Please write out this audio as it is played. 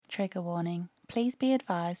Trigger warning. Please be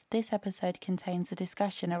advised this episode contains a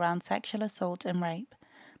discussion around sexual assault and rape.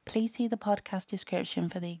 Please see the podcast description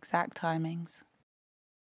for the exact timings.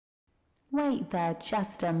 Wait there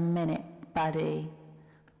just a minute, buddy.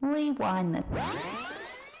 Rewind the...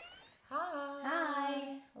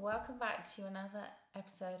 Hi. Welcome back to another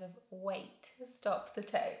episode of Wait, Stop the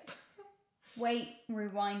Tape. Wait,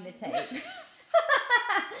 rewind the tape.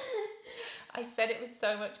 I said it with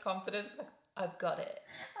so much confidence, like, I've got it.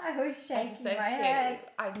 I was shaking Episode my 2, head.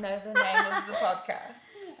 I know the name of the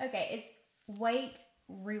podcast. Okay, it's Wait,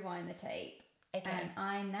 Rewind the Tape. Okay. And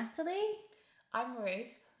I'm Natalie. I'm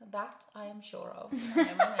Ruth. That I am sure of. I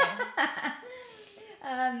know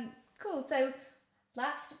my name. Cool. So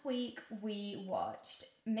last week we watched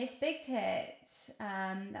Miss Big Tits.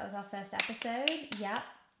 That was our first episode. Yep.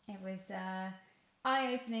 It was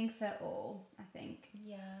eye-opening for all, I think.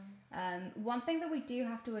 Yeah. One thing that we do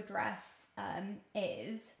have to address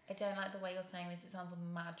is... I don't like the way you're saying this. It sounds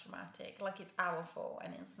mad dramatic. Like it's our fault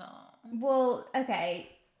and it's not. Well,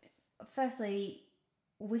 okay. Firstly,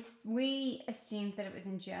 we assumed that it was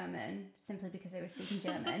in German simply because they were speaking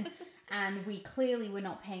German, and we clearly were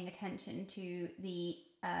not paying attention to the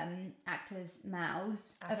actors'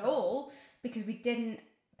 mouths at all because we didn't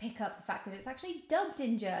pick up the fact that it's actually dubbed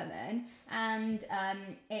in German, and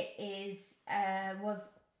it was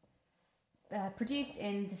produced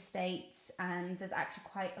in the States, and there's actually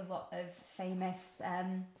quite a lot of famous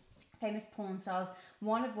porn stars,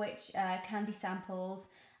 one of which, Candy Samples,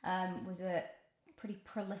 was a pretty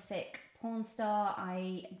prolific porn star.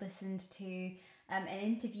 I listened to an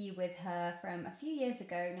interview with her from a few years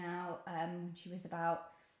ago now. She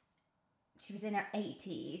was in her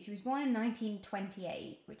 80s. She was born in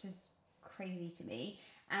 1928, which is crazy to me.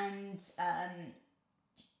 And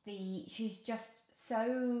she's just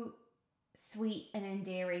so sweet and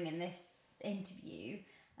endearing in this interview.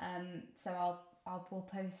 So we'll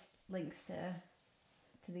post links to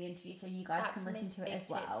the interview so you guys can listen to it as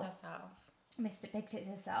well. Mr. Big Tits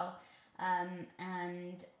herself.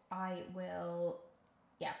 And I will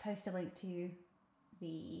post a link to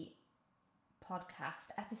the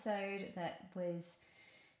podcast episode that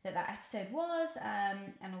episode was,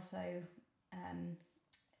 and also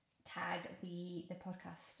tag the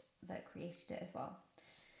podcast that created it as well,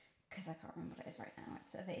 because I can't remember what it is right now.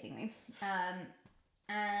 It's evading me.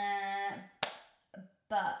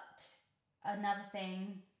 But another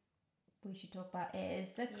thing we should talk about is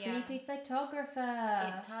the creepy photographer.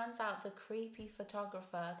 It turns out the creepy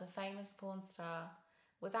photographer, the famous porn star,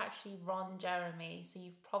 was actually Ron Jeremy. So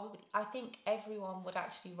I think everyone would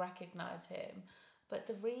actually recognise him. But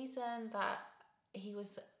the reason that he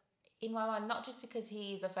was in my mind, not just because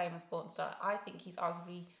he is a famous porn star, I think he's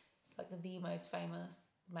arguably like the most famous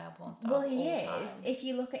male porn star of all time. Well, he is. If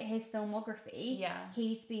you look at his filmography,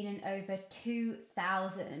 he's been in over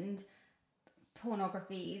 2,000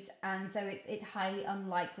 pornographies, and so it's highly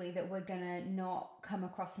unlikely that we're gonna not come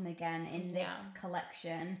across him again in this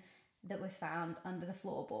collection that was found under the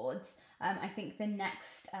floorboards. I think the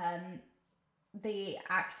next the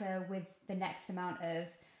actor with the next amount of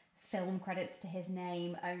film credits to his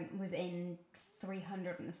name was in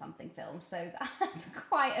 300 and something films, so that's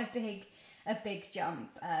quite a big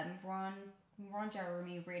jump. Ron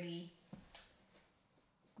Jeremy really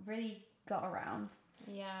got around.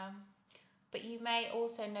 Yeah. But you may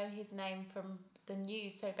also know his name from the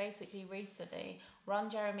news. So basically recently, Ron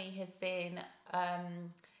Jeremy has been,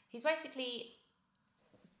 he's basically...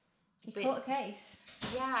 He caught a case.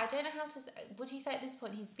 Yeah, I don't know how to say... Would you say at this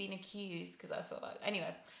point he's been accused? Because I feel like...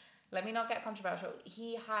 Anyway, let me not get controversial.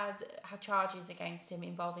 He has had charges against him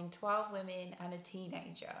involving 12 women and a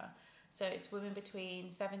teenager. So it's women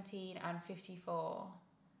between 17 and 54.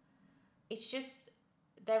 It's just...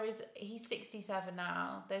 he's 67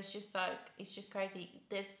 now. There's just it's just crazy.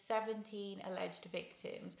 There's 17 alleged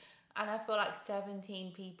victims, and I feel like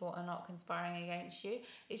 17 people are not conspiring against you.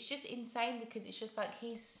 It's just insane because it's just like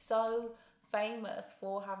he's so famous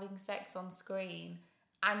for having sex on screen,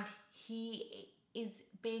 and he is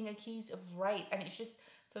being accused of rape. And it's just,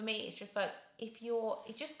 for me, it's just like, it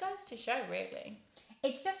just goes to show, really.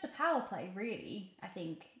 It's just a power play, really, I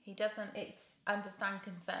think. He doesn't understand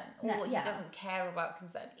consent, or he doesn't care about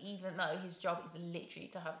consent, even though his job is literally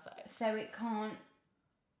to have sex. So it can't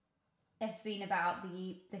have been about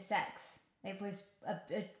the sex. It was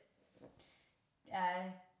a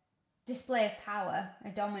display of power, a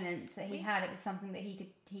dominance that he had. It was something that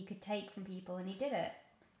he could take from people, and he did it.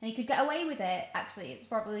 And he could get away with it, actually. It's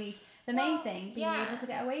probably the main thing, being able to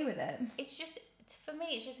get away with it. It's just... For me,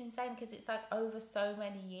 it's just insane because it's like over so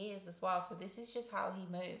many years as well. So this is just how he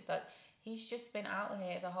moves. Like, he's just been out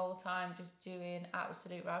here the whole time just doing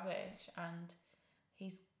absolute rubbish, and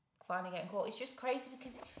he's finally getting caught. It's just crazy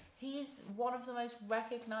because he is one of the most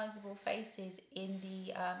recognisable faces in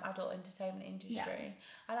the adult entertainment industry.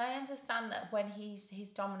 Yeah. And I understand that when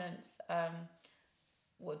his dominance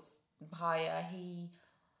was higher,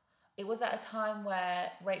 it was at a time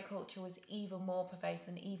where rape culture was even more pervasive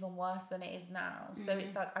and even worse than it is now. So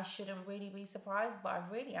it's like, I shouldn't really be surprised, but I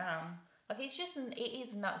really am. Like, it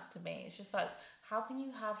is nuts to me. It's just like, how can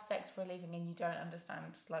you have sex for a living and you don't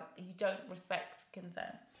understand? Like, you don't respect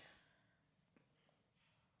consent.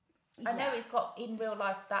 I know it's got, in real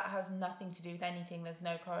life, that has nothing to do with anything. There's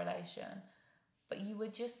no correlation. But you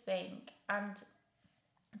would just think, and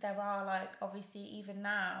there are, like, obviously, even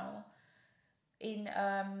now, in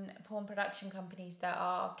porn production companies, there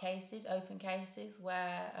are cases, open cases,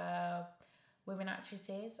 where women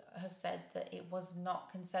actresses have said that it was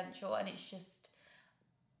not consensual, and it's just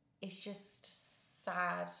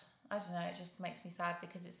sad. I don't know, it just makes me sad,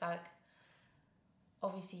 because it's like,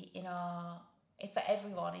 obviously, for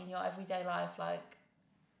everyone in your everyday life, like,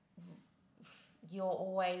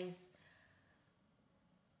 you're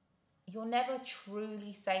never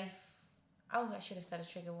truly safe. Oh, I should have said a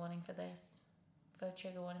trigger warning for this. For a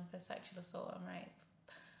trigger warning for sexual assault and rape.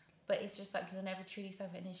 But it's just like, you're never truly safe,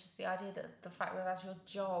 and it's just the idea that the fact that that's your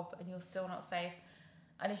job and you're still not safe,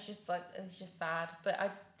 and it's just like, it's just sad.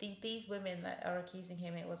 But these women that are accusing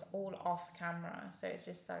him, it was all off camera, so it's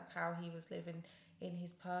just like how he was living in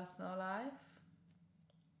his personal life.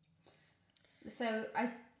 So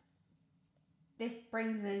this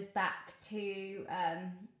brings us back to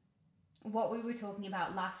what we were talking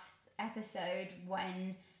about last episode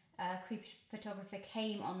when Creep Photographer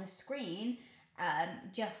came on the screen,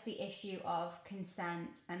 just the issue of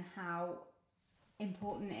consent and how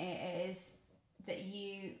important it is that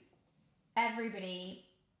everybody,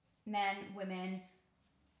 men, women,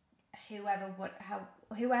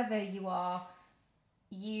 whoever you are,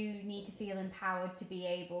 you need to feel empowered to be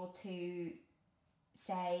able to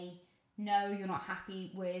say, no, you're not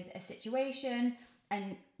happy with a situation,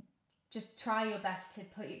 and just try your best to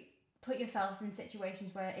put yourselves in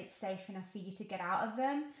situations where it's safe enough for you to get out of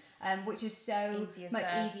them, which is so much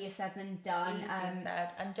easier said than done. Easier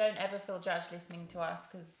said. And don't ever feel judged listening to us,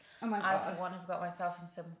 because I, for one, have got myself in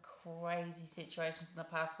some crazy situations in the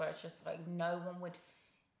past where it's just like, no one would,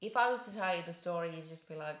 if I was to tell you the story, you'd just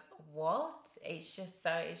be like, what? It's just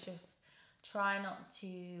try not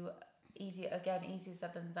to, easier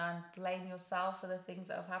said than done, blame yourself for the things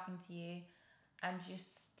that have happened to you, and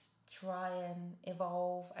just try and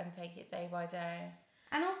evolve and take it day by day.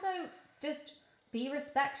 And also just be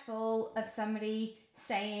respectful of somebody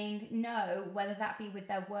saying no, whether that be with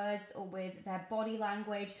their words or with their body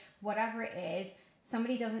language, whatever it is.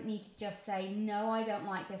 Somebody doesn't need to just say, no, I don't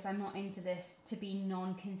like this, I'm not into this, to be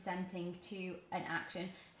non-consenting to an action.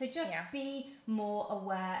 So just be more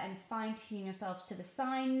aware and fine-tune yourselves to the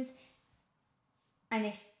signs. And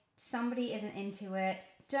if somebody isn't into it,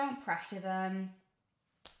 don't pressure them.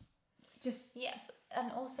 Just... Yeah,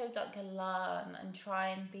 and also like learn and try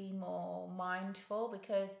and be more mindful,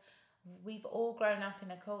 because we've all grown up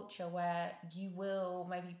in a culture where you will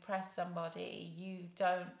maybe press somebody, you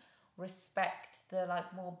don't respect the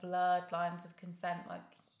like more blurred lines of consent. Like,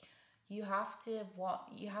 you have to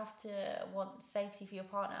want safety for your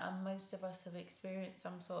partner, and most of us have experienced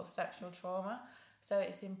some sort of sexual trauma, so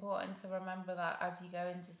it's important to remember that as you go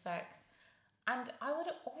into sex. And I would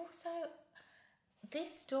also,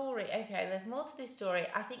 this story, okay, there's more to this story.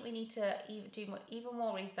 I think we need to do even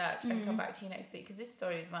more research and come back to you next week, because this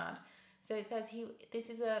story is mad. So it says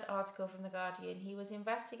this is an article from The Guardian. He was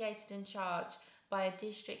investigated and charged by a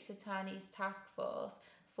district attorney's task force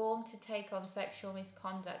formed to take on sexual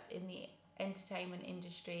misconduct in the entertainment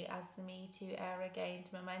industry as the Me Too era gained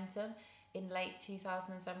momentum in late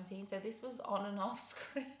 2017. So this was on and off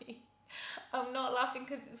screen. I'm not laughing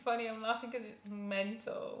because it's funny, I'm laughing because it's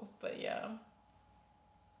mental. But yeah,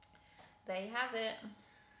 there you have it.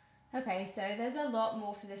 Okay, so there's a lot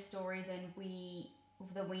more to this story than we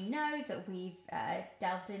know, that we've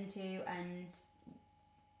delved into, and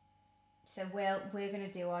so we're going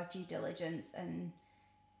to do our due diligence and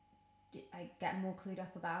get more clued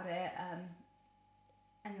up about it,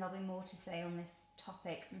 and there'll be more to say on this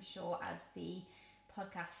topic, I'm sure, as the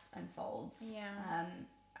podcast unfolds. Yeah.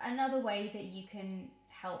 Another way that you can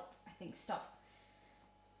help, I think, stop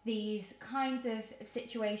these kinds of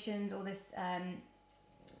situations, or this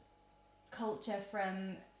culture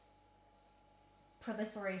from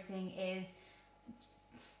proliferating, is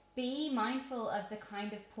be mindful of the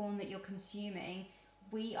kind of porn that you're consuming.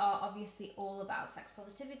 We are obviously all about sex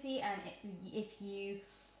positivity, and if you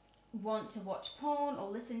want to watch porn or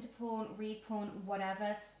listen to porn, read porn,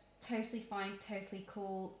 whatever, totally fine, totally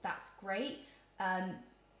cool, that's great.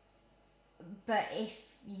 But if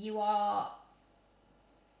you're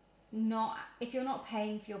not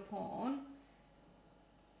paying for your porn,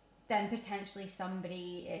 then potentially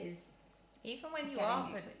somebody is even when you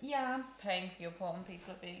getting are paying for your porn,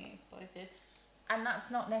 people are being exploited, and that's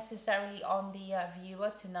not necessarily on the viewer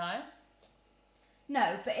to know.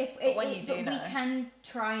 No, but we can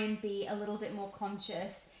try and be a little bit more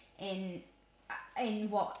conscious in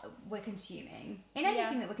what we're consuming, in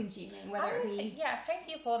anything that we're consuming, whether it be pay for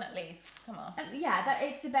your porn at least. Come on. That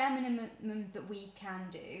it's the bare minimum that we can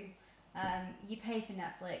do. You pay for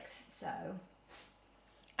Netflix, so.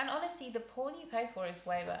 And honestly, the porn you pay for is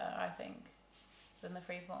way better, I think, than the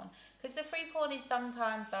free porn. Because the free porn is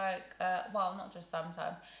sometimes like, not just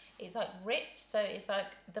sometimes, it's like ripped. So it's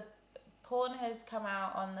like the porn has come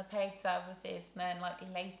out on the paid services, and then like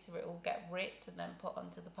later it will get ripped and then put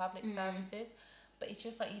onto the public services. But it's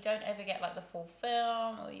just like you don't ever get like the full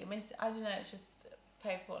film, or you miss. I don't know. It's just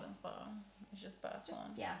paid porn is better. It's just better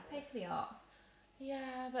porn. Yeah, pay for the art.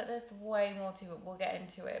 Yeah, but there's way more to it. We'll get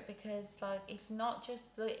into it because like it's not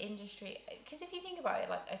just the industry. Because if you think about it,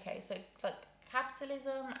 like okay, so like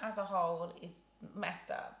capitalism as a whole is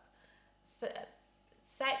messed up.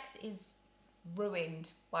 Sex is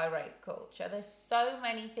ruined by rape culture. There's so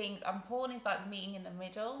many things, and porn is like meeting in the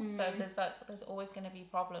middle. So there's always going to be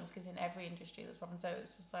problems because in every industry there's problems. So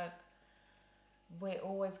it's just like we're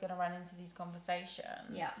always going to run into these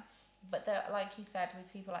conversations. Yeah. But there, like you said,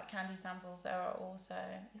 with people like Candy Samples, there are also,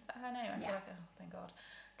 is that her name? I feel like, oh, thank God.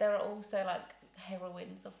 There are also like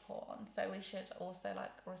heroines of porn. So we should also like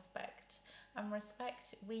respect. And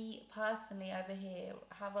respect, we personally over here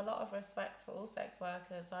have a lot of respect for all sex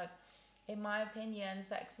workers. Like, in my opinion,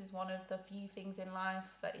 sex is one of the few things in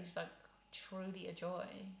life that is like truly a joy.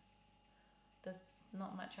 There's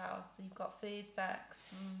not much else. So you've got food,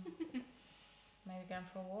 sex, maybe going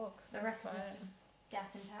for a walk. The rest is just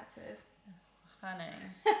death and taxes. Honey.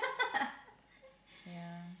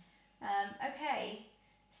 Yeah. Okay,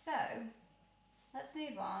 so let's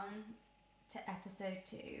move on to episode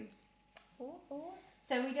 2. Ooh.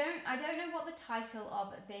 So I don't know what the title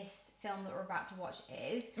of this film that we're about to watch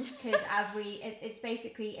is, because it's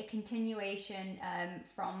basically a continuation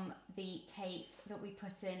from the tape that we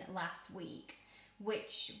put in last week,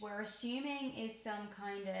 which we're assuming is some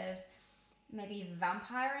kind of maybe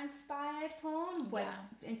vampire-inspired porn. We're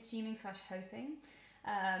assuming / hoping.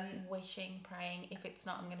 Wishing, praying. If it's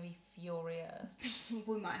not, I'm going to be furious.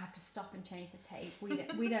 We might have to stop and change the tape. We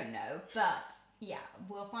don't know, but yeah,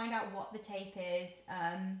 we'll find out what the tape is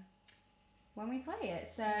when we play it.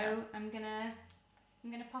 So I'm gonna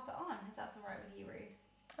pop it on if that's all right with you, Ruth.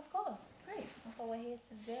 Of course, great. That's all we're here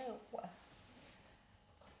to do.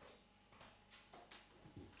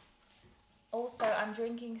 Also, I'm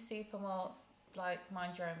drinking super malt. Like,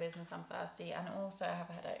 mind your own business. I'm thirsty, and also I have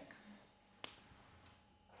a headache.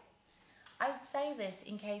 I would say this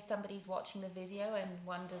in case somebody's watching the video and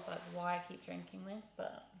wonders like why I keep drinking this,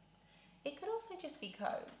 but it could also just be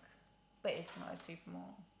Coke, but it's not a super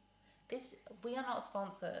malt. We are not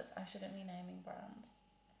sponsored. I shouldn't be naming brands.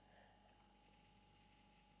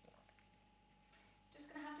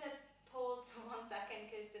 Just gonna have to pause for 1 second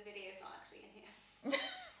because the video's not actually in here.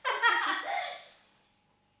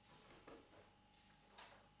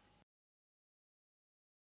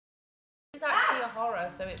 It's actually a horror,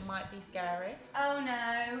 so it might be scary. Oh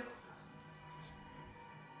no.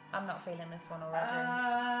 I'm not feeling this one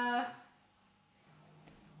already.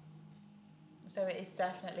 So it is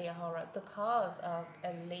definitely a horror. The cars are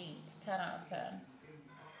elite. 10 out of 10.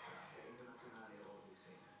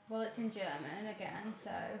 Well, it's in German again,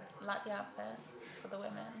 so. Like the outfits for the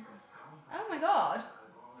women. Oh my god.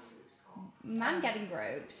 Man getting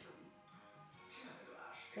groped.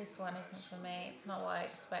 This one isn't for me. It's not what I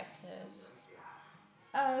expected.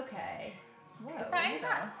 Oh, okay. Whoa. Is that anal?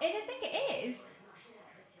 I don't think it is.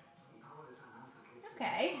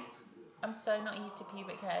 Okay. I'm so not used to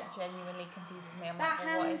pubic hair. It genuinely confuses me. I'm That like,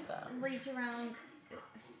 well, what hand is that? reach around.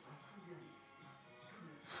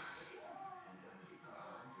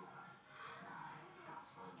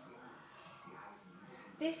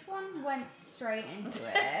 This one went straight into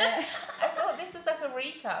it. I thought this was like a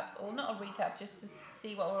recap, or not a recap, just to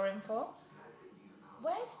see what we're in for.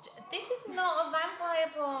 This is not a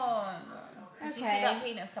vampire porn. Did you see that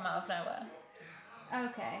penis come out of nowhere?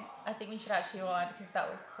 Okay. I think we should actually rewind because that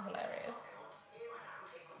was hilarious.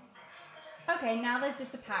 Okay, now there's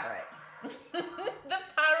just a parrot. The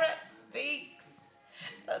parrot speaks.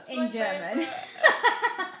 That's in German.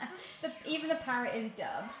 Even the parrot is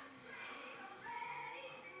dubbed.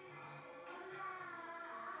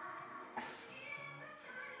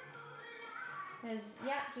 There's,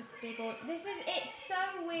 just big it's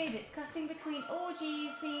so weird. It's cutting between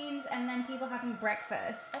orgies scenes and then people having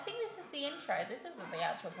breakfast. I think this is the intro. This isn't the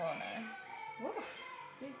actual porno.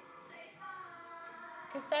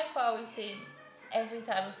 Because so far we've seen every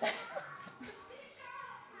type of sex.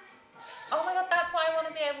 Oh my god, that's what I want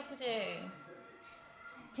to be able to do.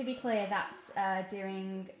 To be clear, that's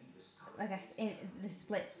during, I guess, the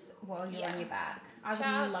splits while you're on your back. I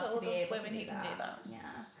would love to be able to do that. Shout out to all the women who can do that. Yeah.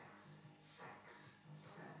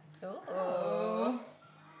 Ooh.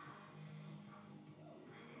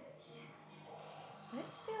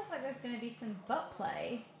 This feels like there's going to be some butt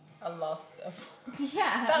play. A lot of.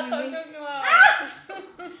 Yeah. That's what I'm talking about.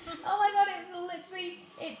 Oh my god, it was literally,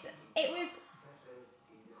 it was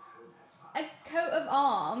a coat of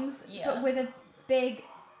arms, but with a big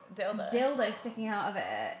dildo sticking out of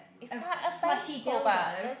it. Is that a baseball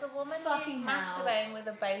bat? There's a woman who's masturbating with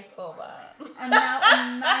a baseball bat. And now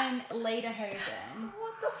a man lederhosen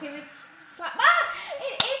who is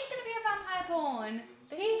it is going to be a vampire porn.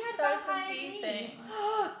 This is so confusing.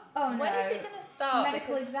 Oh no. When is it going to start?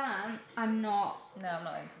 Medical exam? I'm not. No, I'm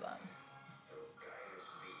not into that.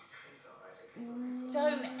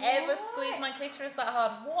 Don't ever squeeze my clitoris that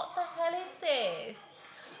hard. What the hell is this?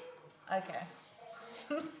 Okay.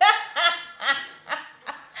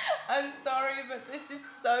 I'm sorry, but this is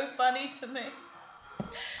so funny to me.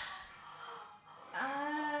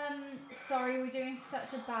 Sorry, we're doing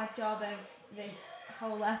such a bad job of this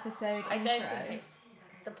whole episode. I don't think it's...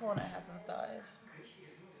 The porno hasn't started.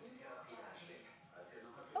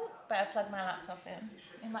 Oh, better plug my laptop in.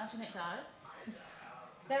 Imagine it does.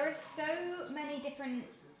 There are so many different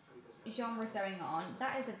genres going on.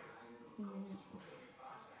 That is a...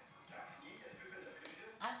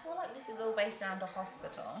 I feel like this is all based around a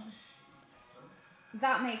hospital.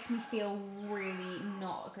 That makes me feel really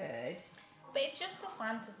not good. But it's just a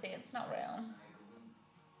fantasy, it's not real.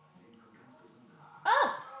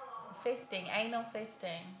 Oh! Fisting, anal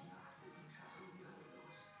fisting.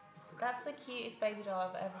 That's the cutest baby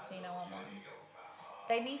doll I've ever seen on one.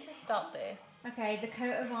 They need to stop this. Okay, the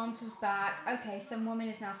coat of arms was back. Okay, some woman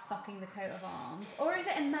is now fucking the coat of arms. Or is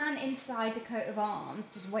it a man inside the coat of arms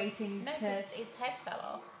just waiting to... No, its head fell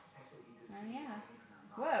off. Oh, yeah.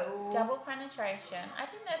 Whoa. Double penetration. I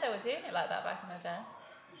didn't know they were doing it like that back in the day.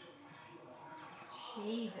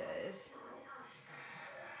 Jesus.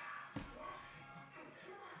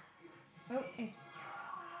 Oh, his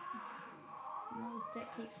little dick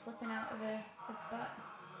keeps slipping out of the butt.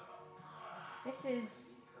 This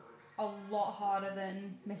is a lot harder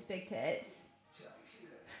than Miss Big Tits.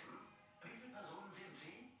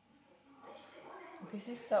 This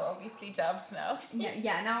is so obviously dubbed now.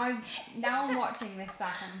 Yeah. Now I'm watching this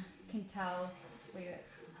back and can tell we were.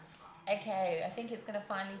 Okay, I think it's gonna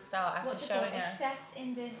finally start after showing us. Excess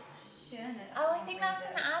in the Schöne. Oh, I think that's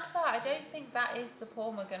an advert. I don't think that is the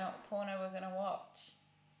porno we're gonna watch.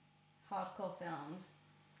 Hardcore films.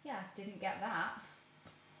 Yeah, didn't get that.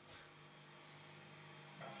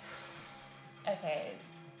 Okay,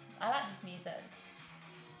 I like this music.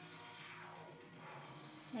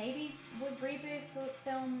 Maybe was Reboot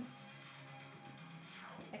Film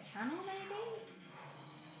a channel? Maybe.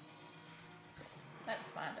 Let's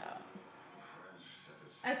find out.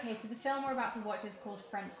 Okay, so the film we're about to watch is called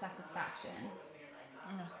French Satisfaction.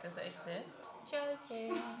 Does it exist?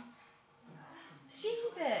 Joking.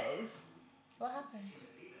 Jesus! What happened?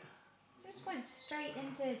 Just went straight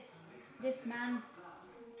into this man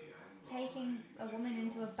taking a woman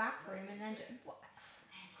into a bathroom and then what?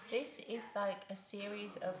 This is like a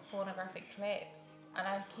series of pornographic clips, and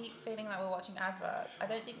I keep feeling like we're watching adverts. I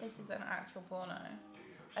don't think this is an actual porno.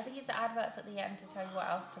 I think it's adverts at the end to tell you what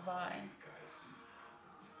else to buy.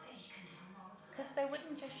 Because they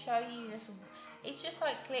wouldn't just show you it's just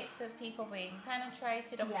like clips of people being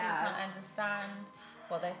penetrated. Obviously you can't understand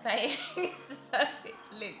what they're saying. So it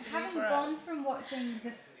literally having gone from watching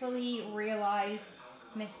the fully realised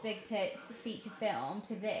Miss Big Tits feature film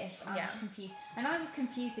to this, I'm confused. And I was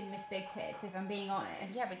confused in Miss Big Tits, if I'm being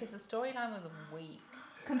honest. Yeah, because the storyline was weak.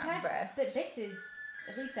 Compared, but this is,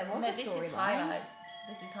 at least there was a storyline. This is highlights.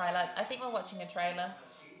 This is highlights. I think we're watching a trailer.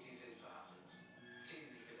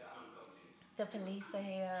 The police are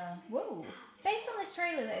here. Whoa. Based on this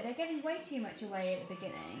trailer though, they're giving way too much away at the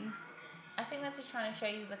beginning. I think they're just trying to show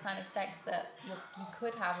you the kind of sex that you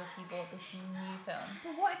could have if you bought this new film.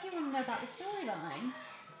 But what if you want to know about the storyline?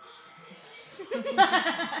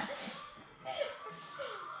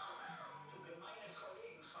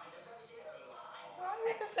 Why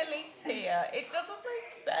are the police here? It doesn't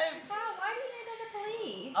make sense. How? Why do you know they're the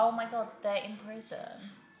police? Oh my god, they're in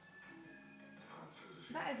prison.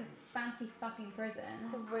 That is a fancy fucking prison.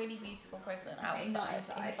 It's a really beautiful prison Okay, not outside.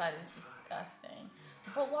 inside. Inside is disgusting.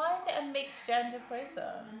 But why is it a mixed gender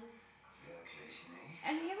prison?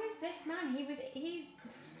 And who is this man? He.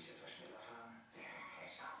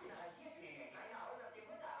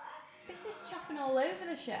 This is chopping all over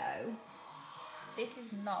the show. This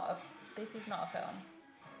is not a film.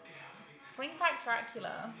 Bring back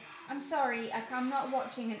Dracula. I'm sorry, I'm not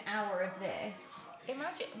watching an hour of this.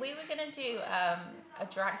 Imagine we were gonna do a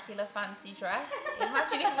Dracula fancy dress.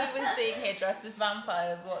 Imagine if we were sitting here dressed as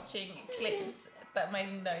vampires watching clips that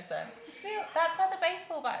made no sense. That's how the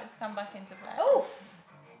baseball bats come back into play. Oh!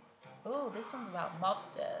 Ooh, this one's about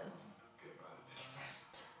mobsters.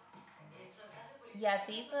 Yeah,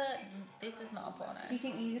 this is not a porno. Do you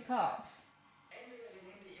think these are cops?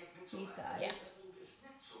 These guys? Yeah.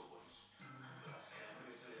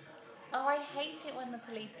 Oh, I hate it when the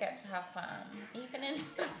police get to have fun, even in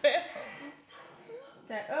the films.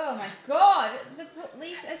 So, oh my god! The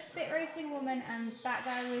police are spit roasting a woman, and that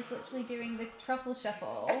guy was literally doing the truffle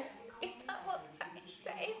shuffle. Is that what that is?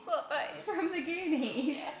 That is what that is. From the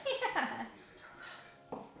Goonies. Yeah.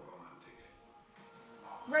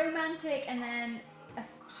 Romantic, and then a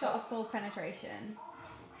shot of full penetration.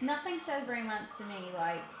 Nothing says romance to me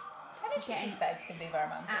like Penetrative sex can be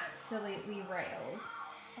romantic. absolutely railed.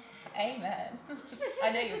 Amen.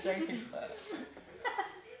 I know you're joking, but.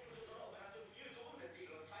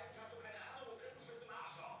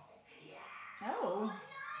 Oh.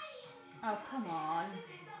 Oh, come on.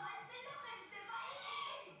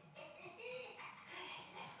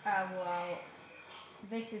 Oh, well.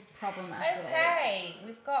 This is problematic. Okay,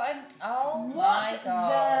 we've got an. Oh What my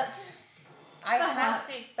god. I the have fuck?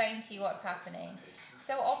 to explain to you what's happening.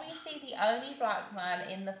 So obviously the only black man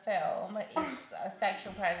in the film is a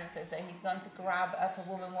sexual predator, so he's gone to grab up a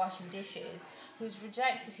woman washing dishes who's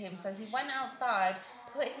rejected him, so he went outside,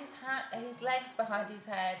 put his legs behind his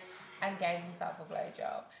head and gave himself a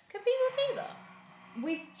blowjob. Could people do that?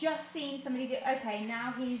 We've just seen somebody do. Okay,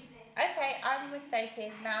 now he's. Okay, I'm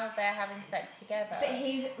mistaken. Now they're having sex together. But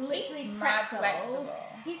he's literally He's mad pretzeled. flexible.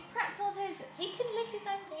 He's pretzeled his. He can lick his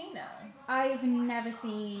own penis. I've never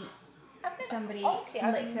seen somebody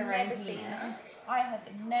lick their own seen penis. that. I have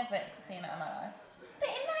never seen that in my life. But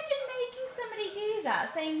imagine making somebody do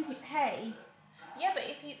that, saying, "Hey." Yeah, but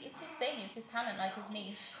if it's his thing, it's his talent, like his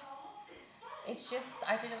niche. It's just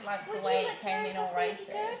I didn't like Would the you way lick it came your in all pussy if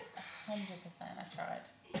you racist. 100%, I've tried.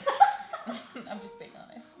 I'm just being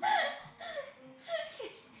honest.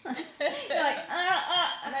 You're like,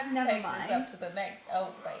 Let's never take mind. this up to the next. Oh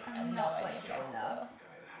wait, I'm no not idea flexible flexible. enough.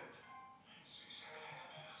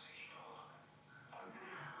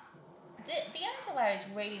 The underwear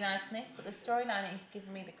is really nice in this, but the storyline is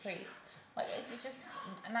giving me the creeps. Like, is it just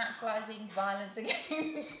naturalising violence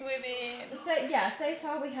against women? So yeah, so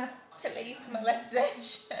far we have Police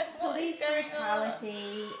molestation. What police is going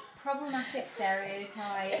brutality, problematic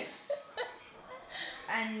stereotypes,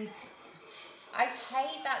 and I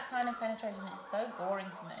hate that kind of penetration. It's so boring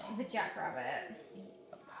for me. the jackrabbit.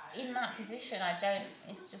 In that position,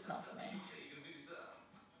 it's just not for me.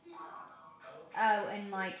 Oh, and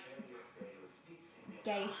like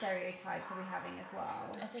gay stereotypes are we having as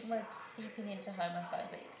well? I think we're seeping into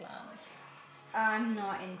homophobic land. I'm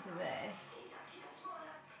not into this.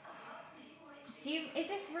 Is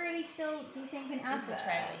this really still, do you think, an advert? It's a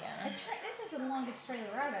trailer, yeah. This is the longest trailer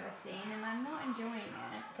I've ever seen, and I'm not enjoying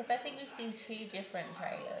it. Because I think we've seen 2 different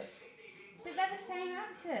trailers. But they're the same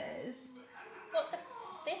actors. Well,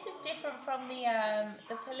 this is different from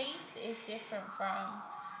the police is different from.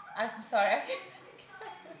 I'm sorry,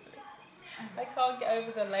 I can't get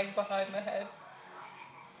over the leg behind the head.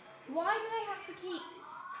 Why do they have to keep?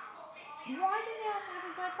 Why does he have to have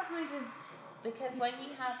his leg behind his? Because when you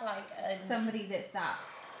have like Somebody that's that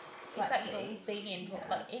exactly flexy. thing in porn,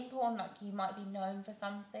 Yeah. like in porn, like you might be known for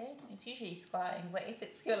something. It's usually squatting, but if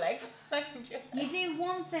it's your leg behind your head, You do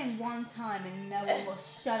one thing one time and no one will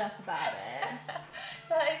shut up about it.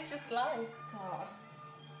 that is just life. God.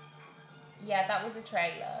 Yeah, that was a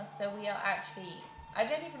trailer. So we are actually. I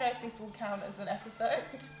don't even know if this will count as an episode.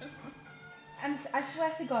 And I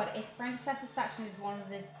swear to God, if French Satisfaction is one of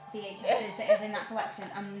the VHSs that is in that collection,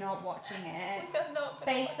 I'm not watching it. We're not gonna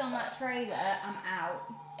Based watch on that trailer, I'm out.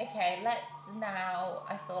 Okay, let's now.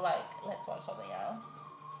 I feel like let's watch something else.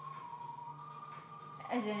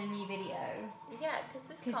 As in a new video. Yeah, because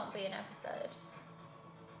this 'Cause- can't be an episode.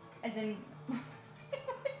 As in.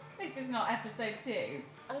 This is not episode 2.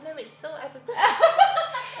 Oh no, it's still episode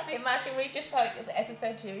 2. Imagine we just like the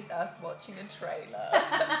episode 2 is us watching a trailer.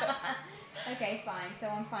 Okay, fine. So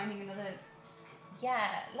I'm finding another.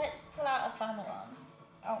 Yeah, let's pull out a fun one.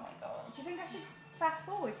 Oh my god. Do you think I should fast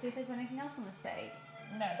forward, see if there's anything else on this tape.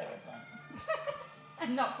 No, there isn't.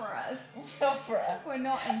 And not for us. Not for us. We're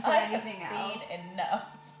not into anything else. I have seen enough.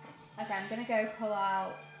 Okay, I'm going to go pull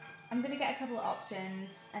out... I'm going to get a couple of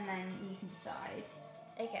options, and then you can decide.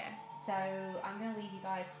 Okay. So, I'm going to leave you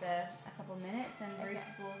guys for a couple of minutes, and Ruth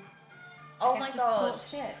will... Oh I my guess god.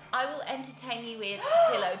 Just talk shit. I will entertain you with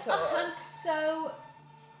pillow talk.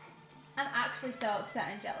 I'm actually so upset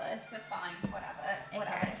and jealous, but fine, whatever.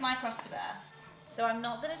 Okay. It's my cross to bear. So I'm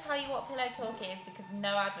not going to tell you what pillow talk is because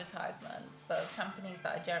no advertisements for companies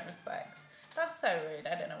that I don't respect. That's so rude.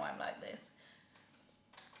 I don't know why I'm like this.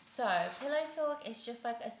 So pillow talk is just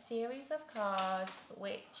like a series of cards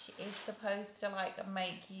which is supposed to like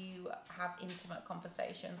make you have intimate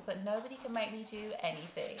conversations, but nobody can make me do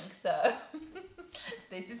anything. So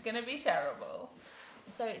this is going to be terrible.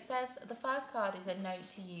 So it says, the first card is a note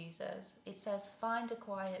to users. It says, find a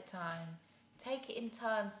quiet time. Take it in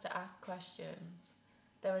turns to ask questions.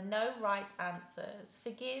 There are no right answers.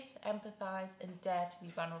 Forgive, empathize, and dare to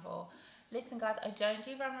be vulnerable. Listen, guys, I don't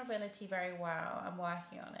do vulnerability very well. I'm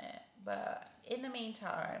working on it. But in the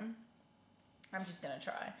meantime, I'm just going to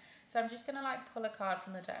try. So I'm just going to like pull a card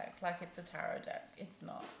from the deck like it's a tarot deck. It's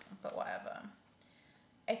not, but whatever.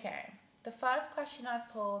 Okay. The first question I've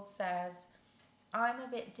pulled says, I'm a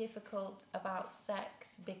bit difficult about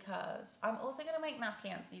sex because... I'm also going to make Natty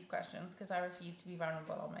answer these questions because I refuse to be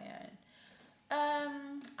vulnerable on my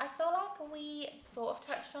own. I feel like we sort of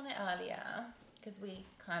touched on it earlier because we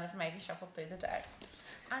kind of maybe shuffled through the deck.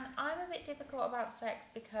 And I'm a bit difficult about sex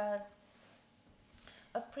because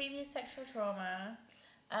of previous sexual trauma,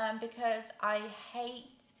 because I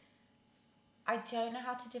don't know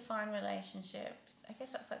how to define relationships. I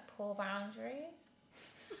guess that's like poor boundaries.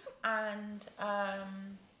 And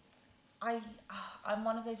I'm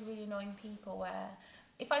one of those really annoying people where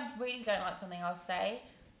if I really don't like something, I'll say,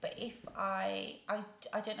 but if I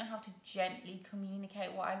don't know how to gently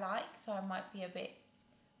communicate what I like, so I might be a bit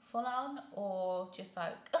full on or just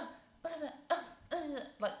like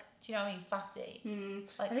like, do you know what I mean, fussy.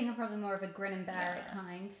 Like, I think I'm probably more of a grin and bear it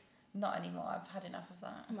kind. Not anymore. I've had enough of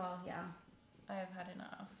that. Well, yeah. I have had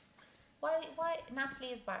enough. Why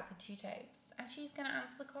Natalie is back with 2 tapes and she's going to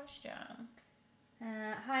answer the question.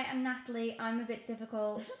 Hi, I'm Natalie. I'm a bit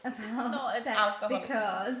difficult Not about an sex alcoholic.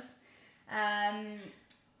 because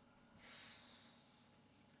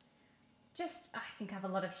just I think I have a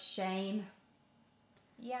lot of shame.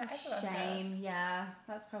 Yeah, everyone Shame, does. yeah.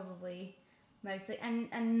 That's probably mostly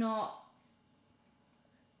and not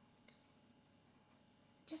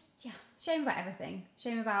just shame about everything.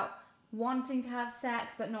 Shame about wanting to have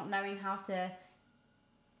sex but not knowing how to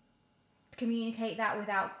communicate that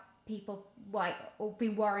without people like, or be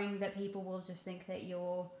worrying that people will just think that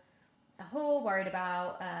you're a whore, worried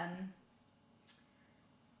about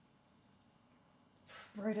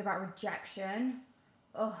rejection.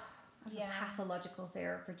 I have a pathological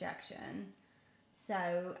fear of rejection.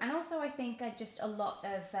 So, and also I think just a lot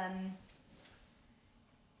of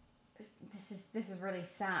this is really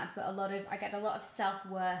sad, but I get a lot of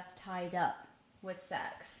self-worth tied up with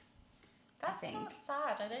sex. That's not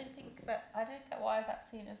sad. I don't get why that's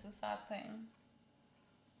seen as a sad thing.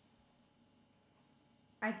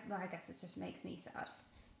 I guess it just makes me sad.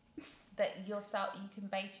 That you can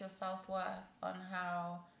base your self-worth on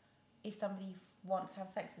how, if somebody wants to have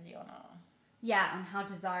sex with you or not. Yeah, on how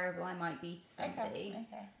desirable I might be to somebody.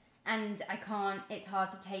 Okay. And it's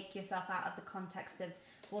hard to take yourself out of the context of,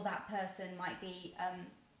 well, that person might be,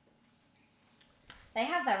 they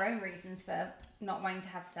have their own reasons for not wanting to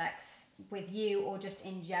have sex with you or just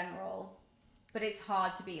in general. But it's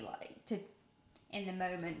hard to be like, to, in the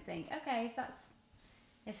moment, think, okay, if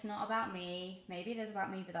it's not about me, maybe it is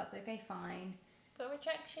about me, but that's okay, fine. But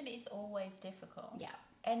rejection is always difficult. Yeah.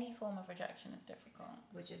 Any form of rejection is difficult.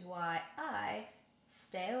 Which is why I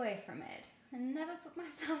stay away from it and never put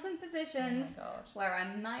myself in positions where I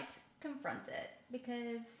might confront it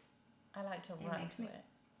because I like to run to it.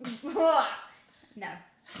 No,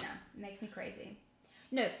 it makes me crazy.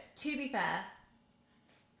 No, to be fair,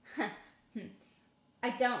 I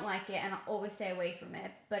don't like it and I always stay away from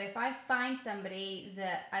it. But if I find somebody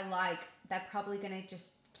that I like, they're probably going to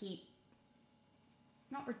just keep,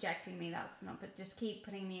 not rejecting me, but just keep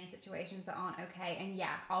putting me in situations that aren't okay. And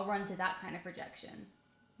yeah, I'll run to that kind of rejection.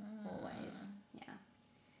 Always. Yeah.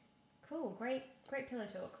 Cool. Great pillow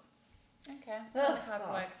talk. Okay. Oh, the cards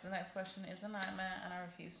work, because the next question is a nightmare and I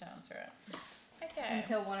refuse to answer it. Okay.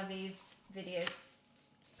 Until one of these videos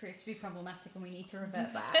proves to be problematic and we need to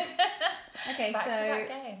revert back. Okay, back so... to that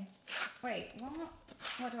game. Wait,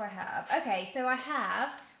 what do I have? Okay, so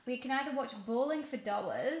we can either watch Bowling for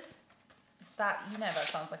Dollars That that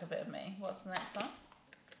sounds like a bit of me. What's the next song?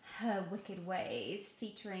 Her Wicked Ways,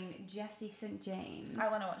 featuring Jessie St. James. I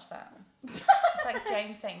want to watch that. It's like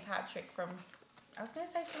James St. Patrick from, I was going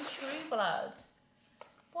to say from True Blood.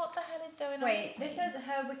 What the hell is going on? Wait, this says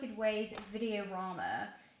Her Wicked Ways Videorama.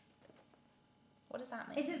 What does that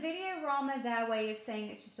mean? Is a Videorama their way of saying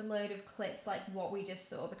it's just a load of clips like what we just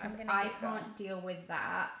saw? Because I can't deal with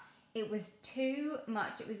that. It was too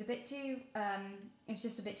much. It was a bit too. It was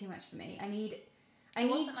just a bit too much for me. I need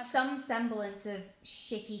some semblance of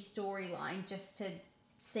shitty storyline just to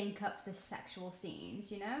sync up the sexual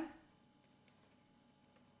scenes, you know?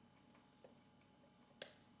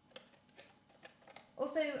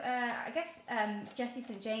 Also, I guess Jessie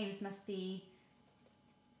St. James must be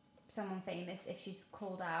someone famous if she's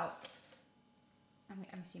called out.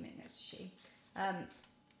 I'm assuming it's she.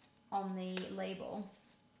 On the label.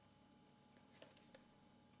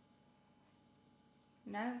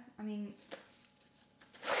 No? I mean...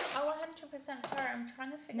 Oh, 100%. Sorry, I'm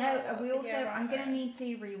trying to figure out what we also... I'm going to is.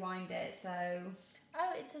 need to rewind it, so...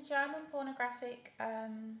 Oh, it's a German pornographic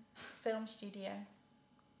film studio.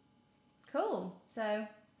 Cool. So,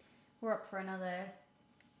 we're up for another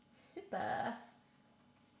super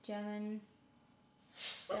German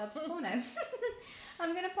dubbed porno.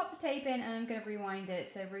 I'm going to pop the tape in and I'm going to rewind it.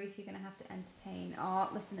 So, Ruth, you're going to have to entertain our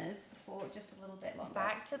listeners for just a little bit longer.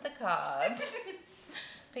 Back to the cards.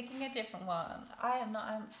 Picking a different one. I am not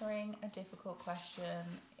answering a difficult question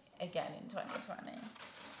again in 2020.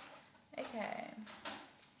 Okay.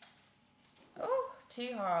 Oh,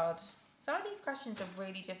 too hard. Some of these questions are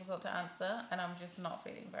really difficult to answer, and I'm just not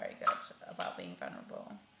feeling very good about being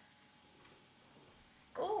vulnerable.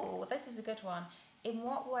 Oh, this is a good one. In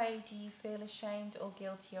what way do you feel ashamed or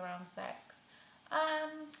guilty around sex?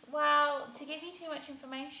 Well, to give you too much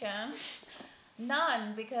information,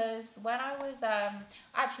 none, because when I was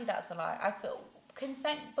actually that's a lie. I feel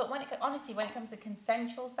consent, but when it comes to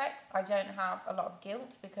consensual sex, I don't have a lot of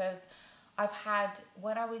guilt because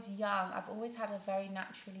when I was young, I've always had a very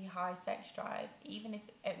naturally high sex drive, even if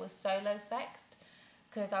it was solo sexed,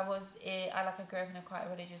 because I grew up in quite a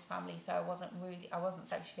religious family, so I wasn't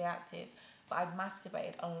sexually active, but I'd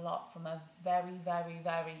masturbated a lot from a very, very,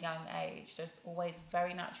 very young age, just always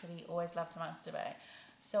very naturally, always loved to masturbate.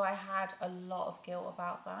 So I had a lot of guilt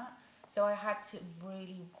about that. So I had to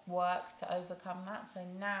really work to overcome that. So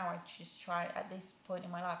now I just try, at this point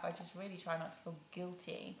in my life, I just really try not to feel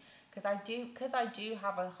guilty. Because I do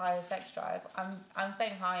have a higher sex drive. I'm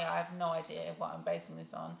saying higher, I have no idea what I'm basing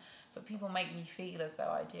this on. But people make me feel as though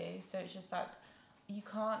I do. So it's just like, you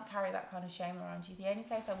can't carry that kind of shame around you. The only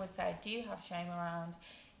place I would say I do have shame around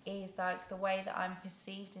is like the way that I'm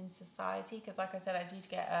perceived in society. Because like I said, I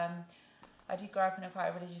did grow up in quite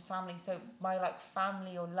a religious family, so my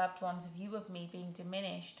family or loved ones' view of me being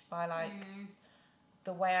diminished by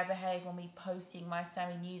the way I behave or me posting my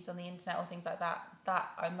semi-nudes on the internet or things like that.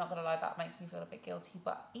 That, I'm not gonna lie, that makes me feel a bit guilty.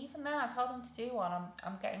 But even then, I told them to do one.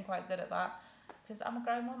 I'm getting quite good at that because I'm a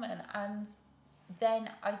grown woman. And then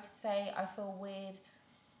I say I feel weird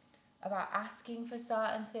about asking for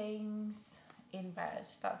certain things in bed.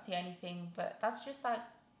 That's the only thing, but that's just like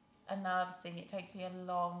a nervous thing. It takes me a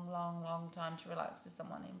long, long, long time to relax with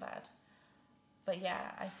someone in bed. But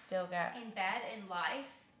yeah, I still get... In bed, in life,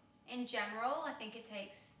 in general, I think it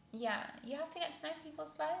takes... Yeah, you have to get to know people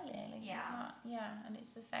slowly. Yeah. And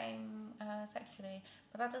it's the same sexually.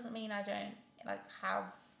 But that doesn't mean I don't have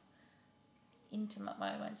intimate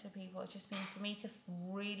moments with people. It just means for me to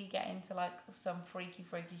really get into some freaky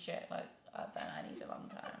shit, then I need a long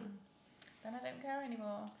time. Then I don't care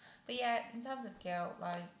anymore. But yeah, in terms of guilt,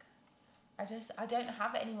 I don't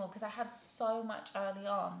have it anymore because I had so much early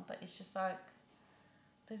on, but it's just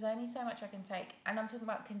there's only so much I can take. And I'm talking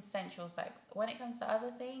about consensual sex. When it comes to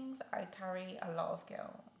other things, I carry a lot of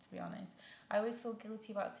guilt, to be honest. I always feel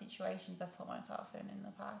guilty about situations I've put myself in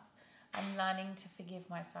the past. And learning to forgive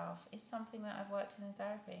myself is something that I've worked in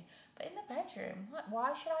therapy. But in the bedroom,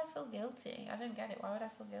 why should I feel guilty? I don't get it. Why would I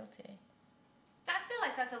feel guilty? I feel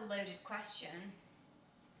like that's a loaded question.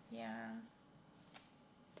 Yeah.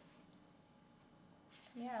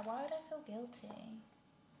 Yeah, why would I feel guilty?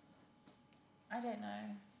 I don't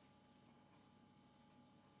know.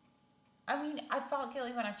 I mean, I felt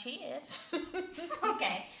guilty when I cheated.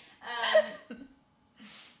 Okay.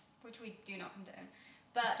 Which we do not condone.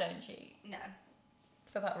 But don't cheat. No.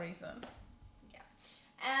 For that reason. Yeah.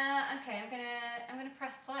 Okay, I'm gonna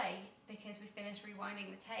press play because we finished rewinding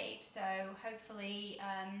the tape. So hopefully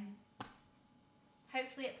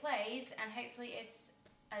it plays and hopefully it's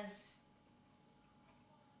as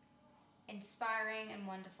inspiring and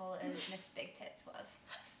wonderful as Miss Big Tits was.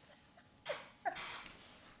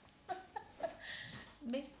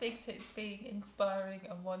 Miss Big Tits being inspiring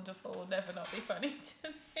and wonderful will never not be funny to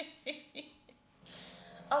me.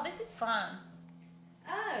 Oh, this is fun.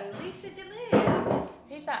 Oh, Lisa DeLue.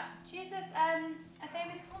 Who's that? She's a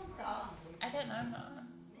famous porn star. I don't know her.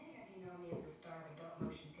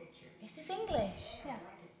 This is English. Yeah.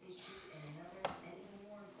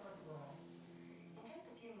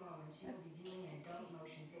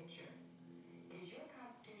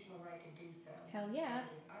 Hell yeah.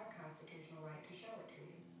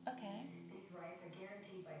 Okay.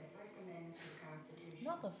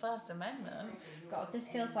 Not the First Amendment. God, this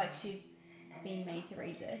feels like she's being made to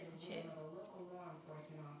read this. Cheers.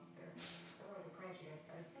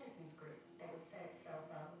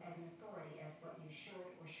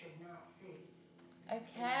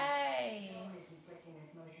 Okay.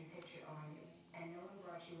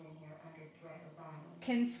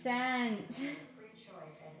 Consent.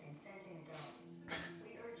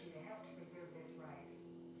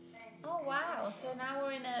 Oh wow, so now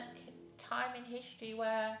we're in a time in history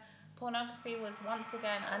where pornography was once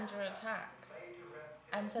again under attack.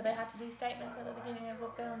 And so they had to do statements at the beginning of the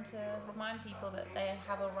film to remind people that they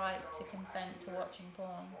have a right to consent to watching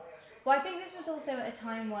porn. Well, I think this was also at a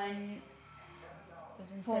time when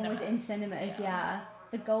porn was in cinemas, yeah.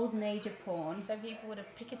 The golden age of porn. So people would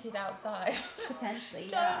have picketed outside. Potentially,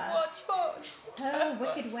 Don't yeah. watch porn. Her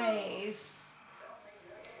wicked ways.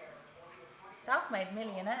 Self-made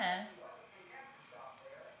millionaire.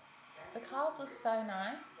 The cars were so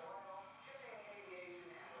nice.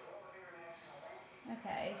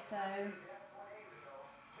 Okay, so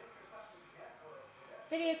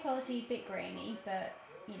video quality a bit grainy, but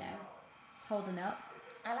you know, it's holding up.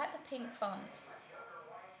 I like the pink font.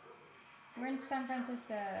 We're in San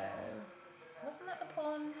Francisco. Wasn't that the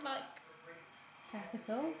porn, like...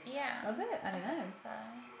 Capital? Yeah. Was it? I don't know. So...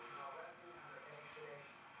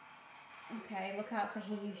 Okay, look out for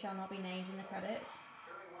He Who Shall Not Be Named in the credits.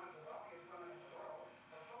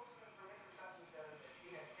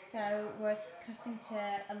 So we're cutting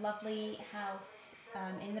to a lovely house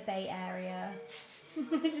in the Bay Area,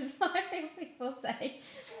 which is what I think people say.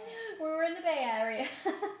 We were in the Bay Area.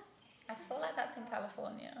 I feel like that's in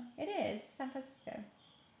California. It is, San Francisco.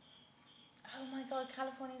 Oh my god,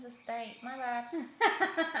 California's a state. My bad.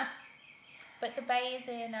 But the Bay is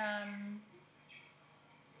in,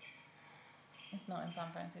 it's not in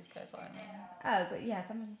San Francisco, is what I mean. Oh, but yeah,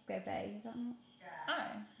 San Francisco Bay, is that not?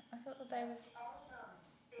 Oh, I thought the Bay was...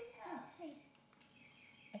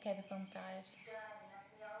 Okay, the film's died.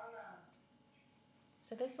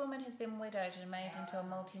 So this woman has been widowed and made into a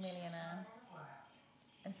multi-millionaire.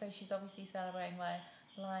 And so she's obviously celebrating by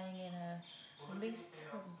lying in a loose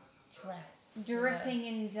dress. Dripping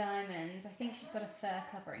in diamonds. I think she's got a fur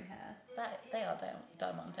covering her. They are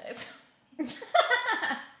diamantes.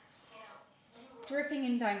 Dripping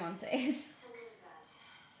in diamantes.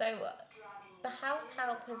 So the house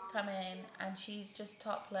help has come in and she's just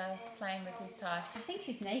topless playing with his tie. I think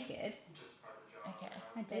she's naked. Okay.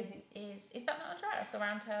 I don't This is that not a dress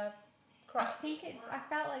around her crotch? I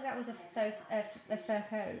felt like that was a fur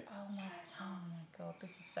coat. Oh my god,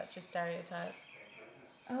 this is such a stereotype.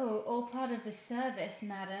 Oh, all part of the service,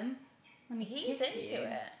 madam. Let me He's kiss into you.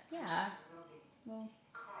 it. Yeah. Well,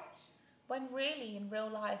 When really, in real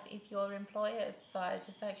life, if your employer decided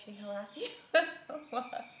to sexually harass you,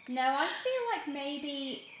 no, I feel like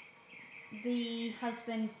maybe the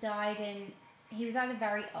husband died he was either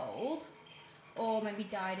very old or maybe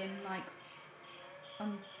died in like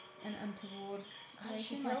an untoward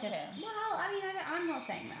situation. She killed him. Well, I mean, I'm not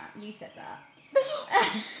saying that. You said that.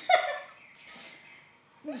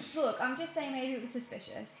 Look, I'm just saying maybe it was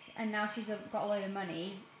suspicious and now she's got a load of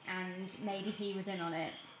money and maybe he was in on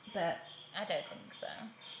it, but... I don't think so.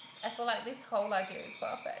 I feel like this whole idea is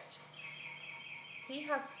far-fetched. He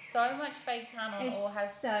has so much fake tan on, It's or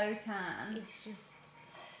has... so tan. It's just...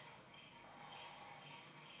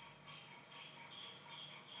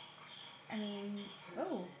 I mean,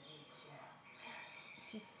 oh.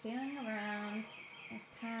 She's feeling around his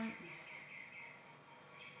pants.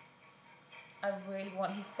 I really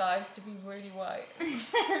want his thighs to be really white.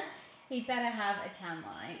 He better have a tan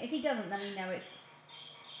line. If he doesn't, then we know it's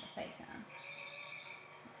a fake tan.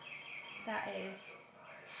 That is...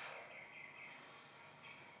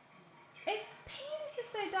 His penis is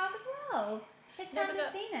so dark as well. They've tanned his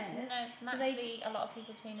penis. No, Do naturally, a lot of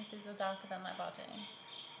people's penises are darker than their body.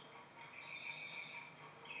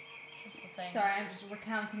 It's just a thing. Sorry, I'm just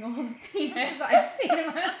recounting all the penises that I've seen in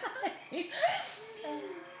my life.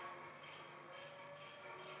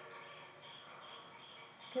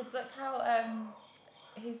 Because look how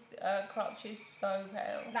his crotch is so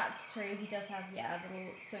pale. That's true. He does have,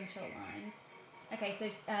 little swim short lines. Okay, so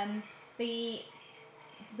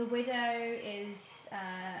the widow is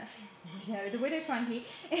the widow Twanky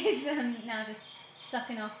is now just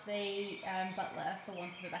sucking off the butler, for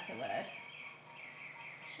want of a better word.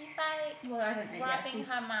 She's like Well, I don't know. rubbing Yeah,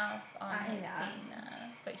 her mouth on his yeah.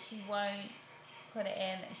 penis, but she won't put it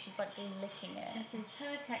in, and she's like licking it. This is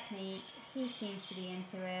her technique. He seems to be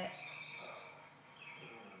into it.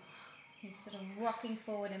 He's sort of rocking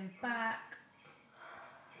forward and back.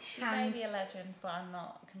 She may be a legend, but I'm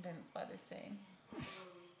not convinced by this scene.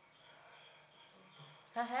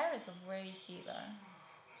 Her hair is really cute though.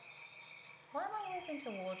 Why am I always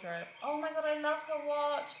into wardrobe? Oh my god, I love her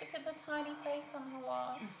watch. Look at the tiny face on her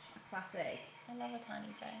watch. Classic. I love a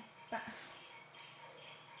tiny face. But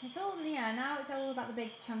it's all, now it's all about the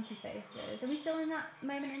big chunky faces. Are we still in that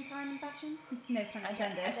moment in time in fashion? No pun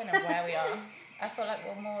intended. I don't know where we are. I feel like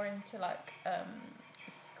we're more into like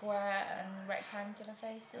square and rectangular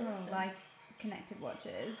faces. Oh, like connected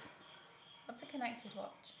watches. What's a connected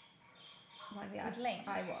watch? Like the With links?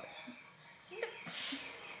 iWatch.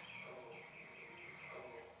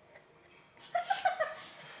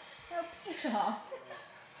 Oh, piss off.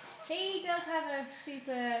 He does have a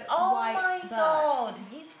super white my butt. god,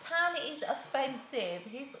 his tan is offensive.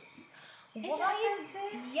 Is it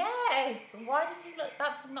offensive? Yes. Why does he look?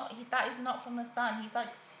 That is not from the sun. He's like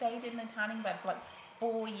stayed in the tanning bed for like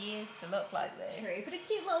 4 years to look like this. True, but a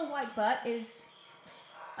cute little white butt is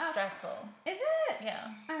stressful. Is it? Yeah.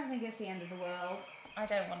 I don't think it's the end of the world. I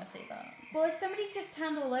don't want to see that. Well, if somebody's just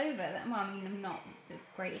tanned all over, then, well, I mean, I'm not. It's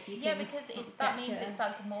great if you can. Yeah, because that means it's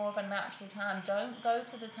like more of a natural tan. Don't go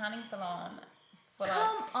to the tanning salon.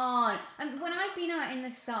 Come on! When I've been out in the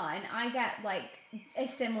sun, I get like a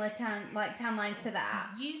similar tan lines to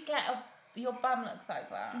that. You get your bum looks like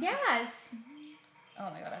that. Yes. Oh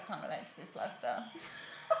my god, I can't relate to this lifestyle.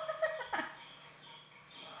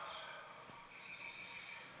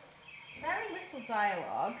 Very little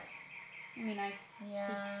dialogue. I mean,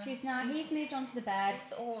 she's now. He's moved on to the bed.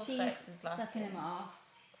 It's all she's sex is lasting sucking him off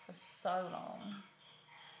for so long.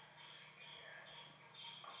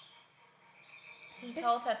 He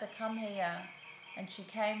told her to come here, and she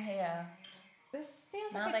came here. This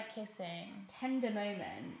feels now like they're kissing. Tender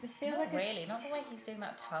moment. This feels not like really. Not the way he's doing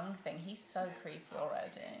that tongue thing. He's so creepy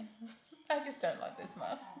already. I just don't like this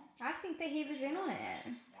man. I think that he was in on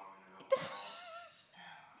it.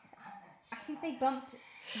 I think they bumped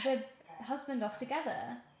the husband off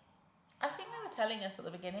together. I think they were telling us at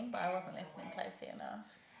the beginning, but I wasn't listening closely enough.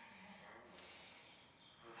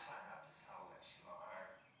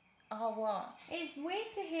 Oh, what? It's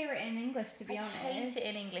weird to hear it in English, to be honest. I hate it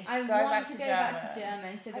in English. I want to go back to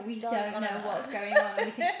German so that we don't know what's going on and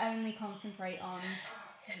we can only concentrate on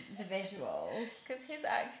the visuals. Because his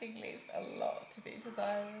acting leaves a lot to be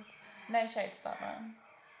desired. No shade to that man.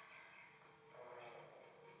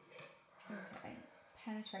 Okay.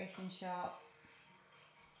 Penetration shot.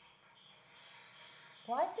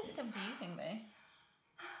 Why is this confusing me?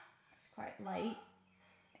 It's quite late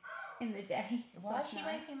in the day. Why is she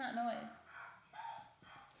making that noise?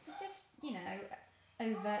 Just,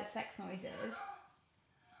 overt sex noises.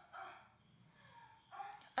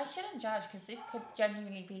 I shouldn't judge because this could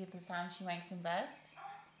genuinely be the sound she makes in bed.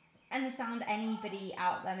 And the sound anybody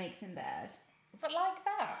out there makes in bed. But like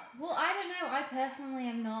that? Well, I don't know. I personally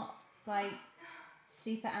am not,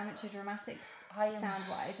 super amateur dramatics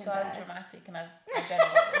sound-wise so in bed. Dramatic and I don't know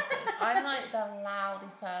what this is. I'm like the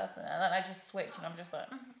loudest person and then I just switch and I'm just like,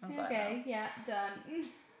 I'm okay, yeah, done.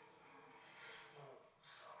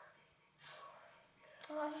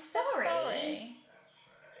 Oh, sorry?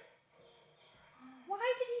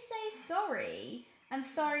 Why did he say sorry? I'm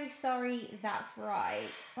sorry, that's right.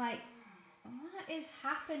 What is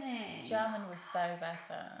happening? German was so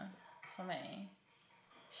better for me.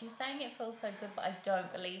 She's saying it feels so good, but I don't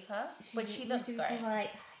believe her. But she looks great. She's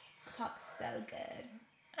like, your cock's so good.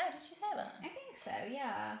 Oh, did she say that? I think so,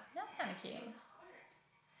 yeah. That's kind of cute.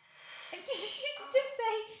 She just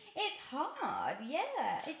say, it's hard.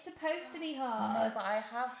 Yeah, it's supposed to be hard. No, but I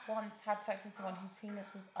have once had sex with someone whose penis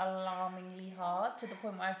was alarmingly hard to the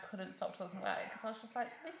point where I couldn't stop talking about it because I was just like,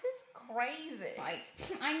 this is crazy.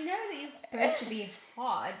 I know that you're supposed to be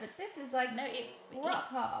hard, but this is rock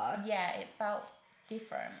hard. Yeah, it felt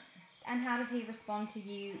different. And how did he respond to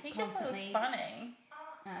you He constantly? just thought it was funny.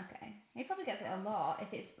 Okay. He probably gets it a lot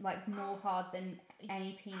if it's more hard than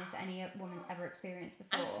any penis any woman's ever experienced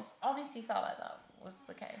before. I honestly felt like that was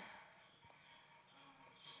the case.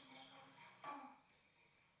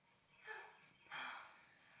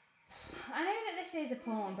 I know that this is a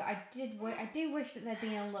porn, but I do wish that there'd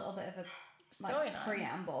been a little bit of a Storyline.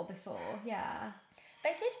 preamble before. Yeah.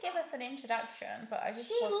 They did give us an introduction, but I just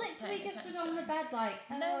She wasn't literally paying just was attention. on the bed like,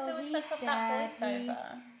 oh, No, there was he's like dead. that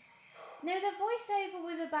voiceover. No, the voiceover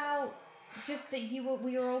was about just that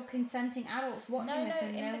we were all consenting adults watching this,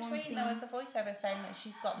 and in no between one's been... there was a voiceover saying that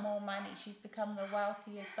she's got more money, she's become the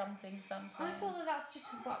wealthiest something. I thought that that's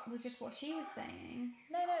just what she was saying.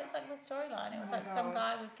 No, it's like the storyline. It was Oh my like some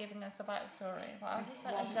God. guy was giving us a backstory. But I was just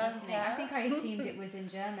like, Wasn't I don't listening. care. I think I assumed it was in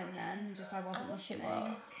German then, just I I wasn't wish it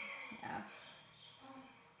listening. was. Yeah.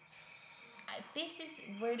 This is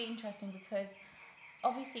really interesting because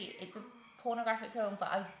obviously it's a pornographic film, but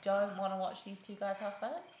I don't want to watch these two guys have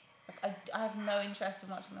sex. Like I have no interest in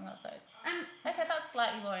watching them have sex. Okay, that's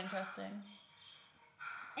slightly more interesting.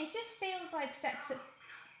 It just feels like sex that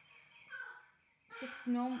just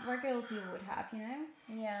regular people would have, you know?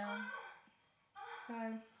 Yeah. So...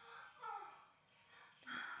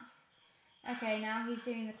 Okay, now he's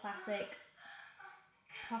doing the classic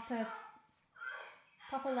pop her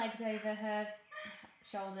legs over her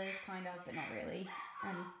shoulders, kind of, but not really,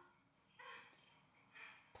 and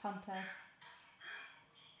pump her.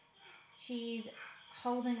 She's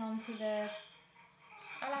holding on to the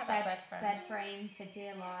I like that bed frame for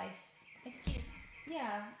dear life. It's cute.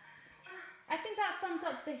 Yeah. I think that sums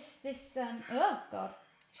up this oh god.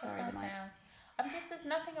 Sorry, That's the mic. nails. There's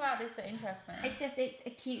nothing about this that interests me. It's a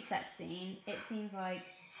cute sex scene. It seems like...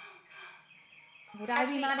 Would I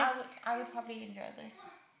be mad if... I would probably enjoy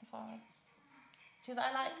this if I was... Because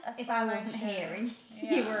I like a If I wasn't here and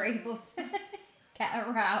you were able to get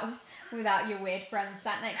aroused without your weird friend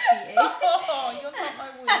sat next to you. Oh, you're not my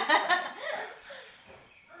weird friend.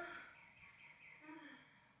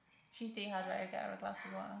 She's dehydrated, get her a glass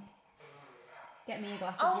of water. Get me a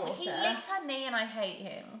glass of water. He licked her knee and I hate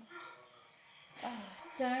him.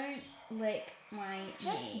 Don't lick my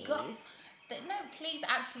knees. No, please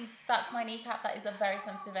actually suck my kneecap. That is a very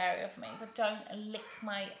sensitive area for me. But don't lick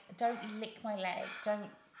my leg.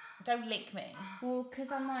 Don't lick me. Well,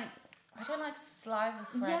 because I'm like... I don't like saliva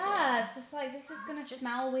spreading. Yeah, it's just like, this is going to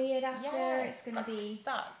smell weird after. Yes, it's going to be...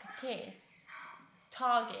 Suck, kiss,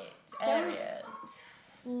 target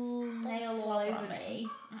areas. Nail all over me.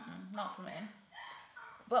 Not for me.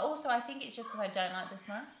 But also, I think it's just because I don't like this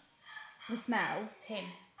man. The smell? Him.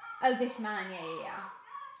 Oh, this man, yeah.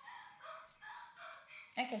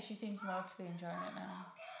 Okay, she seems more to be enjoying it now.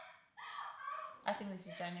 I think this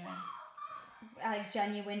is genuine. Like,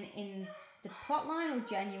 genuine in the plot line, or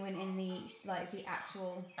genuine in the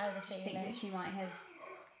actual... The thing that she might have...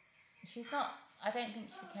 She's not... I don't think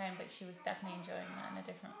she came, but she was definitely enjoying that in a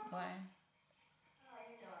different way.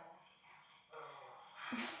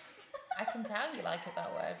 I can tell you like it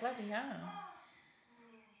that way. Bloody hell.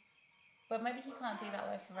 But maybe he can't do that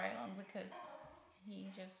way for very long because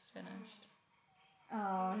he just finished.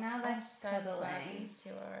 Oh, now they're so cuddling. Glad these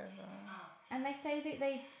two are over. And they say that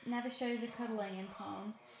they never show the cuddling in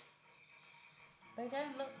porn. They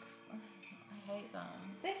don't look... I hate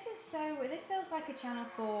them. This feels like a Channel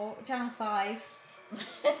 5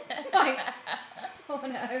 like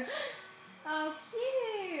porno. Oh,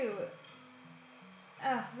 cute.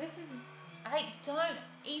 Oh, this is... I don't...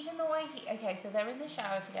 Even the way he... Okay, so they're in the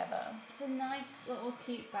shower together. It's a nice little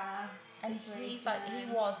cute bath situation. And he's like... He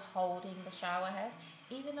was holding the shower head.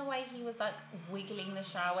 Even the way he was like wiggling the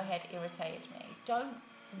shower head irritated me. Don't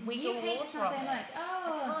wiggle you hate water this man on so it. much.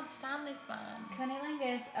 Oh. I can't stand this man.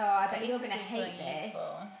 Cunnilingus. Oh, I bet you're going to hate something this.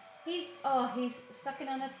 useful. He's sucking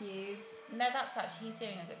on her pubes. No, that's actually... He's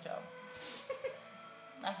doing a good job.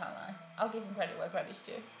 I can't lie. I'll give him credit where credit's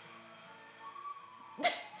due.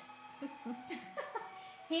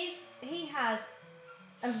 He has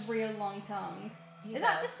a real long tongue. Is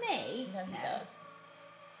that just me? No, he does.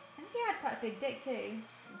 I think he had quite a big dick too.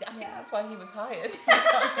 I think that's why he was hired.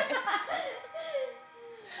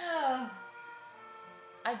 Oh.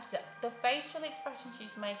 The facial expression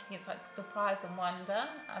she's making is like surprise and wonder.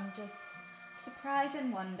 I'm just... Surprise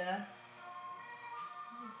and wonder.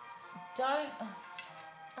 I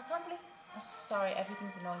can't believe... sorry,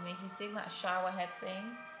 everything's annoying me. He's doing that shower head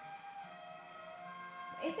thing.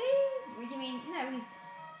 Is he? What do you mean? No,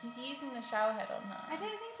 He's using the shower head on her. I don't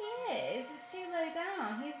think he is. It's too low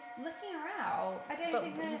down. He's looking her out. I don't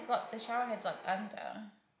think he's got... The shower head's like under.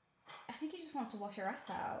 I think he just wants to wash her ass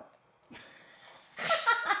out.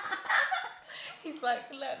 He's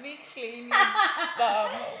like, let me clean your bum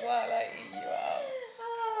while I eat you out.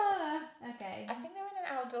 Ah, okay. I think they're in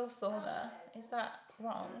an outdoor sauna. Is that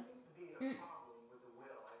wrong?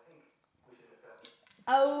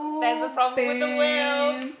 Oh, there's a problem with the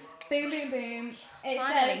wheel. Boom, boom, boom. It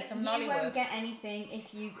Finally, says, some you Nollywood. won't get anything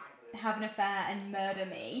if you have an affair and murder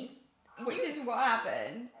me. Which is what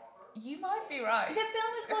happened. You might be right. The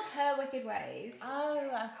film is called Her Wicked Ways. Oh,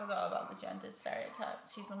 I forgot about the gender stereotype.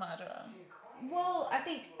 She's a murderer. Well, I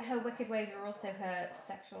think her wicked ways are also her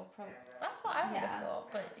sexual problem. That's what I would Yeah. have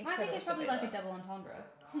thought, but I think it's probably like a double entendre.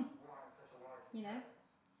 You know?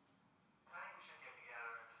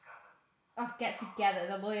 Oh, get together.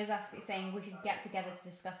 The lawyer's saying we should get together to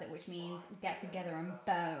discuss it, which means get together and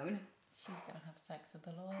bone. She's gonna have sex with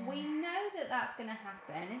the lawyer. We know that that's gonna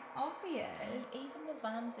happen. It's obvious. Even the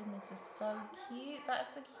vans in this are so cute.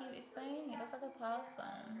 That's the cutest thing. It looks like a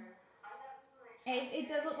person. It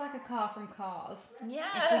does look like a car from Cars. Yeah.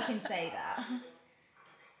 If we can say that.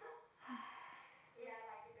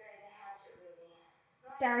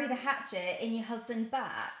 Bury the hatchet in your husband's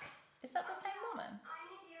back. Is that the same woman?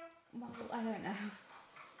 Well, I don't know.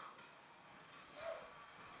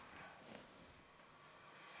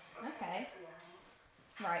 Okay.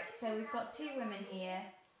 Right, so we've got two women here.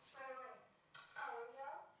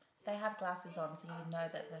 They have glasses on, so you know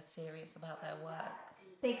that they're serious about their work.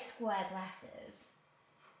 Big square glasses.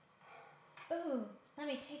 Ooh, let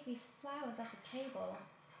me take these flowers off the table.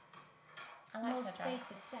 I like More her space dress.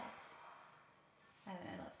 for sex. I don't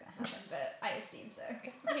know if that's going to happen, but I assume so. I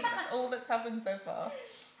think that's all that's happened so far.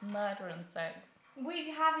 Murder and sex.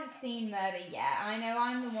 We haven't seen murder yet. I know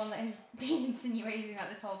I'm the one that has been insinuating that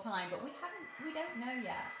this whole time, but we don't know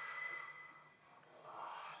yet.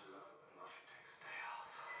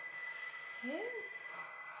 Who?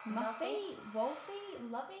 Muffy? Wolfie?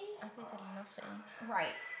 Lovey? I think it's a Luffy.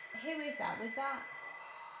 Right. Who is that? Was that...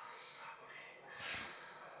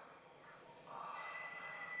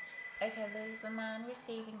 Okay, there's a man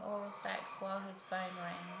receiving oral sex while his phone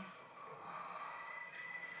rings.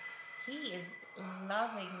 He is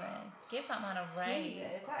loving this. Give that man a raise.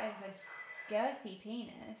 Jesus, that is a girthy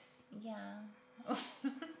penis. Yeah.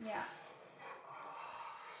 Yeah.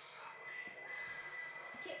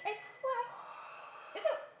 It's what? Is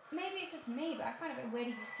it? Maybe it's just me, but I find it a bit weird.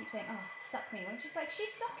 He just keeps saying, "Oh, suck me," when she's like,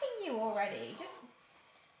 she's sucking you already. Just.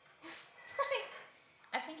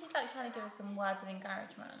 I think he's like trying to give us some words of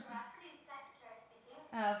encouragement.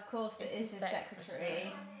 Of course, it is his his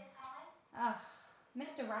secretary. Oh,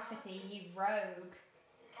 Mr. Rafferty, you rogue.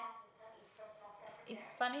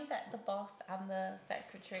 It's funny that the boss and the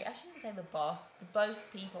secretary, I shouldn't say the boss, both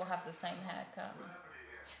people have the same haircut.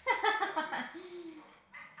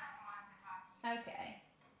 Okay.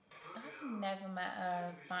 I've never met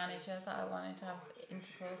a manager that I wanted to have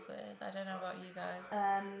intercourse with. I don't know about you guys.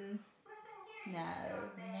 No.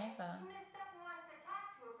 Never.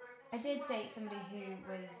 I did date somebody who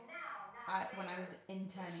was, when I was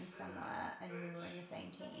interning somewhere and we were in the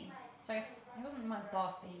same team. So I guess he wasn't my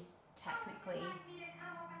boss, but he's technically,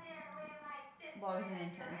 well, I was an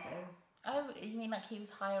intern, so. Oh, you mean like he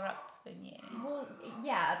was higher up than you? Well,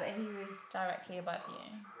 yeah, but he was, Directly above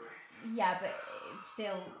you? yeah, but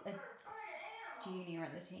still a junior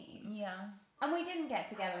in the team. Yeah. And we didn't get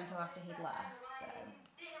together until after he'd left, so.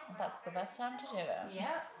 That's the best time to do it.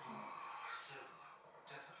 Yeah.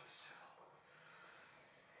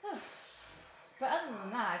 But other than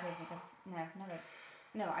that, I don't think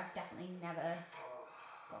I've definitely never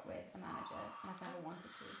got with a manager, and I've never wanted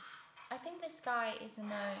to. I think this guy is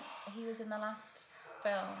he was in the last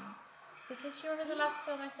film. Because you remember the last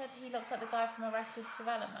film I said he looks like the guy from Arrested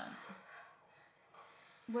Development?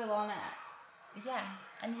 Will Arnett. Yeah,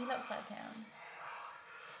 and he looks like him.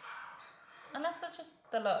 Unless that's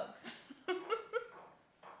just the look.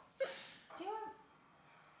 Do you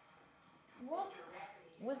what?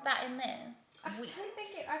 Was that in this? I don't think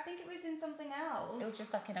it. I think it was in something else. It was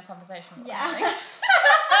just like in a conversation with Yeah.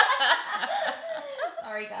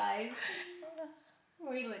 Sorry, guys.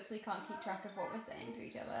 We literally can't keep track of what we're saying to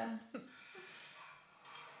each other.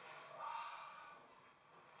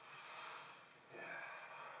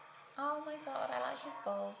 Oh my god, I like his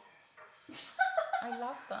balls. I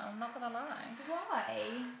love them, I'm not gonna lie. Why?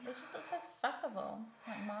 They just look so suckable,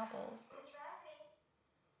 like marbles.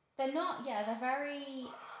 They're not. Yeah, they're very.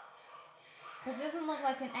 That doesn't look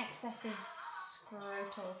like an excessive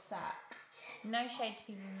scrotal sack. No shade to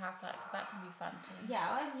people who have that, because that can be fun too.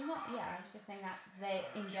 Yeah, I'm not. Yeah, I was just saying that they,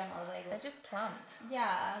 in general, they They're look. just plump.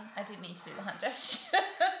 Yeah. I didn't need to do the hand gesture.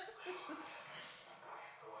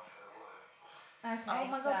 Okay. Oh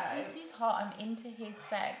my so god, Pussy's hot. I'm into his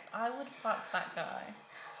sex. I would fuck that guy.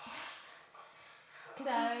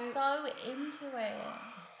 Because he's so into it.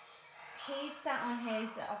 he's sat on his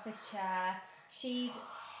office chair. She's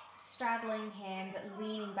straddling him, but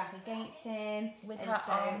leaning back against him. With and her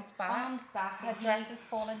so arms back. Arms back. Her and dress he's is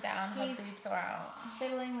fallen down, her he's- boobs are out.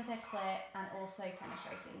 fiddling with her clit and also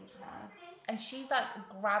penetrating her. And she's like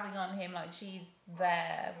grabbing on him like she's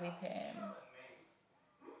there with him.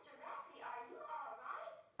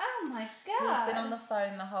 Oh my Who's god. been on the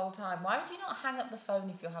phone the whole time. Why would you not hang up the phone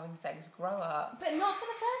if you're having sex? Grow up. But not for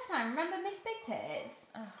the first time. Remember Miss Big Tits?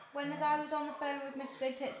 When the guy was on the phone with Miss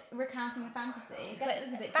Big Tits recounting the fantasy. I guess it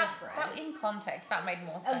was a bit different. That in context, that made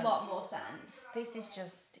more sense. A lot more sense. This is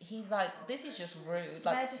just, this is just rude.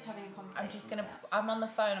 They're just having a conversation. I'm on the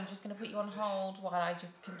phone, I'm just gonna put you on hold while I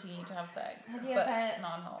just continue to have sex. Have you but ever-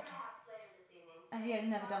 not on hold. Have you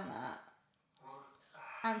never done that?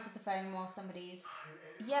 Answered the phone while somebody's...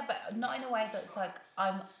 Yeah, but not in a way that's like,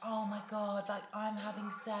 oh my god, like I'm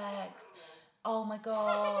having sex. Oh my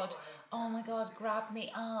god, grab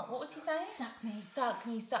me up. What was he saying? Suck me. Suck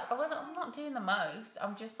me, suck. I'm not doing the most.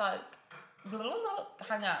 I'm just like, blah, blah, blah,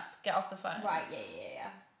 hang up, get off the phone. Right, yeah.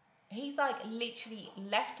 He's like literally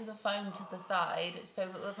left the phone to the side so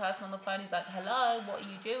that the person on the phone is like, hello, what are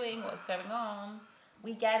you doing? What's going on?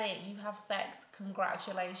 We get it, you have sex,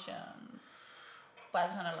 congratulations. But I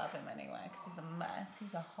kind of love him anyway because he's a mess.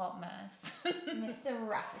 He's a hot mess. Mr.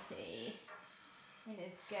 Rafferty in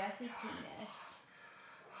his girthy penis.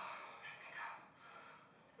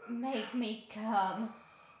 Make me come.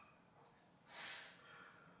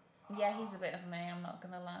 Yeah, he's a bit of me, I'm not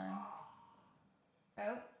going to lie.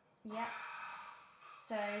 Oh, yeah.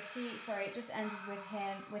 So it just ended with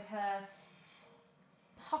her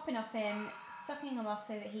hopping off him, sucking him off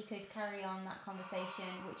so that he could carry on that conversation,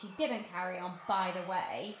 which he didn't carry on, by the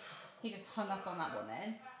way. He just hung up on that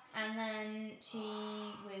woman. And then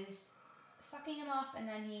she was sucking him off, and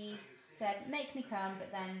then he said, make me come, but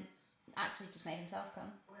then actually just made himself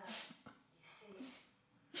come.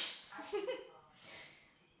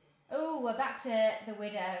 Oh, we're back to the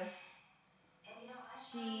widow.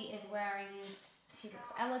 She looks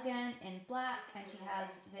elegant in black, and she has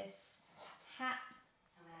this hat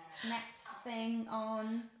net thing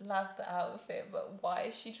on. Love the outfit, but why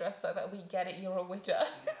is she dressed like that? We get it, you're a widow.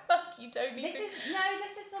 Like, you don't need This is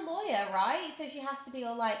the lawyer, right? So she has to be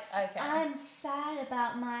all like, okay. I'm sad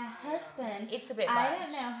about my husband. It's a bit I much.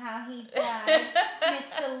 don't know how he died,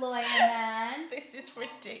 Mr. Lawyer Man. This is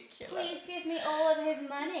ridiculous. Please give me all of his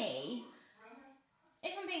money.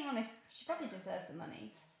 If I'm being honest, she probably deserves the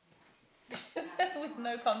money. With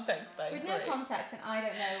no context, I With agree. no context, and I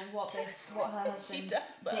don't know what her husband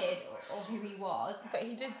did or who he was. But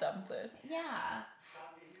he did something. Yeah.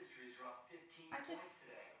 I just...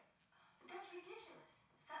 That's ridiculous.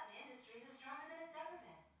 Sutton Industries is stronger than it's ever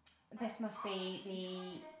been. This must be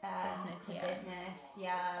the Business, business,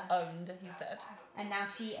 yeah. Owned, he's dead. And now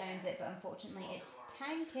she owns it, but unfortunately it's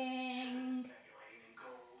tanking.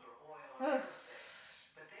 Oof.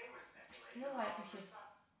 I feel like we should...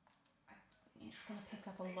 It's going to pick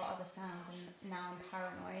up a lot of the sound, and now I'm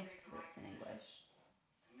paranoid because it's in English.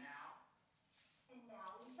 And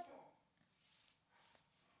now we sit.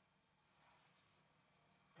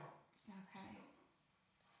 Okay.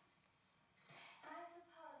 And I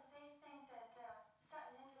suppose they think that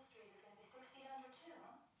Sutton Industries is going to be 6 feet under too,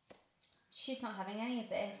 huh? She's not having any of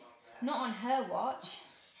this. Not on her watch.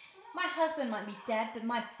 My husband might be dead, but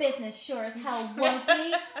my business sure as hell won't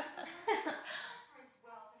be. For his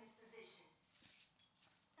wealth and his position.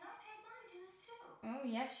 And I paid my dues too. Oh,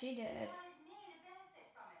 yes, she did. He wanted me to benefit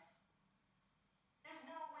from it. There's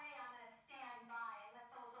no way I'm going to stand by and let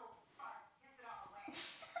those old farts piss it all away.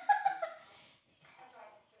 That's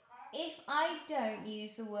right, Mr. Clark. If I don't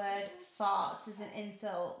use the word farts as an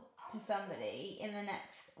insult to somebody in the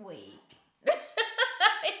next week,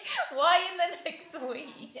 Why in the next week?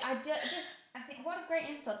 I think, what a great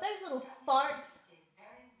insult. Those little farts,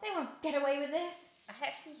 they won't get away with this. I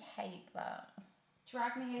actually hate that.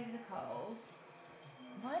 Drag me over the coals.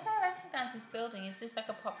 Why do I recognise this building? Is this like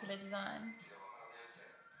a popular design?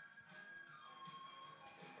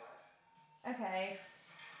 Okay.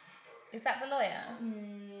 Is that the lawyer?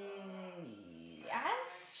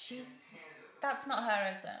 Yes? That's not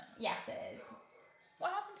her, is it? Yes, it is.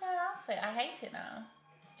 What happened to her outfit? I hate it now.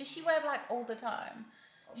 Does she wear black all the time?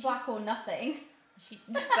 Black or nothing.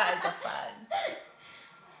 That is a fact.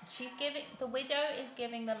 The widow is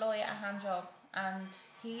giving the lawyer a hand job, and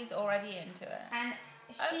he's already into it. And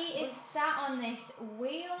she is sat on this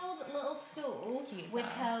wheeled little stool It's cute with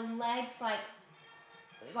now. her legs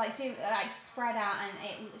spread out, and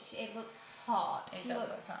it looks hot. It She does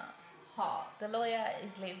looks look hot. hot. The lawyer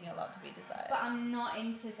is leaving a lot to be desired. But I'm not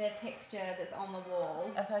into the picture that's on the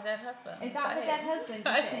wall. Of her dead husband. Is that the dead husband, do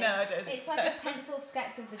you think? No, I don't think It's so. like a pencil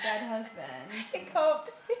sketch of the dead husband. It can't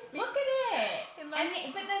be. Look at it!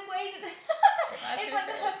 Imagine- But the way that Imagine it's like if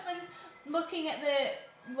the husband's looking at the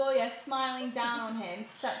lawyer, smiling down on him,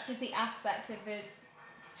 such is the aspect of the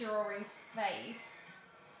drawing's face.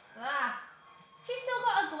 Ah! She's still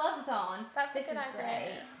got her gloves on. That's a this good is idea.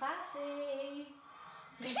 great. Classy.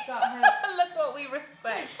 She's got her. Look what we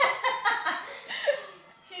respect.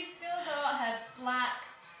 She's still got her black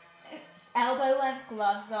elbow length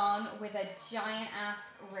gloves on with a giant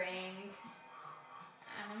ass ring.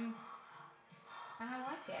 And I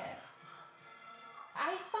like it.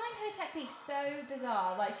 I find her technique so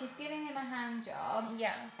bizarre. Like, she's giving him a hand job,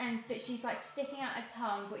 Yeah. but she's like sticking out her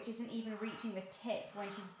tongue, which isn't even reaching the tip when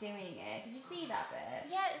she's doing it. Did you see that bit?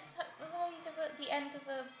 Yeah, it's like the end of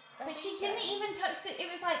a. But she didn't even touch the. It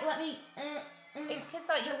was like, let me. It's because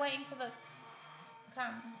like you're waiting for the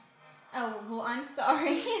cam. Oh well, I'm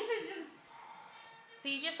sorry. This is just. So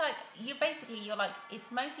you just like you're like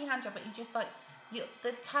it's mostly hand job, but you just like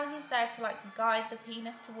the tongue is there to like guide the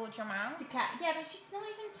penis towards your mouth. To catch. Yeah, but she's not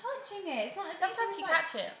even touching it. It's not as if Sometimes she you was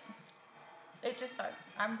catch it. It just like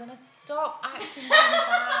I'm gonna stop acting things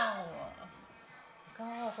out.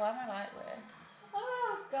 God, why am I like this?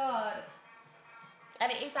 Oh God.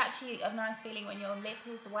 And it is actually a nice feeling when your lip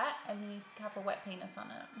is wet and you have a wet penis on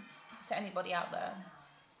it. To anybody out there,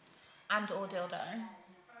 and or dildo.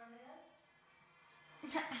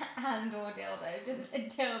 And or dildo, just a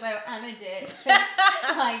dildo and a dick,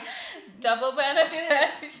 like Double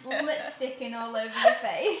penetration. lipsticking all over your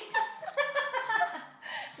face.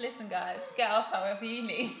 Listen, guys, get off however you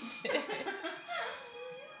need to.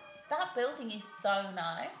 That building is so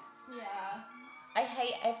nice. Yeah. I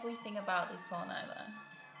hate everything about this porno,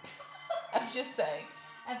 though. I'm just saying.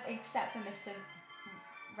 Except for Mr.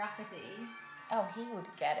 Rafferty. Oh, he would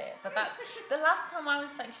get it. But the last time I was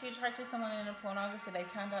sexually attracted to someone in a pornography, they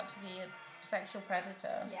turned out to be a sexual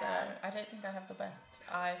predator. Yeah. So I don't think I have the best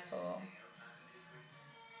eye for.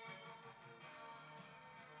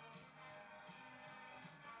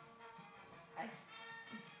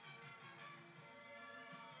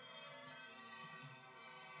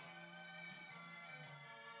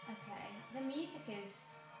 Okay, the music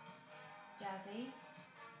is jazzy,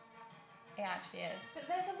 It actually is. but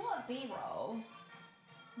there's a lot of B-roll.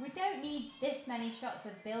 We don't need this many shots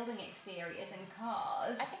of building exteriors and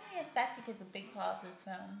cars. I think the aesthetic is a big part of this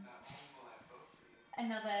film.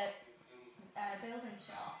 Another building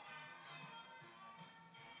shot.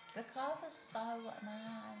 The cars are so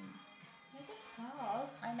nice. They're just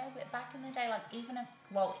cars. I know, but back in the day, like even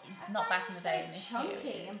not I back find in the them day, in so this chunky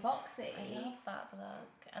period. and boxy. I love that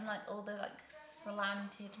look, and like all the like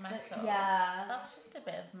slanted metal. Yeah. That's just a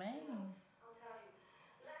bit of me.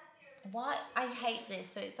 Why I hate this.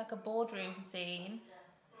 So it's like a boardroom scene.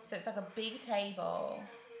 So it's like a big table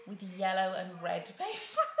with yellow and red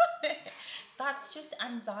paper on it. That's just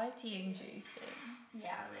anxiety inducing. Yeah,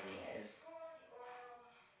 it really is.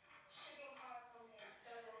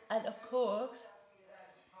 And of course,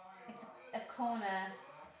 It's a corner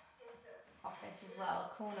office as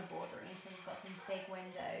well, a corner boardroom, so we've got some big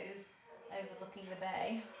windows overlooking the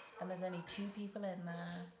bay. and there's only 2 people in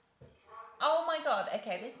there. Oh my god,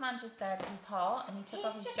 okay, this man just said he's hot and he took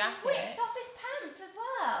off his just jacket. whipped off his pants as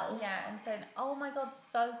well. Yeah, and said, oh my god,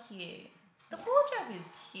 so cute. The Yeah. wardrobe is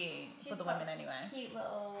cute She's for the got women anyway. Cute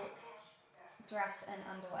little dress and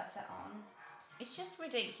underwear set on. It's just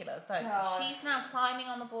ridiculous. Like, God. she's now climbing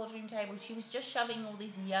on the boardroom table. She was just shoving all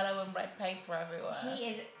this yellow and red paper everywhere. He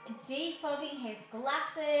is defogging his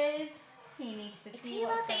glasses. He needs to Is see he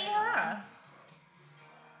allowed what's to going eat her on. ass?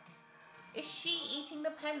 Is she eating the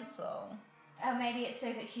pencil? Oh, maybe it's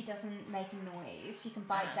so that she doesn't make a noise. She can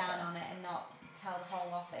bite down Okay. on it and not tell the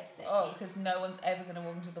whole office that Oh, she's... because no one's ever going to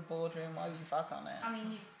walk into the boardroom while you fuck on it. I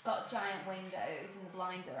mean, you've got giant windows and the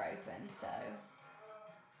blinds are open, so...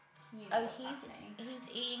 You know Oh, what's happening.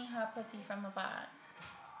 he's eating her pussy from the back.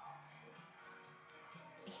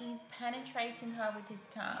 He's penetrating her with his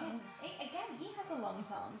tongue. Again, he has a long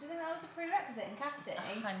tongue. Do you think that was a prerequisite in casting?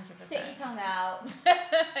 100%. Stick your tongue out.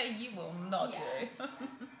 You will not Yeah. do.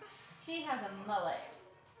 She has a mullet.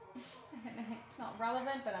 I don't know, it's not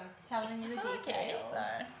relevant, but I'm telling you the I feel details. like it is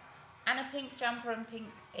though. And a pink jumper and pink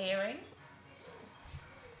earrings.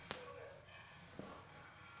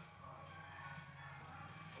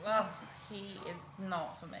 Oh, he is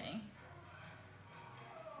not for me.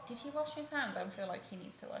 Did he wash his hands? I feel like he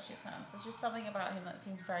needs to wash his hands. There's just something about him that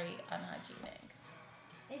seems very unhygienic.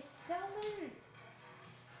 It doesn't.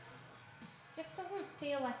 Just doesn't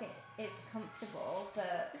feel like it's comfortable,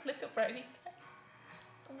 but Look at Brody's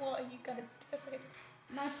face. What are you guys doing?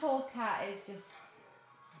 my poor cat is just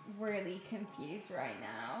really confused right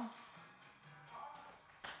now.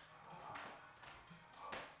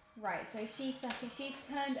 Right, so she's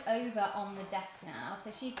turned over on the desk now,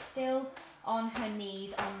 so she's still on her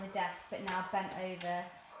knees on the desk, but now bent over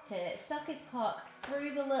to suck his cock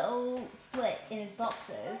through the little slit in his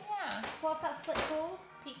boxers. Yeah. What's that slit called?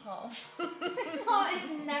 Peephole. It's not.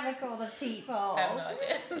 It's never called a peephole. I have no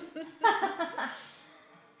idea.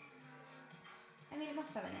 I mean, it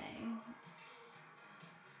must have a name.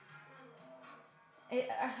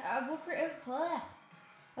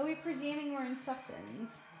 Are we presuming we're in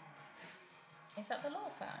Sutton's? Is that the law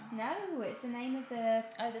firm? No, it's the name of the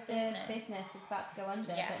business. that's about to go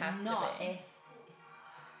under, Yeah, it but has to not be.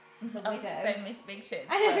 if the I was widow. gonna say Miss Big Tits.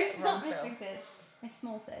 I know but it's not wrong Miss film. Big Tits, Miss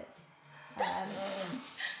Small Tits. You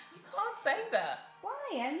can't say that. Why?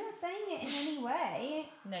 I'm not saying it in any way.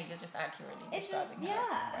 No, you're just accurately It's just- describing her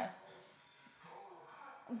yeah. breast.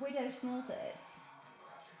 Widow Small Tits.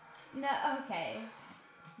 No, okay,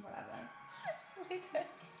 whatever. Widow.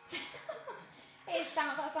 That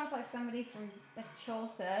sounds like somebody from a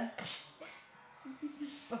Chaucer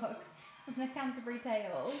book from the Canterbury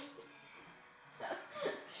Tales.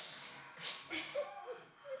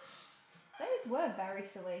 Those were very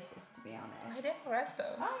salacious, to be honest. I never read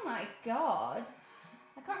them. Oh my god!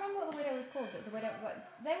 I can't remember what the widow was called, but the widow was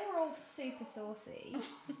like, they were all super saucy.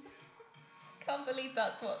 Can't believe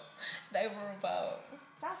that's what they were about.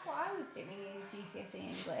 That's what I was doing in GCSE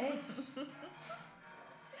English.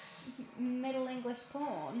 Middle English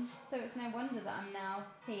porn. So it's no wonder that I'm now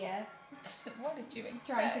here What did you expect?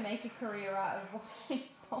 trying to make a career out of watching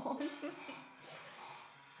porn.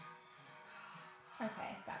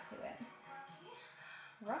 Okay, back to it.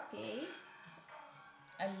 Rocky.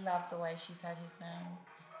 I love the way she said his name.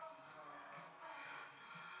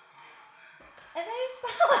 Are those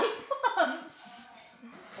ballet pumps?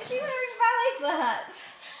 Is she wearing ballet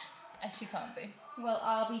flats? She can't be. Well,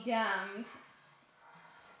 I'll be damned.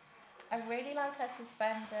 I really like her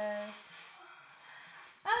suspenders.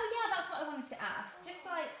 Oh yeah, that's what I wanted to ask. Just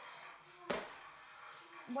like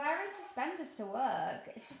wearing suspenders to work,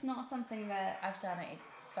 it's just not something that. I've done it.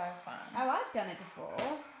 It's so fun. Oh, I've done it before,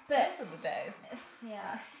 but Those were the days.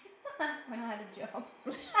 yeah, when I had a job.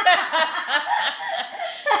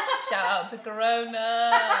 Shout out to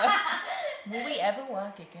Corona. Will we ever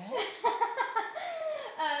work again?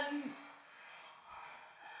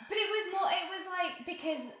 But it was like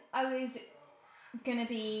because I was gonna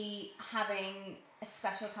be having a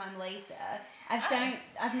special time later.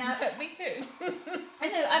 I've now. Me too. I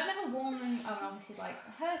know I've never worn them. Oh, and obviously like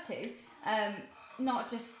her to. Not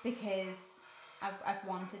just because I've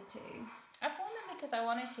wanted to. I've worn them because I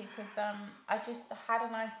wanted to, because I just had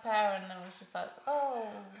a nice pair and then was just like, oh,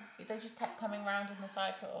 they just kept coming round in the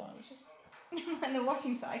cycle. It was just, In the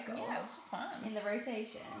washing cycle. yeah, it was just fun. In the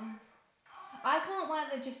rotation. I can't wear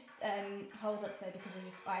the just hold ups though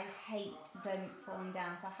because I hate them falling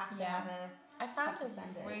down, so I have to Yeah. have a. I found Have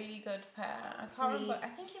suspenders. a really good pair. I can't remember. Please. I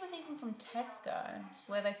think it was even from Tesco,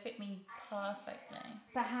 where they fit me perfectly.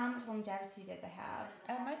 But how much longevity did they have?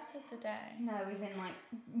 Most of the day. No, it was in like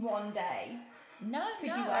one day. No,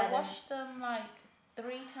 Could no, you wear I them? washed them like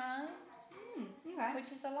 3 times, Okay.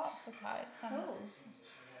 which is a lot for tights. Cool.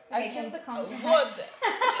 Okay, just for context. What?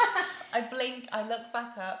 I blink, I look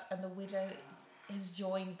back up, and the widow has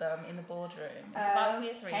joined them in the boardroom. It's about to be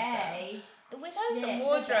a threesome. Okay. The widow's Shit,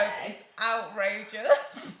 wardrobe okay. is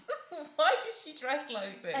outrageous. Why does she dress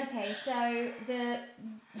like this? Okay, so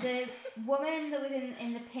the woman that was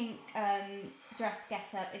in the pink dress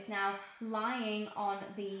getup is now lying on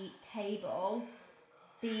the table.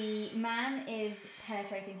 The man is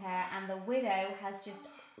penetrating her, and the widow has just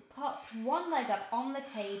popped one leg up on the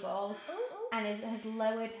table Ooh, ooh. and has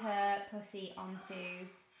lowered her pussy onto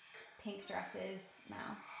Pink Dress's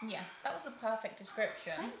mouth. Yeah, that was a perfect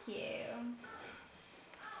description. Thank you.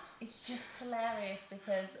 It's just hilarious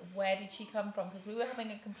because where did she come from? Because we were having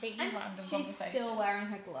a completely And random she's conversation. still wearing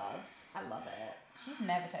her gloves. I love it. She's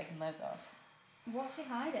never taken those off. What's she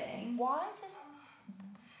hiding? Why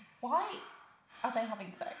are they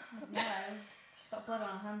having sex? I don't know. She's got blood on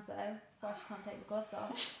her hands though. That's why she can't take the gloves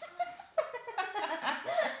off.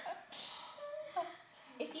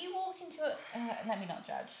 If you walked into a, let me not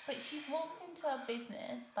judge, but she's walked into a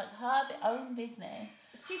business, like her own business.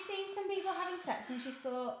 She's seen some people having sex and she's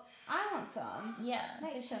thought, I want some. Yeah,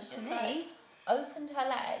 Makes she's sense to just, me. like, opened her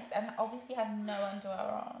legs and obviously had no underwear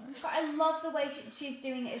on. But I love the way she's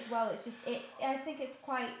doing it as well. It's just, I think it's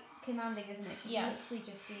quite commanding, isn't it? She's Yeah. literally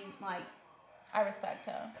just been like, I respect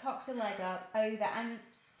her. cocked her leg up over, and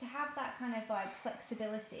to have that kind of like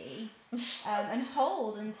flexibility and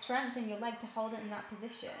hold and strength in your leg to hold it in that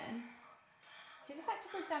position. She's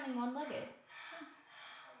effectively standing one-legged.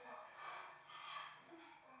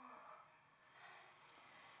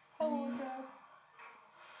 Her wardrobe.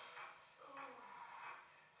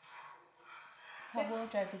 Her This-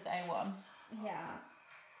 wardrobe is A1. Yeah.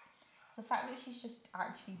 It's the fact that she's just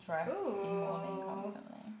actually dressed in mourning Ooh.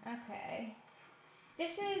 constantly. Okay.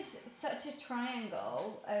 This is such a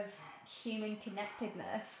triangle of human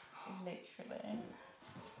connectedness. Literally.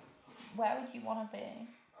 Where would you want to be?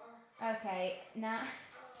 Okay, now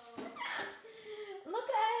look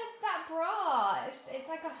at that bra. It's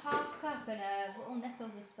like a half cup and little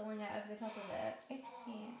nipples are spilling out over the top of it. It's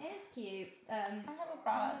cute. It is cute. I have a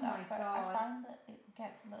bra like oh that, my but God. I find that it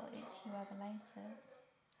gets a little itchy where the lace is.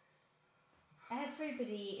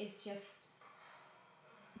 Everybody is just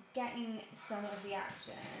getting some of the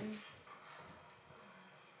action.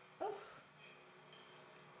 Oof.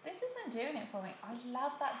 This isn't doing it for me. I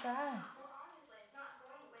love that dress.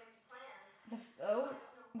 Oh,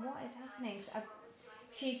 what is happening?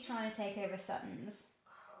 She's trying to take over Sutton's.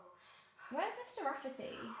 Where's Mr.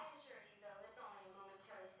 Rafferty? I assure you, though, it's only a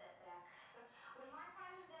momentary setback. When my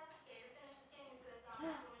private investigator finishes getting the goods on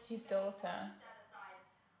that woman, His daughter. set aside.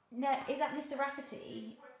 No, is that Mr.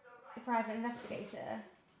 Rafferty, the private investigator?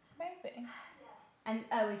 Maybe. And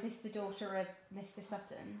is this the daughter of Mr.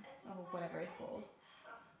 Sutton, or whatever he's called?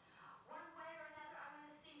 One way or another, I'm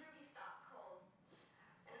going to see Ruby stop cold.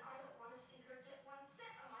 And I don't want to see her get one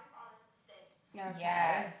cent of my father's estate. Okay.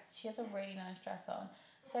 Yes. She has a really nice dress on.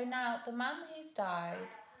 So now, the man who's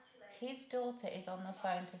died, his daughter is on the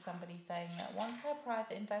phone to somebody saying that once her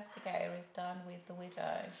private investigator is done with the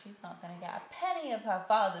widow, she's not going to get a penny of her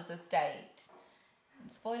father's estate.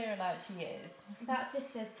 And spoiler alert, she is. That's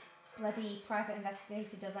if the bloody private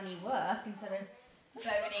investigator does any work instead of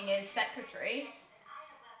phoning his secretary. I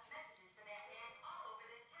have left messages for that man all over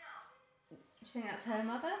this town. Do you think that's her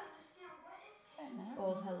mother? Understand what is I don't know.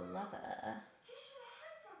 Or her lover? He should have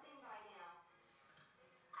had something by now.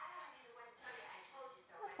 I don't be the one to tell you I told you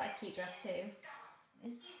so. That's quite a cute dress too.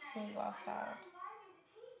 It's really well styled. Arriving to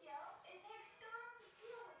Teague, it takes time to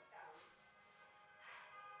deal with them.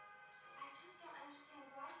 I just don't understand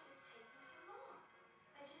why it's taking so long.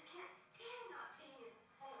 I just can't stand not being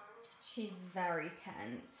informed. She's very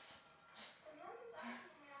tense. As long as I can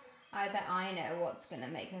remember, I bet I know what's gonna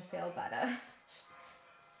make her feel better.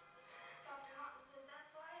 Dr. Houghton says that's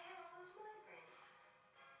why I had all those migraines.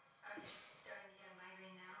 Are you starting to get a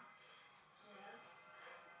migraine now? Yes.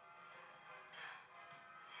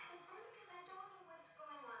 It's only because I don't know what's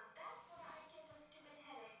going on. That's why I get those stupid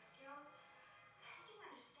headaches, Gil. You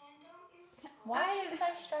understand, don't you? Why is she so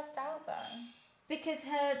stressed out though? Because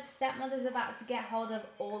her stepmother's about to get hold of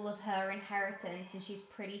all of her inheritance and she's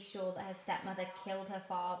pretty sure that her stepmother killed her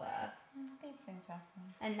father. These things happen.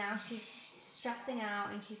 And now she's stressing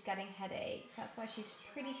out and she's getting headaches. That's why she's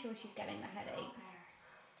pretty sure she's getting the headaches.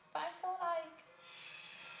 But I feel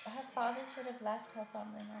like her father should have left her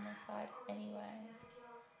something on the side anyway.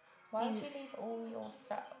 Why would you leave all your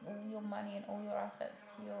stuff, all your money and all your assets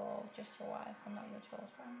to just your wife and not your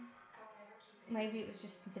children? Maybe it was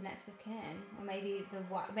just the next of kin, or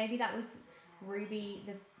maybe that was Ruby,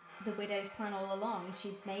 the widow's plan all along.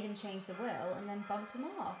 She made him change the will and then bumped him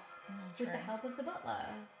off with the help of the butler.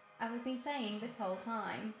 As I've been saying this whole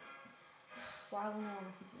time. Why will no one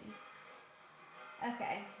listen to me?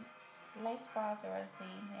 Okay, Lace bras are a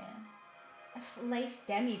theme here. lace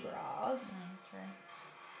demi bras. True.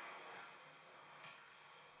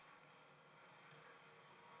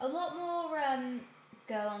 A lot more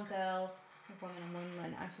girl on girl, woman on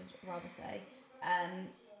woman, I should rather say,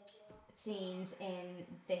 scenes in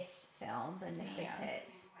this film than Miss Big Yeah.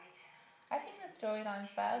 Tits. I think the storyline's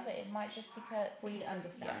better, but it might just because We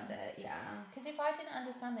understand it, yeah. Because if I didn't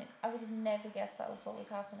understand it, I would have never guessed that was what was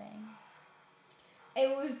happening.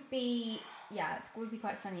 It would be, it would be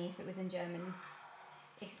quite funny if it was in German.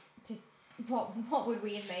 What would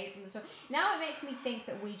we have made from the story? Now it makes me think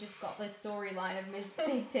that we just got the storyline of Miss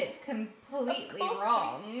Big Tits completely Of course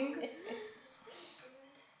wrong. we did.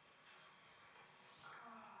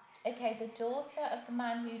 Okay, the daughter of the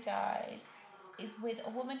man who died is with a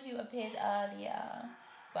woman who appeared earlier,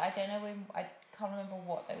 but I don't know when. I can't remember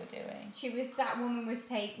what they were doing. That woman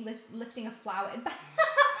was lifting a flower.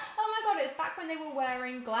 Oh my god, it's back when they were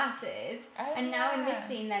wearing glasses. Oh, And now in this yeah.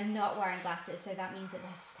 scene they're not wearing glasses, so that means that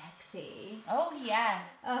they're sexy. Oh yes,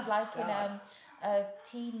 Oh, like God. in a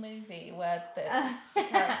teen movie where the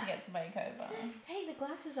character gets a makeover. Take the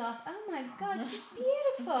glasses off. Oh my god, she's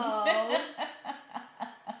beautiful.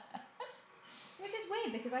 Which is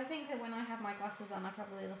weird because I think that when I have my glasses on, I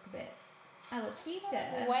probably look I look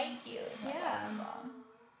cuter. Way cute. With my Yeah. glasses on.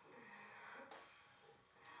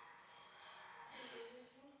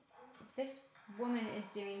 This woman is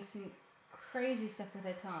doing some crazy stuff with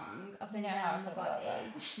her tongue up and You know how I down the feel about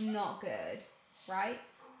body. Not good, right?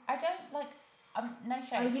 I don't like. No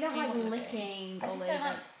shame. Oh, you don't like what you're doing. licking I all just don't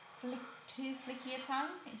over. like too flicky a tongue.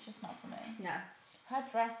 It's just not for me. No. Her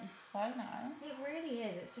dress is so nice. It really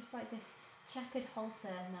is. It's just like this checkered halter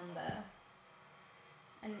number.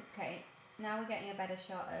 And okay, now we're getting a better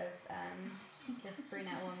shot of this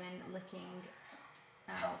brunette woman licking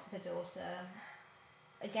out the daughter.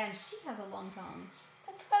 Again, she has a long tongue.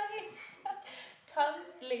 The tongue is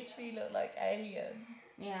tongues literally look like aliens.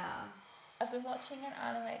 Yeah. I've been watching an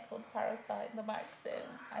anime called Parasite the Maxim,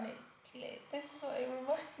 and this is what it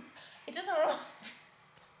reminds. It doesn't remind.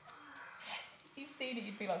 If you've seen it,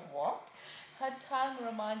 you'd be like, what? Her tongue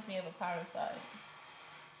reminds me of a parasite.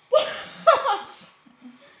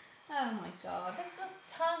 Oh my god. Because the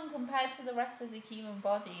tongue compared to the rest of the human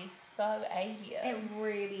body is so alien. It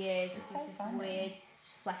really is. It's So just this funny. weird,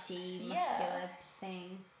 fleshy, Yeah. muscular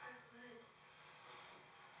thing.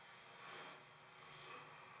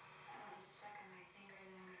 I want you to suck on my finger and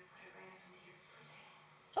then I'm gonna put it right up into your pussy.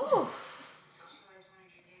 Ooh. That's what you always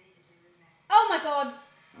wanted your daddy to do, isn't it? Oh my god.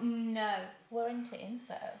 No. We're into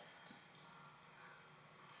incest.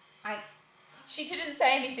 I. She didn't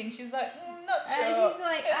say anything. She was like, not sure. She's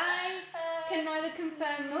like, I can neither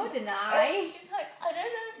confirm nor deny. She's like, I don't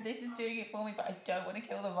know if this is doing it for me, but I don't want to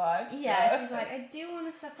kill the vibe. Yeah, so. she's like, I do want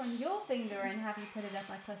to suck on your finger and have you put it up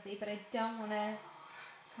my pussy, but I don't want to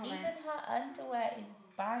comment. Even her underwear is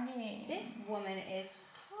banging. This woman is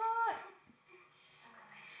hot. Suck on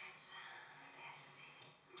my tits. That's a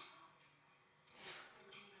baby.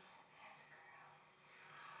 That's a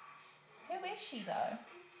girl. Who is she though?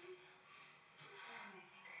 Suck on my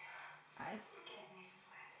finger. I. Get it nice and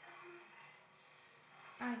wet.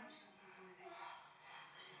 I. Push my hands on my back.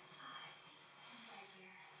 Push it inside. Inside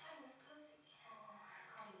here. Inside my pussy. Oh,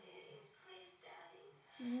 call me daddy. Please, daddy.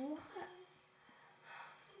 What?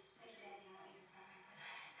 Please, say daddy, I want you to fuck my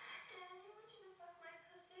pussy. Daddy, I want you to fuck my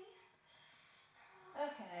pussy.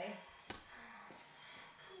 Okay.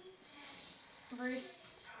 Please, daddy. Bruce,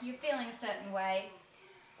 you're feeling a certain way.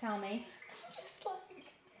 Tell me. I'm just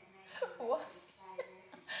like, what?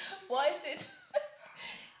 Why is it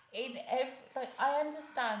in every, like, I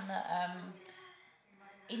understand that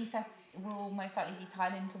incest will most likely be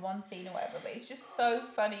tied into one scene or whatever, but it's just so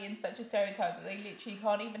funny and such a stereotype that they literally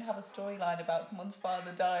can't even have a storyline about someone's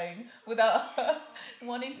father dying without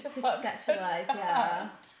wanting to fuck her sexualize, dad. yeah.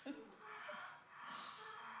 Take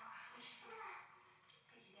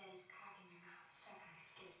your daddy's cock in your mouth. Suck on it.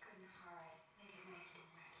 Get it good and hard. Make it nice and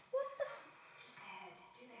wet. What the? Just the head.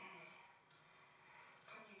 Do the head.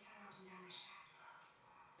 Run your tongue up and down the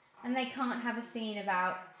shaft. And they can't have a scene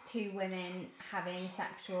about two women having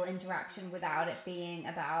sexual interaction without it being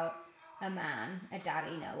about a man, a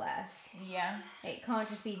daddy no less. Yeah. It can't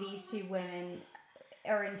just be these two women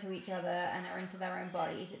are into each other and are into their own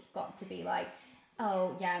bodies. It's got to be like,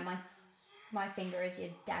 oh yeah, my finger is your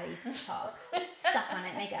daddy's cock. Suck on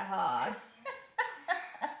it, make it hard.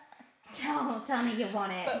 Tell me you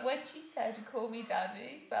want it. But when she said, call me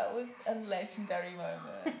daddy, that was a legendary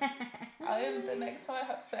moment. The next time I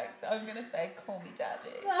have sex, I'm going to say, call me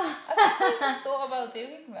daddy. I've never even thought about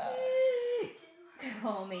doing that.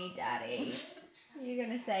 Call me daddy. You're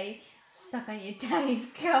gonna say, suck on your daddy's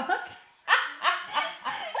cock.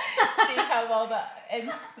 See how well that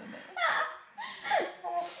ends for me.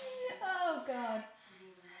 Oh god. You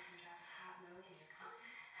even let him drop a hot load in your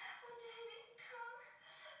coffee. Oh, daddy, come.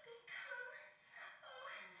 Daddy, come. Oh,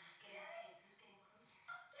 get in the case. Who's getting closer?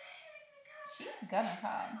 Oh, daddy, come. She's gonna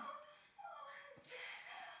come.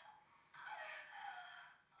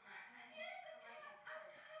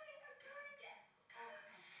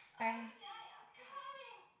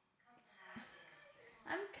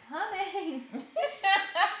 I'm coming.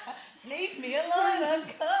 Leave me alone, I'm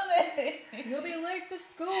coming. You'll be late for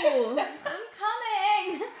school. I'm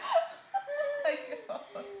coming. Oh my god.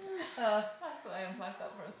 Oh, I thought I unplugged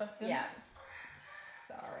that for a second. yeah.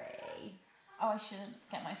 Sorry. Oh, I shouldn't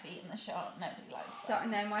get my feet in the shot. Nobody likes So that.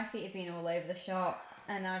 no, my feet have been all over the shop,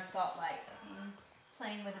 and I've got I've been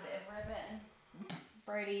playing with a bit of ribbon.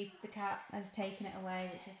 Brody the cat has taken it away,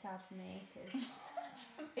 which is sad for me because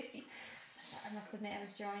I must admit I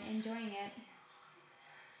was enjoying it.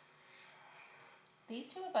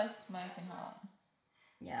 These two are both smoking hot.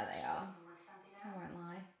 Yeah, they are. Work something I out. won't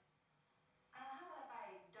lie. How about if I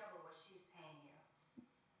double what she's paying you?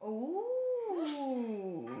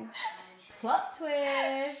 Ooh. Plot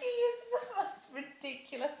twist. She is the most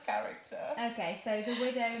ridiculous character. Okay, so the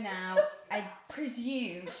widow now, I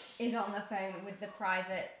presume, is on the phone with the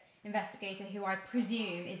private investigator who I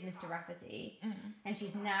presume is Mr. Rafferty. And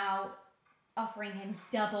she's now offering him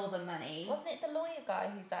double the money. Wasn't it the lawyer guy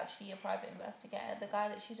who's actually a private investigator? The guy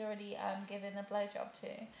that she's already given a blowjob to,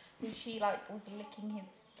 who she was licking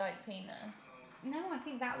his penis. No, I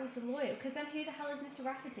think that was the lawyer. Because then who the hell is Mr.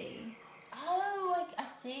 Rafferty? Oh, I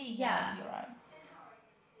see. Yeah. You're right.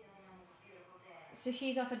 So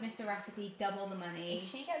she's offered Mr. Rafferty double the money. If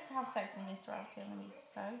she gets to have sex with Mr. Rafferty, I'm going to be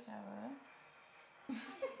so jealous.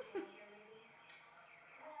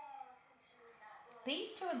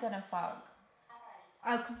 These two are going to fuck.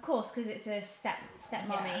 Oh, of course, because it's a step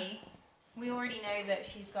mommy. Yeah. We already know that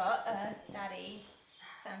she's got a daddy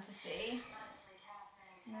fantasy.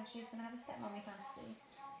 No, she's going to have a stepmommy fantasy.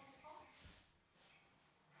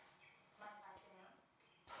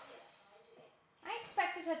 I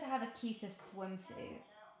expected her to have a cuter swimsuit.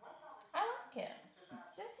 I like it.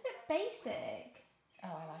 It's just a bit basic. Oh, I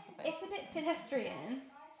like it. It's a bit pedestrian.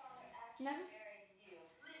 No?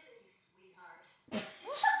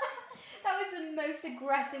 That was the most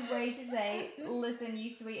aggressive way to say, listen, you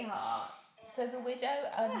sweetheart. So the widow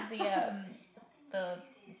and the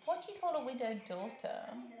what do you call a widowed daughter?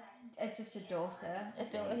 Just a daughter. A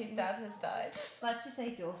daughter whose dad has died. Let's just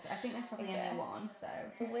say daughter. I think there's probably Okay. only one, so.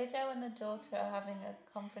 The widow and the daughter are having a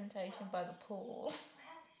confrontation by the pool.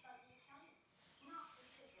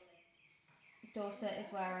 Daughter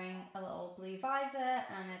is wearing a little blue visor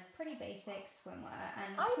and a pretty basic swimwear.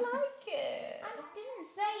 And I like it. I didn't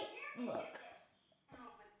say, look.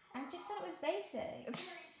 I just said it was basic.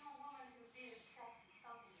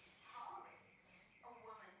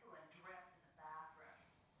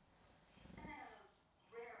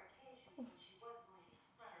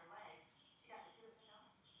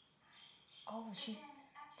 Oh,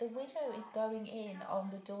 the widow is going in on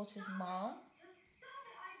the daughter's mom.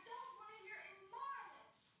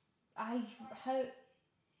 I hope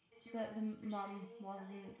that the mum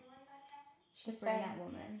wasn't the She's brunette saying,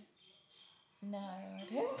 woman. no, I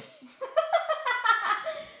don't.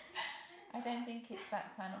 I don't think it's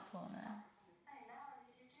that kind of porno.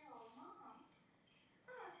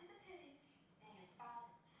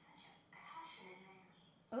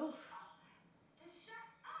 Oof.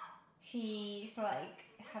 She's like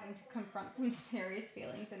having to confront some serious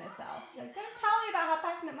feelings in herself. She's like, don't tell me about how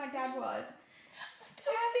passionate my dad was. I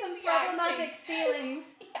have some problematic feelings.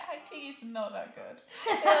 The acting is not that good.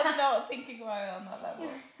 I'm not thinking about it on that level.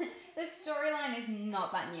 The storyline is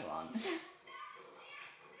not that nuanced.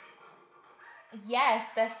 Yes,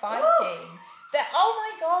 they're fighting.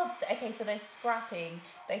 Oh my god. Okay, so they're scrapping.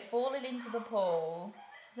 They've fallen into the pool.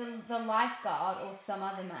 The lifeguard or some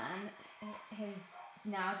other man is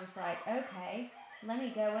now just like, okay, let me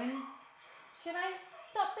go in. Should I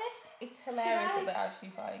stop this? It's hilarious Should I? that they're actually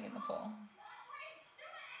fighting in the pool.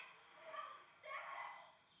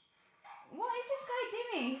 What is this guy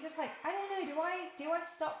doing? He's just like, I don't know, do I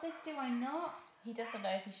stop this? Do I not? He doesn't know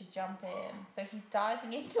if he should jump in, so he's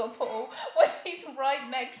diving into a pool when he's right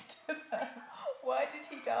next to them. Why did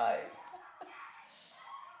he dive?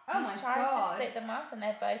 Oh He's my trying god. to split them up and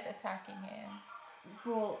they're both attacking him.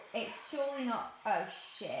 Well, it's surely not. Oh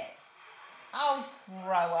shit. Oh,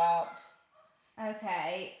 grow up.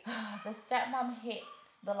 Okay. The stepmom hit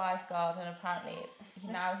the lifeguard and apparently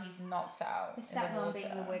now he's knocked out. The in stepmom being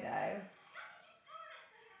the water. widow.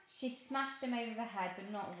 She smashed him over the head,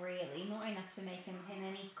 but not really. Not enough to make him in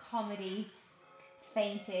any comedy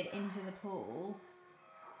fainted into the pool.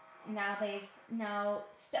 Now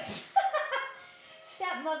stepmother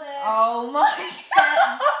Oh my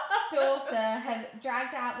stepdaughter have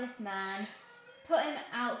dragged out this man, put him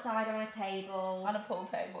outside on a table. On a pool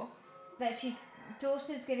table. That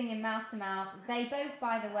daughter's giving him mouth to mouth. They both,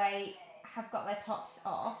 by the way, have got their tops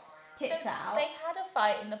off, tits So out. They had a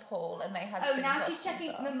fight in the pool and they had. Oh, silly now she's costumes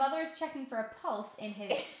checking. on. The mother is checking for a pulse in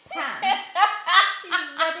his pants. She's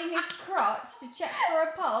rubbing his crotch to check for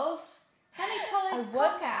a pulse. Let me pull his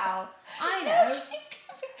cock out. I know. She's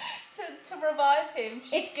giving, to revive him.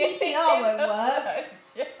 She's If giving CPR him won't a work.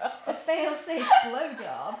 blowjob. A fail-safe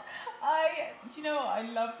blowjob. Do you know what? I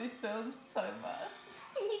love this film so much.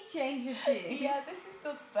 You've changed your tune. Yeah, this is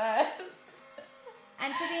the best.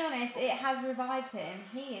 And to be honest, it has revived him.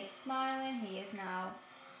 He is smiling. He is now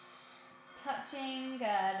touching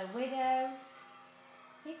the widow.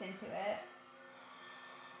 He's into it.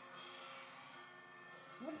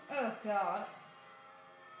 Oh God.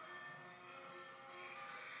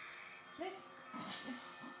 This.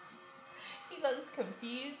 He looks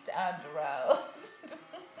confused and aroused.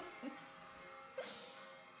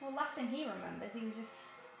 Well, last thing he remembers, he was just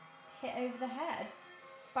hit over the head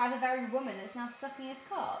by the very woman that's now sucking his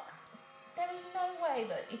cock. There is no way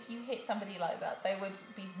that if you hit somebody like that, they would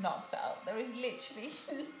be knocked out. There is literally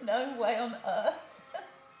no way on earth.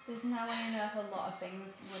 There's no way on earth a lot of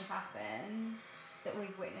things would happen that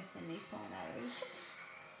we've witnessed in these pornos.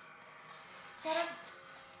 But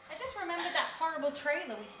I just remembered that horrible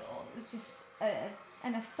trailer we saw. It was just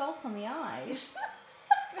an assault on the eyes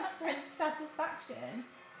for French satisfaction.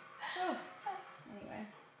 Oh. Anyway.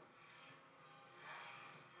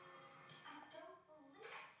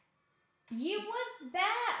 You were there.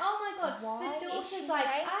 Oh my god. Why The is daughter's she like,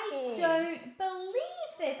 I naked? don't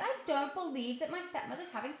believe this. I don't believe that my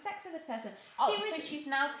stepmother's having sex with this person. So she's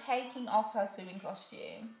now taking off her swimming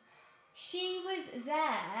costume. She was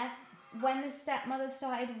there when the stepmother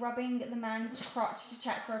started rubbing the man's crotch to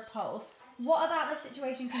check for a pulse. What about this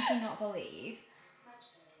situation can she not believe?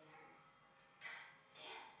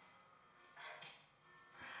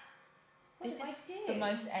 This is the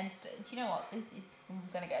most entertaining. You know what? This is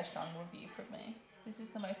going to get a strong review from me. This is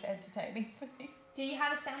the most entertaining for me. Do you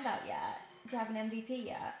have a standout yet? Do you have an MVP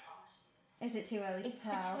yet? Is it too early It's to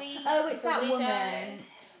tell? between Oh, it's the that widow-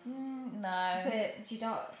 woman. No. Do you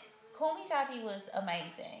not? Call Me Daddy was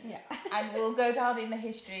amazing. Yeah. And will go down in the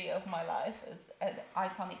history of my life as an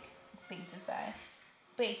iconic thing to say.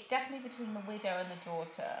 But it's definitely between the widow and the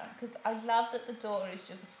daughter. Because I love that the daughter is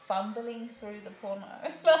just fumbling through the porno,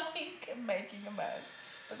 like, making a mess.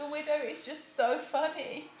 But the widow is just so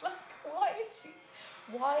funny. Like,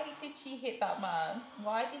 why did she hit that man?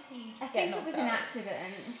 Why did he I get think it knocked was out? an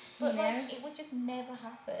accident. But you know? like, it would just never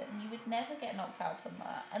happen. You would never get knocked out from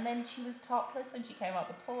that. And then she was topless when she came out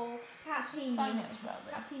the pool. Perhaps There's he so knew. much about this.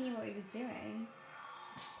 Perhaps he knew what he was doing.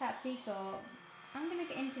 Perhaps he thought, I'm gonna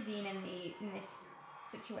intervene in this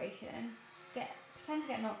situation. Pretend to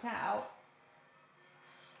get knocked out.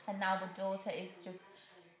 And now the daughter is just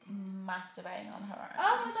masturbating on her own.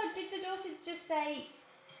 Oh my god! Did the daughter just say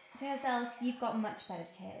to herself, "You've got much better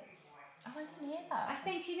tits"? Oh, I didn't hear that. I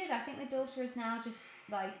think she did. I think the daughter is now just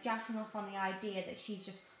like jacking off on the idea that she's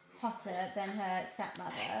just hotter than her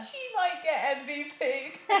stepmother. She might get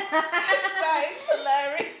MVP. That is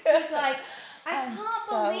hilarious. She's like, I I'm can't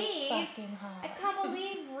so believe, fucking hot. I can't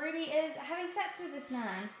believe Ruby is having sex with this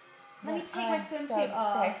man. Let me Like, take my I'm swimsuit so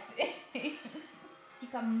off. Sexy.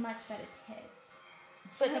 You've got much better tits.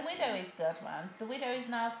 But the widow is good, man. The widow is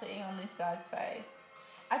now sitting on this guy's face.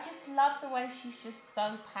 I just love the way she's just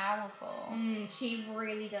so powerful. She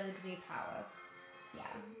really does exude power. Yeah.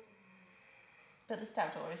 But the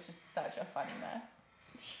stepdaughter is just such a funny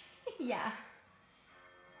mess. Yeah.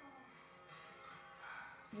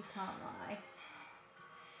 We can't lie.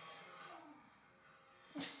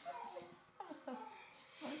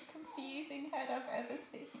 Most confusing head I've ever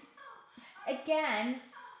seen. Again,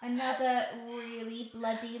 another really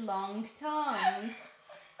bloody long tongue.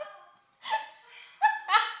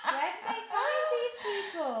 Where do they find these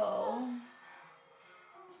people?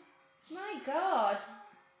 My god.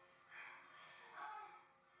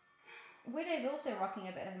 Widow's also rocking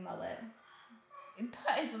a bit of a mullet.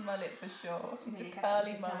 That is a mullet for sure. I It's a mean, I guess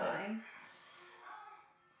curly it's the mullet. time.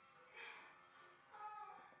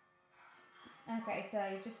 Okay, so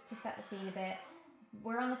just to set the scene a bit,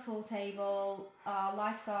 we're on the pool table. Our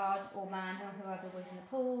lifeguard or man or whoever was in the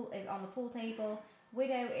pool is on the pool table.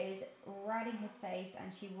 Widow is riding his face,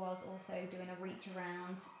 and she was also doing a reach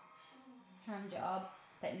around hand job,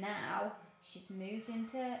 but now she's moved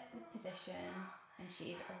into the position and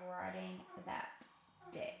she's riding that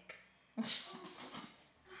dick. What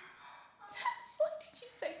did you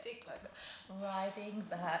say, dick, like that? Riding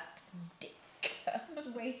that dick. Just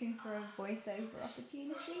waiting for a voiceover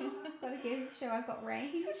opportunity. Gotta give show I've got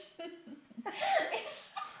range. You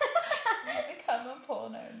become a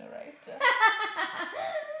porno narrator.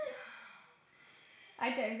 I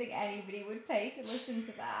don't think anybody would pay to listen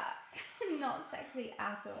to that. Not sexy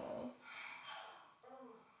at all.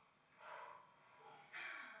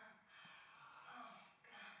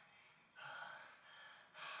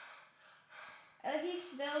 He's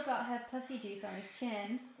still got her pussy juice on his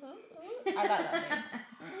chin. Ooh, ooh. I like that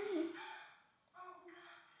move.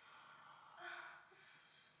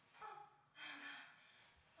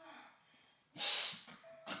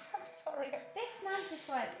 I'm sorry. This man's just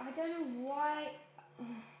like, I don't know why.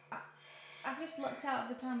 I've just looked out of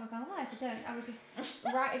the time of my life. I was just,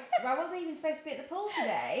 right, I wasn't even supposed to be at the pool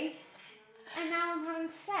today. And now I'm having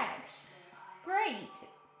sex. Great.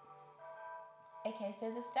 Okay, so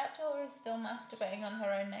the stepdaughter is still masturbating on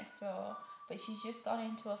her own next door, but she's just gone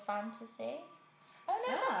into a fantasy. Oh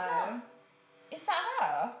no, that's not. Is that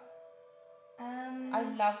her? I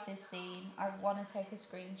love this scene. I want to take a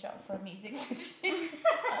screenshot for a music video.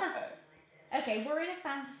 Okay, we're in a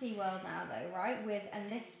fantasy world now though, right?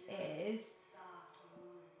 And this is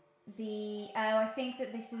I think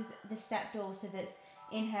that this is the stepdaughter that's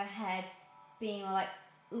in her head being all like,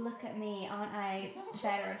 look at me, aren't I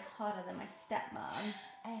better and hotter than my stepmom?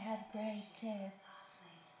 I have great tits.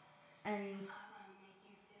 And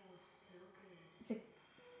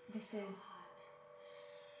this is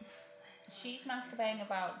She's masturbating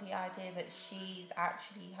about the idea that she's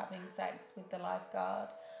actually having sex with the lifeguard,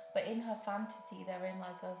 but in her fantasy they're in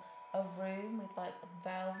like a room with like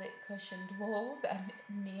velvet cushioned walls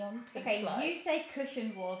and neon pink Okay, lights. you say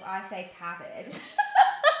cushioned walls, I say padded.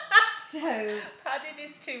 So, Padded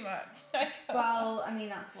is too much. I can't. well, I mean,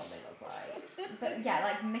 that's what they look like. But yeah,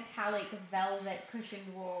 like metallic velvet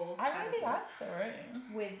cushioned walls. I really padded like the room.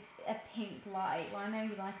 with a pink light. Well, I know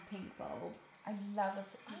you like a pink bulb. I love it.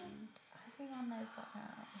 Everyone knows that now.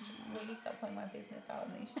 I should really stop putting my business out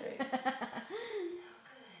on these streets.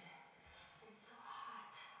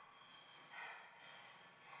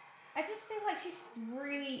 I just feel like she's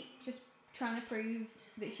really just trying to prove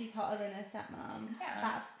that she's hotter than her stepmom. Yeah.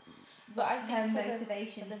 That's But I her think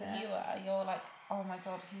motivation for the for- viewer, you're like, oh my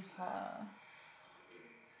god, who's her?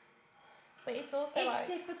 But it's also It's like,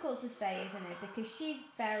 difficult to say, isn't it? Because she's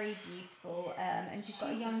very beautiful, and she's got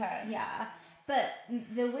a She's a young 10. yeah. But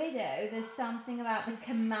the widow, there's something about the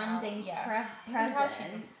commanding you can tell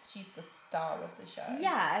presence. she's the star of the show.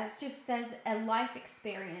 Yeah, it's just there's a life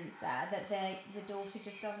experience there that the daughter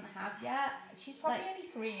just doesn't have yet. She's probably Like- only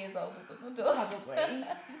 3 years older than the daughter. Probably.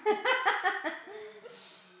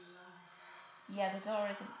 Yeah, the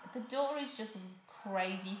daughter is just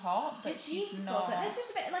crazy hot. She's but beautiful, she's not. but there's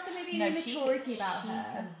just a bit like maybe No, an she immaturity about she her.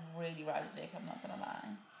 can really ride a dick, I'm not gonna lie.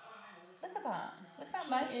 Look at that. Look at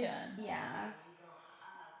that She is- motion. yeah.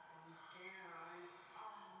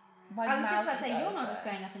 My I was just mouth about to say, is you're not just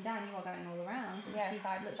open. going up and down, you are going all around. And Yeah, she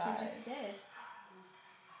side to literally side. just did.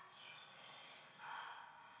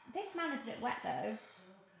 This man is a bit wet though.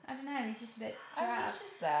 I don't know, he's just a bit Oh, drab. he's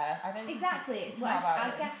just there. I don't. Exactly. It's Well, not about I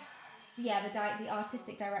him. guess, yeah, the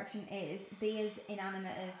artistic direction is be as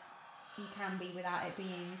inanimate as you can be without it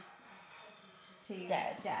being too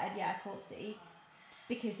Dead. yeah, corpsey.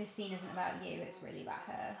 Because this scene isn't about you, it's really about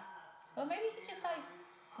her. Well, maybe he just like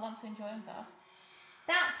wants to enjoy himself.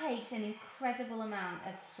 That takes an incredible amount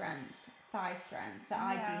of strength, thigh strength, that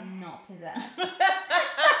I Yeah. do not possess.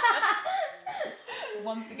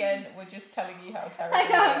 Once again, we're just telling you how terrible. I we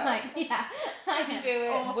know, are. I'm like, yeah. I Couldn't am do it.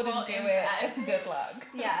 awful Wouldn't do in it. bed. Good luck.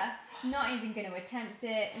 Yeah, not even going to attempt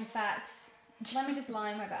it. In fact, let me just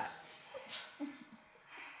lie on my back.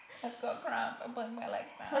 I've got cramp. I'm putting my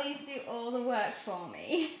legs down. Please do all the work for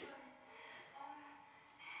me.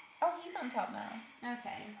 Oh, he's on top now.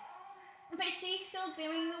 Okay. But she's still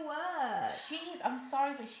doing the work. She's. I'm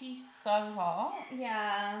sorry, but she's so hot.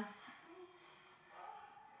 Yeah.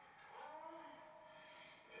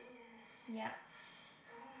 Yeah.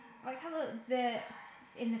 Like how the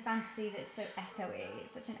in the fantasy that's so echoey,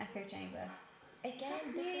 it's such an echo chamber. Again,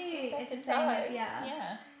 Fuck this you. is the It's the second same as- time. yeah.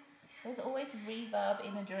 Yeah. There's always reverb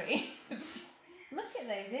in a dream. Look at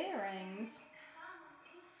those earrings.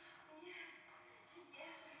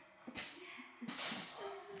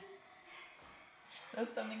 There's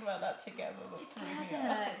something about that together that threw me Together,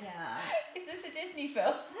 off. yeah. Is this a Disney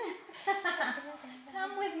film?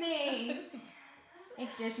 Come with me.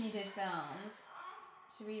 If Disney did films,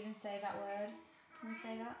 should we even say that word? Can we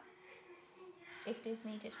say that? If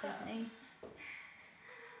Disney did films. Disney.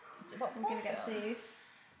 What We're gonna get films? sued.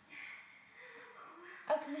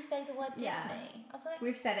 Oh, can we say the word Disney? Yeah. I was like,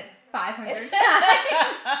 We've said it 500 times.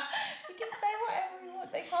 we can say whatever we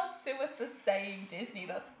want. They can't sue us for saying Disney.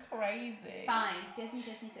 That's crazy. Fine. Disney,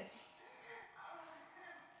 Disney, Disney.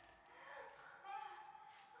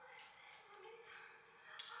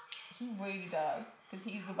 He really does, because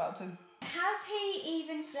he's about to. Has he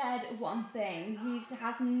even said one thing? He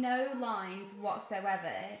has no lines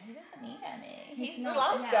whatsoever. He doesn't need any. He's He's, not-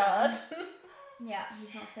 the lifeguard. Yeah,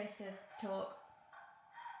 he's not supposed to talk.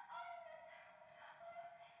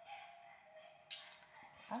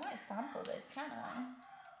 I might sample this, can I?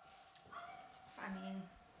 I mean,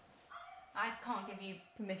 I can't give you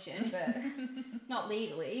permission, but not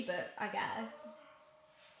legally, but I guess.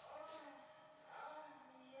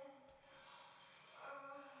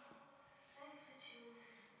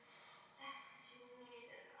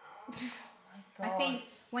 Oh my god. I think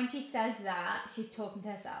when she says that, she's talking to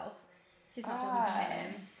herself. She's not talking to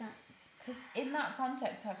him. That's Because in that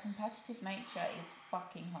context, her competitive nature is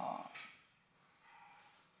fucking hot.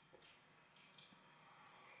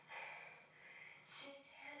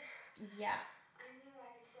 yeah. I knew I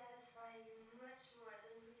could satisfy you much more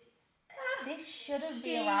than the This shouldn't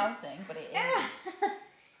She- be arousing, but it is.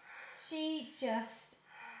 She just,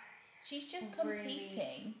 She's just Really-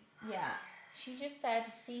 competing. yeah. She just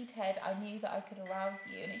said, "See, Ted, I knew that I could arouse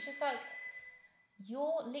you," and it's just like,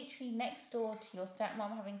 you're literally next door to your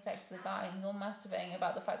stepmom having sex with a guy, and you're masturbating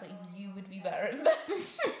about the fact that you would be better in bed.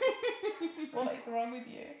 What is wrong with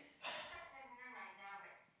you?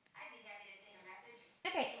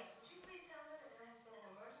 Okay,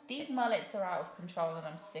 These mullets are out of control and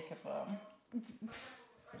I'm sick of them.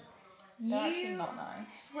 They're actually You not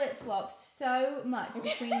nice. flip-flop so much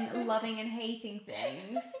between loving and hating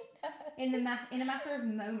things in a matter of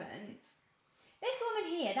moments. This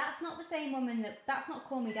woman here, that's not the same woman that's not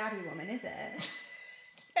Call Me Daddy woman, is it?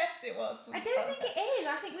 Yes, it was. I don't think it is.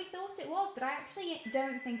 I think we thought it was, but I actually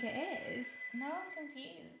don't think it is. No, I'm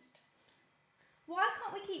confused. Why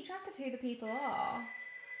can't we keep track of who the people are?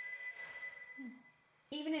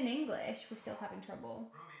 Even in English, we're still having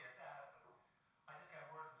trouble. Ruby, it's Addison. I just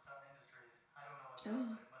got word from Sutton Industries. I don't know what's Oh. up,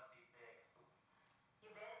 but it must be big. You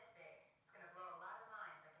bet it's big. It's gonna blow a lot of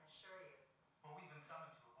minds, I can assure you. Well, we've been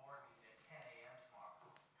summoned to a board meeting at 10 a.m. tomorrow.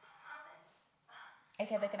 Summon.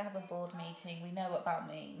 Okay, they're going to have a board meeting. We know what that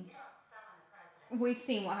means. You don't summon the president. We've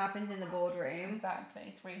seen what happens in the boardroom.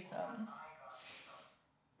 Exactly. Threesomes. I got this done.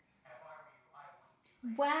 And if I were you, I wouldn't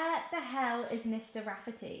be Where the hell is Mr.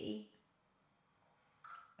 Rafferty?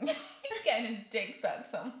 He's getting his dick sucked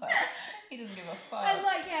somewhere. He doesn't give a fuck. And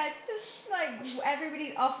it's just like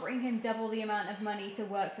everybody's offering him double the amount of money to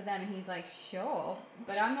work for them, and he's like, sure,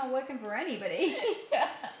 but I'm not working for anybody.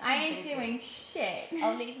 I ain't doing shit.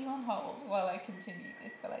 I'll leave you on hold while I continue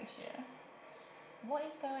this fellatio. What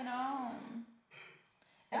is going on?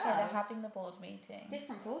 Okay, Oh. they're having the board meeting.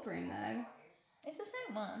 Different boardroom though. It's the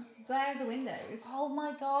same one. Where are the windows? Oh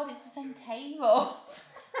my god, it's the same table.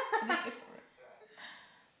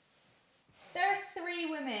 There are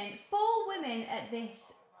 4 women at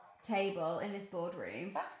this table in this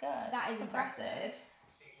boardroom. That's good. That is impressive.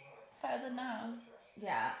 Better than now.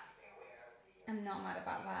 Yeah. I'm not mad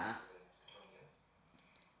about that.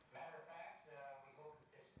 Matter of fact, we hope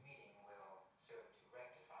that this meeting will serve to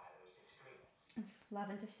rectify those disagreements.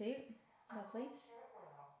 Lavender suit. Lovely. Sure it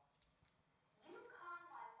will. You conned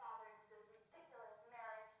my father into this ridiculous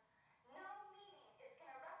marriage. No meeting is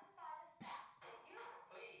gonna rectify the fact that you.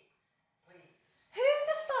 Please. Who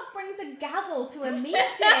the fuck brings a gavel to a meeting?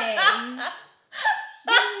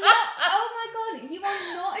 You're not, oh my god, you are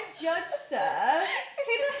not a judge, sir.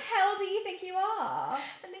 Who the hell do you think you are?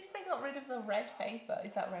 At least they got rid of the red paper.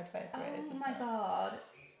 Is that red paper? It is, Oh isn't my it? god.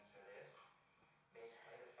 Reasons for this.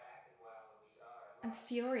 Basically, the fact that while we are I'm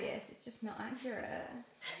furious. It's just not accurate.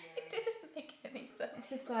 It didn't make any sense. It's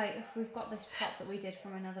just like, we've got this prop that we did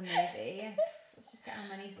from another movie. Let's just get our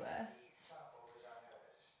money's worth. the stockholders are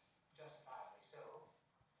nervous, justifiably so.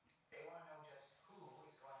 They want to know just who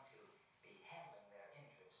is going to be handling their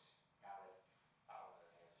interests now that Oliver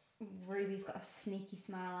has. Ruby's got a sneaky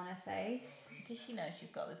smile on her face. Because she knows she's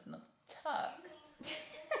got this in the tuck.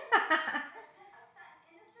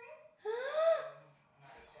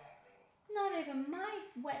 Not exactly. Not over my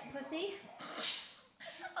wet pussy.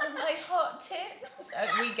 On my hot tip. So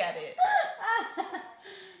we get it.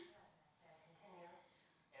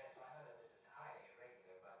 Yes, well, I know that this is highly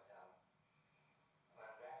irregular, but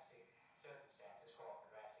well, drastic circumstances call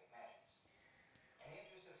for drastic measures. In the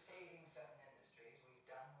interest of saving Sutton Industries, we've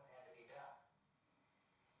done what had to be done.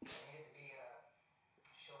 There needed to be a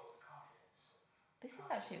show of confidence. This is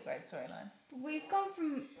actually a great storyline. We've gone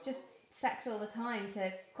from just sex all the time to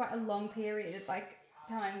quite a long period,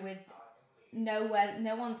 time with no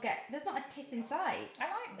one's there's not a tit in sight. I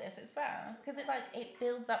like this. It's better because it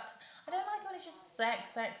builds up. I don't like when it's just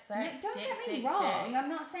sex. No, don't dick, get me dick, wrong. dick. I'm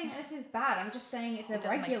not saying that this is bad. I'm just saying it's It doesn't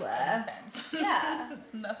make irregular. any sense. Yeah.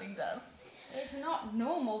 Nothing does. It's not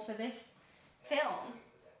normal for this film.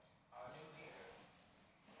 Our new leader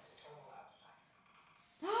is a total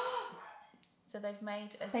outsider. So they've made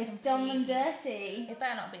a They've done them complete- dirty. It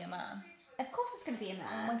better not be a man. Of course it's going to be a Oh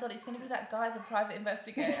my man. god, it's going to be that guy, the private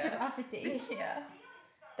investigator. Mr. Rafferty. Yeah.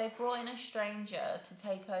 They've brought in a stranger to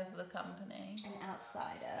take over the company. An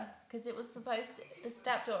outsider. Because it was supposed to, the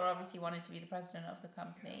stepdaughter obviously wanted to be the president of the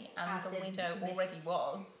company, and As the did widow Miss- already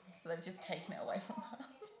was, so they've just taken it away from her.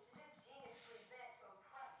 Genius was there to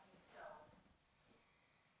oppress you so.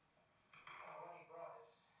 Well, what he brought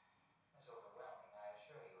us is overwhelming, I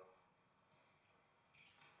assure you.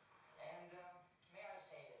 And may I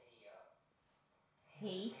say that he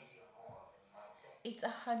He? a great deal more than you might think. It's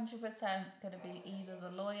 100% going to be either the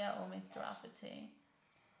lawyer or Mr. Rafferty.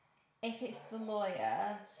 If it's the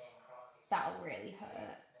lawyer, Same qualities. that'll really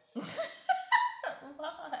hurt.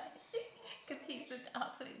 Why? Because he's an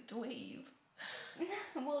absolute dweeb.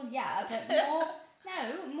 Well, yeah,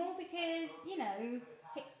 but more because,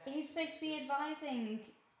 he's supposed to be advising.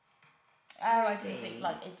 Oh, I didn't Really? see.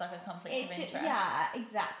 It's like a conflict It's of just, interest. yeah,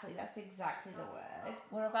 exactly. That's exactly the word.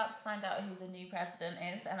 We're about to find out who the new president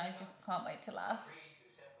is, and I just can't wait to laugh.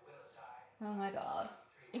 Oh my god.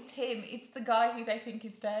 It's him. It's the guy who they think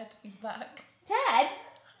is dead. He's back. Ted?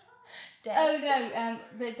 Dead. Oh no,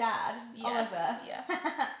 the dad, Yeah, Oliver. yeah.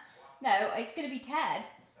 No, it's gonna be Ted.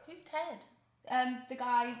 Who's Ted? The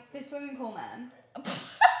guy, the swimming pool man.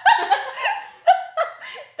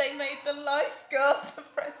 They made the lifeguard the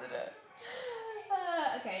president.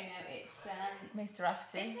 Okay, no, it's Mr.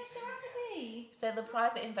 Rafferty. Mr. Rafferty. So the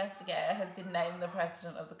private investigator has been named the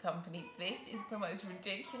president of the company. This is the most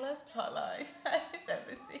ridiculous plotline I've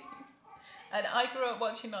ever seen. And I grew up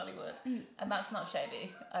watching Nollywood, and that's not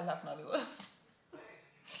shady. I love Nollywood.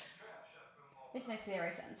 This makes zero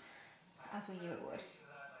sense, as we knew it would.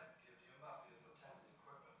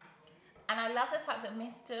 And I love the fact that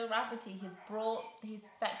Mr. Rafferty has brought his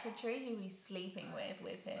secretary, who he's sleeping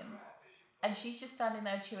with him. And she's just standing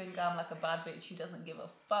there chewing gum like a bad bitch who doesn't give a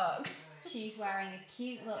fuck. She's wearing a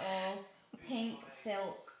cute little pink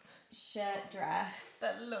silk shirt dress.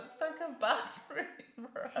 That looks like a bathroom Could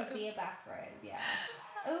robe. be a bathrobe, yeah.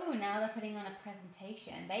 Oh, now they're putting on a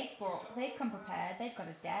presentation. They've come prepared. They've got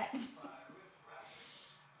a deck.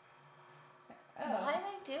 Why are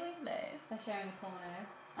they doing this? They're showing a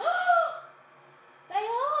porno. They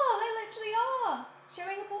are! They literally are!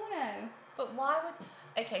 Showing a porno. But why would...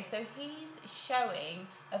 Okay, so he's showing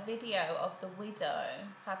a video of the widow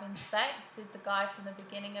having sex with the guy from the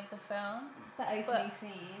beginning of the film. The opening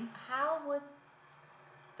scene. How would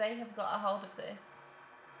they have got a hold of this?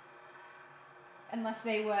 Unless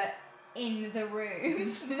they were in the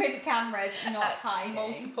room with cameras not At hiding.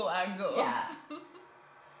 multiple angles. Yeah.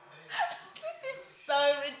 This is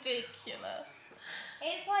so ridiculous.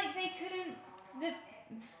 It's like they couldn't...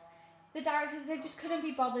 The directors, they just couldn't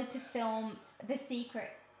be bothered to film the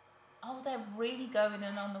secret. Oh, they're really going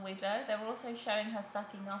in on the widow. They're also showing her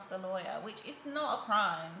sucking off the lawyer, which is not a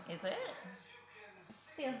crime, is it? It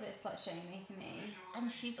feels a bit slut-shamey to me.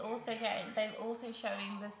 And they're also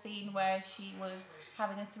showing the scene where she was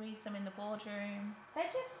having a threesome in the boardroom They're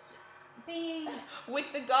just being...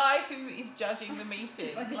 with the guy who is judging the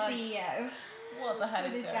meeting. Like the CEO. What the hell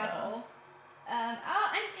With is his going gavel. on? And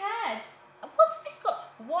Ted. What's this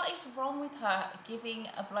got? What is wrong with her giving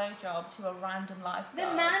a blowjob to a random lifeguard?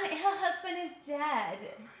 The man, her husband is dead.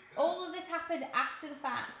 All of this happened after the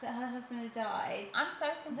fact that her husband had died. I'm so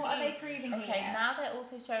confused. What are they proving Okay, here? now they're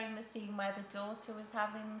also showing the scene where the daughter was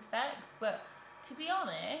having sex, but to be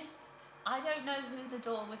honest, I don't know who the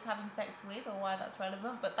daughter was having sex with or why that's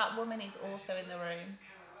relevant, but that woman is also in the room.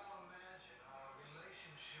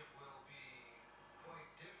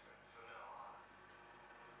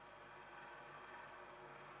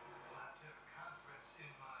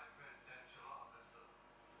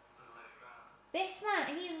 This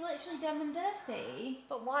man, he's literally done them dirty.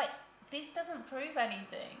 But why? This doesn't prove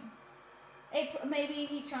anything. Maybe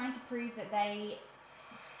he's trying to prove that they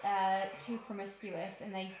too promiscuous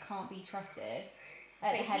and they can't be trusted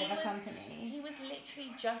at the head of a company. He was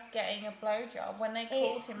literally just getting a blowjob when they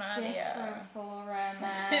called It's him earlier. different for a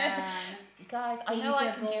man. Guys, I He's know I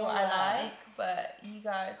a can do what I baller. like, but you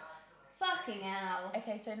guys... Fucking hell.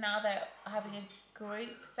 Okay, so now they're having a group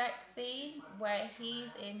sex scene where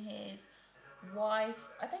he's in his wife...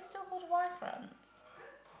 Are they still called wife fronts?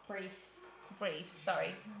 Briefs. Briefs, sorry.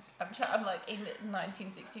 I'm like in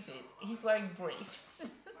 1962. He's wearing briefs.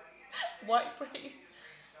 White briefs.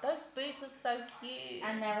 Those boots are so cute.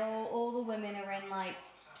 And they're all the women are in like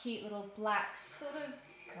cute little black sort of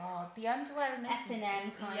God, the underwear in this S&M is...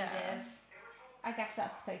 kind yeah. of. I guess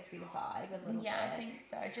that's supposed to be the vibe a little Yeah, bit. I think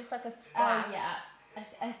so. Just like a splash. Oh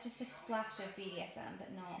yeah, just a splash of BDSM,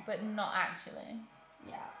 but not. But not actually.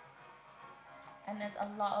 Yeah. And there's a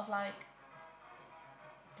lot of like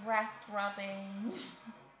breast rubbing.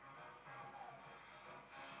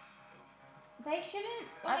 They shouldn't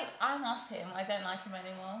like. I'm off him. I don't like him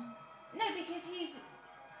anymore. No, because he's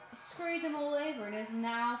screwed them all over and is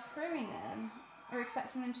now screwing them or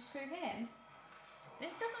expecting them to screw him.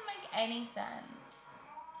 This doesn't make any sense.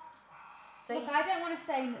 So Look, I don't want to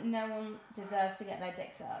say that no one deserves to get their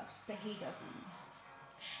dick sucked, but he doesn't.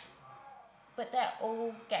 but they're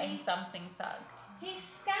all getting something sucked. He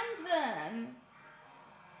scammed them.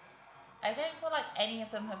 I don't feel like any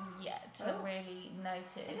of them have yet to Oh. really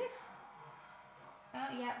notice. Is this? Oh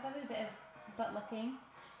yeah, that was a bit of butt looking.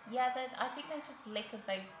 Yeah, I think they just lick as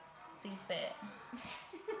they see fit.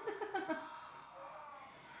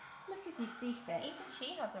 Look as you see fit. Even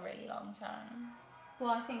she has a really long tongue.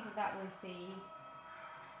 Well, I think that was the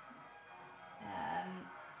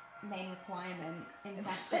main requirement in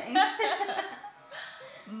testing.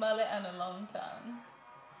 Mullet and a long tongue.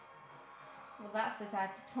 Well, that's the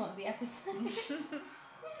type of plot of the episode.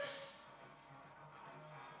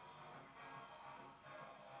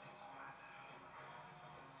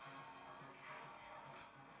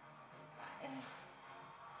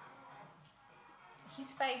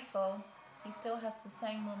 He's faithful. He still has the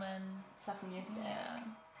same woman. sucking his dick. Yeah.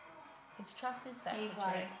 His trusted secretary. He's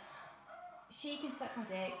like, she can suck my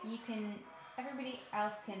dick. You can. Everybody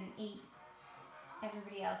else can eat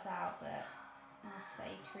everybody else out, but I'll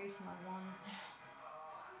stay true to my one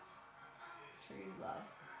true love.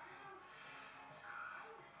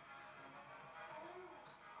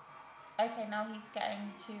 Okay, now he's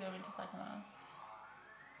getting 2 women to suck him off.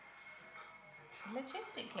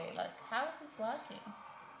 Logistically, like, how is this working?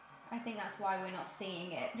 I think that's why we're not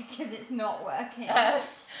seeing it, because it's not working.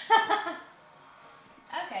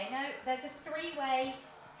 Okay, no, there's a three-way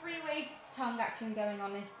tongue action going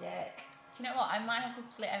on his dick. Do you know what? I might have to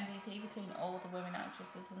split MVP between all the women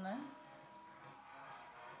actresses in this.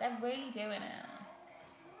 They're really doing it.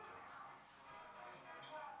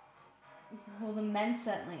 Well, the men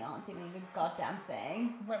certainly aren't doing a goddamn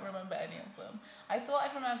thing. I won't remember any of them. I thought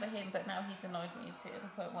I'd remember him, but now he's annoyed me to the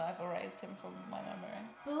point where I've erased him from my memory.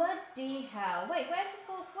 Bloody hell. Wait, where's the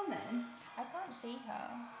fourth woman? I can't see her.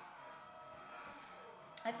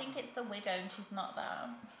 I think it's the widow and she's not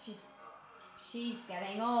there. She's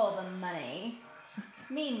getting all the money.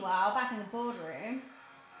 Meanwhile, back in the boardroom,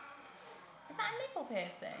 Is that a nipple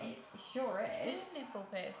piercing? it sure is. 2 nipple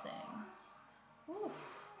piercings.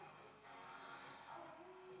 Oof.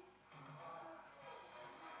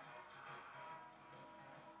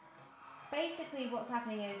 Basically, what's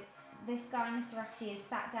happening is this guy, Mr. Rafferty, is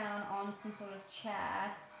sat down on some sort of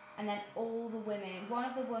chair, and then all the women, one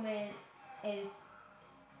of the women is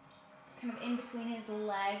kind of in between his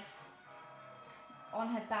legs, on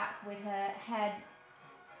her back with her head,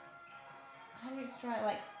 how do you describe it?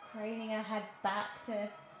 Like craning her head back to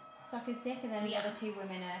suck his dick, and then the Yeah. other 2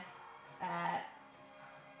 women are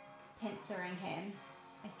pincering him,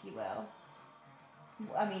 if you will.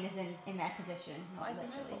 I mean, as in their position, I not think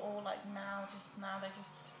literally. they're all like now they're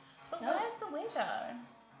just. But No. where's the widow?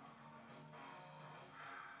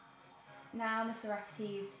 Now Mr.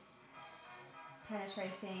 Rafferty's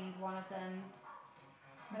penetrating one of them.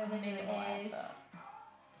 I don't know who Minimal it is. effort.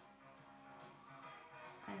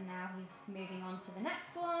 And now he's moving on to the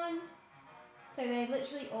next one. So they're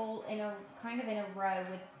literally all in a row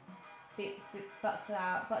with butts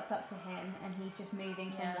up to him, and he's just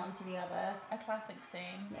moving from Yeah. one to the other. A classic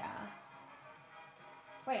scene. Yeah.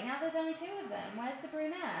 Wait, now there's only 2 of them. Where's the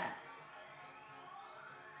brunette?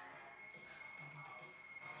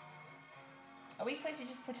 Are we supposed to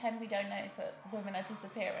just pretend we don't notice that women are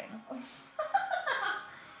disappearing?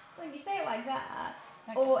 When you say it like that,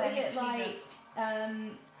 Like, or they're is it literally like just-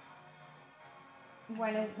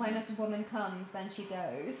 when a woman comes, then she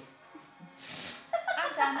goes?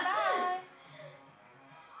 I'm done, bye.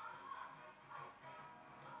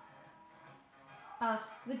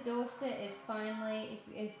 The Dorset is finally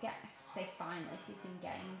finally she's been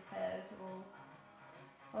getting hers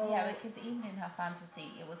all. Yeah, because even in her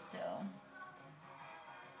fantasy, it was still.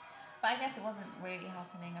 But I guess it wasn't really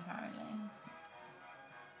happening, apparently.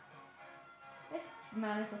 This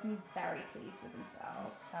man is looking very pleased with I was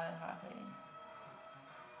himself. so happy.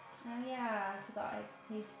 Oh yeah, I forgot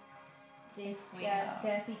he's this sweetheart.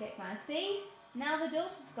 girthy dick man. See, now the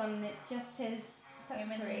daughter's gone and it's just his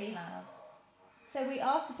Women secretary. in love. So we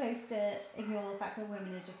are supposed to ignore the fact that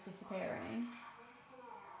women are just disappearing.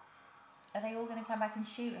 Are they all going to come back and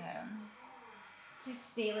shoot him? For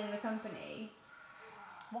stealing the company.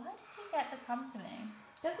 Why does he get the company?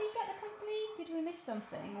 Does he get the company? Did we miss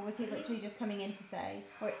something? Or was he literally just coming in to say?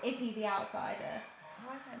 Or is he the outsider?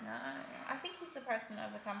 Oh, I don't know. I think he's the president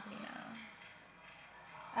of the company now.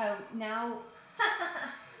 Oh, now...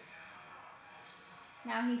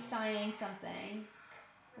 now he's signing something.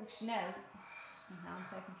 Well, no. Fucking hell, I'm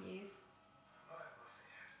so confused.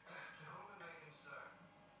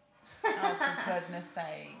 Oh, for goodness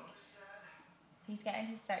sake. He's getting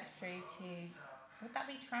his secretary to... Would that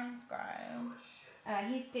be transcribe?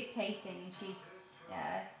 He's dictating and she's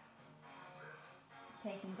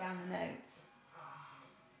taking down the notes.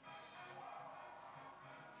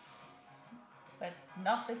 But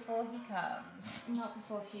not before he comes. Not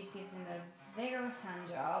before she gives him a vigorous hand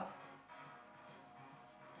job.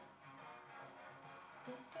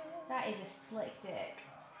 That is a slick dick.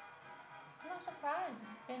 I'm not surprised.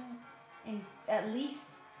 It's been... In at least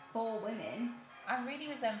 4 women. I'm really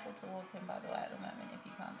resentful towards him, by the way, at the moment, if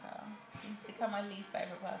you can't tell. He's become my least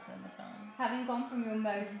favourite person in the film. Having gone from your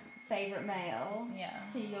most favourite male Yeah.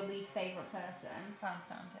 to your least favourite person. Can't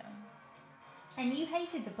stand him. And you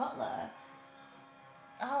hated the butler.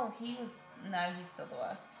 Oh, he was... No, he's still the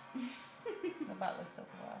worst. The butler's still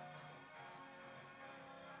the worst.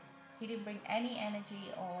 He didn't bring any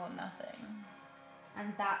energy or nothing.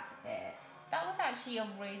 And that's it. That was actually a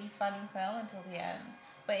really funny film until the end.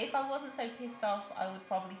 But if I wasn't so pissed off, I would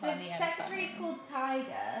probably The find the end secretary is funny. called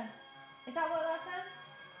Tiger. Is that what that says?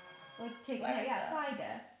 Or Tigger? Where No, is yeah, that?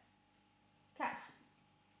 Tiger. Cats.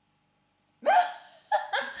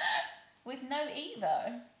 With no E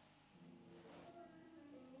though.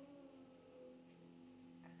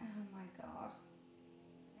 Oh my god.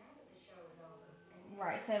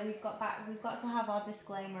 Right, so we've got to have our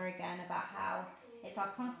disclaimer again about how it's our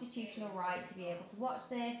constitutional right to be able to watch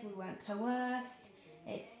this. We weren't coerced.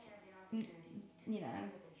 It's, you know,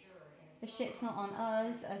 the shit's not on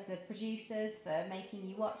us as the producers for making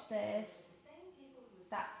you watch this.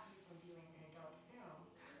 That's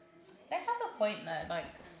They have a point though, like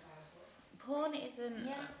porn isn't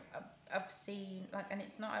Yeah. obscene, like, and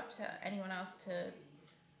it's not up to anyone else to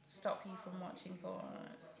stop you from watching porn.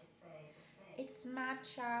 It's mad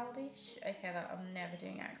childish. Okay, that I'm never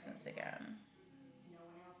doing accents again.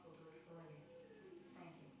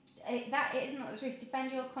 that is not the truth.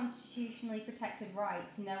 Defend your constitutionally protected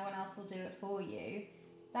rights. No one else will do it for you.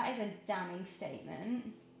 That is a damning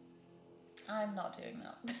statement. I'm not doing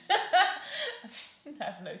that. I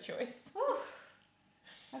have no choice. Oof.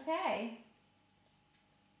 Okay.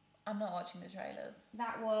 I'm not watching the trailers.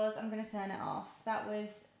 That was, I'm going to turn it off. That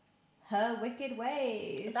was Her Wicked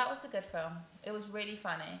Ways. That was a good film. It was really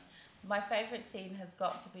funny. My favourite scene has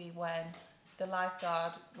got to be when the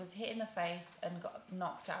lifeguard was hit in the face and got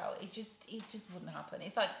knocked out. It just wouldn't happen.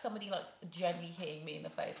 It's like somebody like gently hitting me in the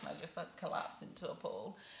face and I just like collapse into a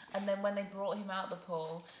pool. And then when they brought him out of the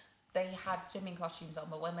pool, they had swimming costumes on,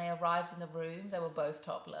 but when they arrived in the room, they were both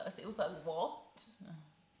topless. It was like, what?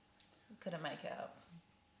 Couldn't make it up.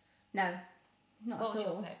 No, not What at was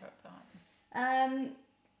your all. favourite part?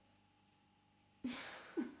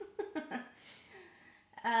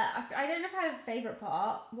 I don't know if I had a favourite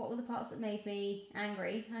part. What were the parts that made me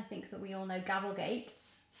angry? I think that we all know Gavelgate.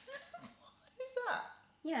 Who's that?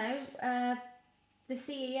 You know, the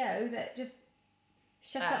CEO that just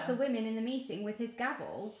shut up the women in the meeting with his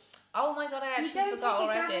gavel. Oh my god, I actually You don't forgot take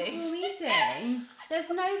already. a gavel to a meeting. There's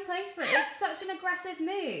no place for it. It's such an aggressive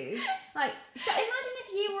move. Like, imagine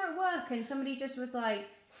if you were at work and somebody just was like,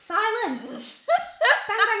 silence!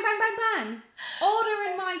 Bang, bang, bang, bang, bang.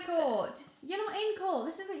 Order in my court. You're not in court.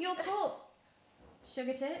 This isn't your court.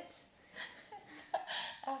 Sugar tits.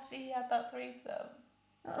 After he had that threesome,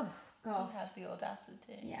 Oh, gosh. he had the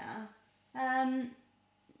audacity. Yeah.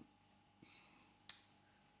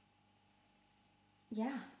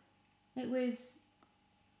 Yeah. It was,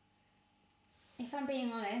 if I'm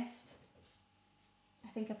being honest, I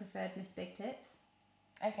think I preferred Miss Big Tits.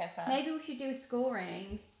 Okay, fair. Maybe we should do a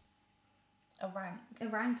scoring, A rank. a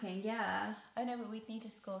ranking, yeah. Oh no, but we'd need a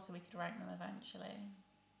score so we could rank them eventually.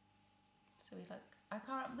 So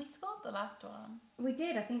we scored the last one. We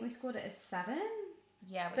did, I think we scored it as 7.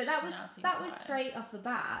 Yeah, which But that now was seems high. straight off the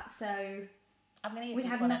bat, so I'm gonna give we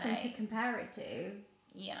this had one nothing an to 8. compare it to.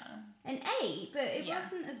 Yeah. An 8, but it Yeah.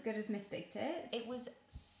 wasn't as good as Miss Big Tits. It was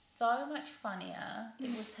so much funnier. It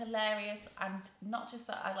was hilarious, and not just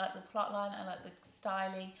that. I like the plot line. I like the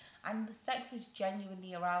styling, and the sex was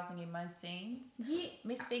genuinely arousing in most scenes.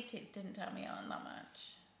 Miss Big Tits didn't turn me on that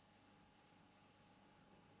much.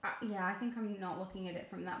 Yeah, I think I'm not looking at it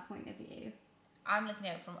from that point of view. I'm looking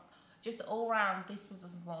at it from just all round. This was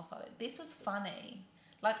a more solid. This was funny.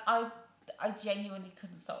 Like I genuinely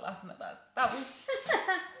couldn't stop laughing at that. That was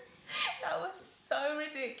that was so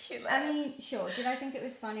ridiculous. I mean, sure. Did I think it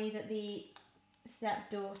was funny that the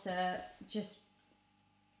stepdaughter just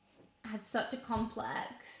had such a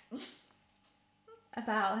complex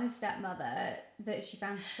about her stepmother that she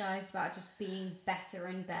fantasized about just being better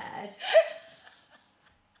in bed?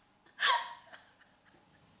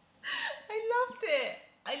 I loved it.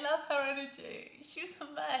 I love her energy. She was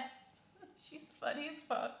a mess. She's funny as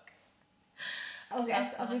fuck. Oh yes,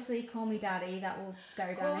 That's obviously, Call Me Daddy. That will go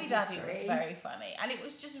down Call in Me Daddy history. was very funny, and it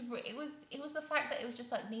was just it was the fact that it was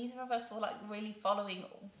just like neither of us were like really following.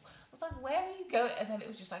 I was like, where are you going? And then it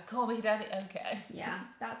was just like, Call Me Daddy. Okay. Yeah,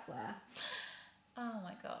 that's where. Oh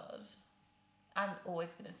my god. I'm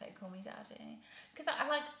always gonna say Call Me Daddy because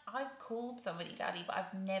I've called somebody Daddy, but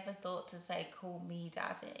I've never thought to say Call Me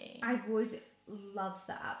Daddy. I would love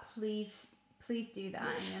that. Please do that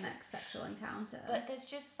in your next sexual encounter. But there's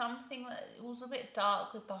just something that it was a bit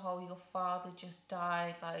dark with the whole your father just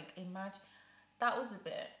died. Like imagine that was a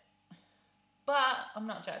bit. But I'm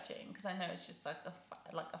not judging because I know it's just like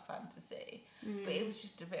a fantasy. But it was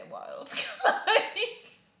just a bit wild.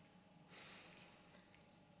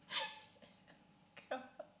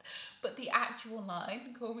 But the actual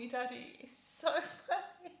line, Call Me Daddy, is so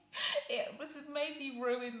funny. It made maybe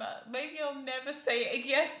ruin that. Maybe I'll never say it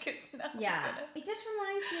again because now Yeah, I'm gonna... it just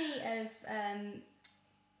reminds me of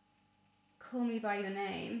Call Me By Your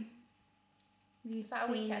Name. You've Is that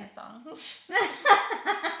a seen Weekend it? song?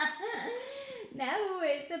 No,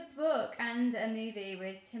 it's a book and a movie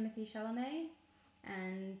with Timothy Chalamet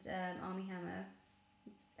and Armie Hammer.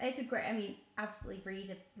 It's a great. I mean, absolutely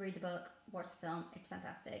read the book, watch the film. It's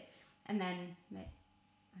fantastic, and then I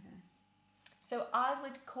don't know. So I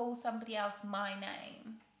would call somebody else my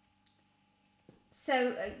name.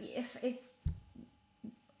 So if it's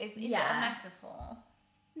Is it a Yeah. metaphor?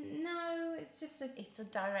 no, it's just a It's a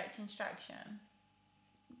direct instruction.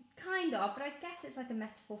 kind of, but I guess it's like a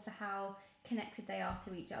metaphor for how connected they are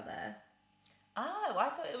to each other. Oh, I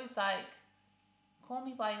thought it was like, call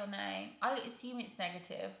me by your name. I assume it's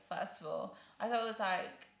negative, first of all. I thought it was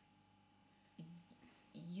like,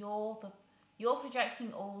 you're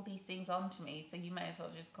projecting all these things onto me, so you may as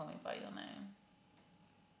well just call me by your name.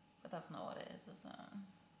 But that's not what it is it?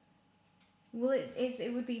 Well, it is.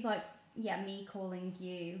 It would be like me calling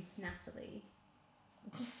you Natalie.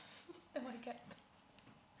 No, I get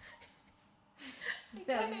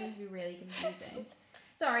That would just be really confusing.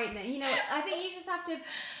 Sorry, no, you know, I think you just have to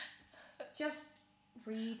just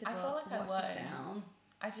read the I book, feel like I watch the won't. film.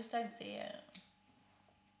 I just don't see it.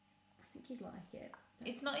 I think you'd like it.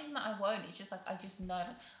 It's not even that I won't, it's just like I just know.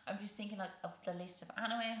 I'm just thinking like of the list of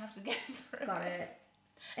anime I have to get through. Got it.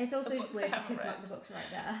 It's also The just books I weird haven't because read. the book's right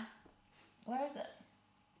there. Where is it?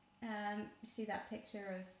 You see that picture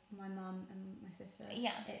of my mum and my sister?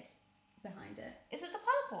 Yeah. It's behind it. Is it the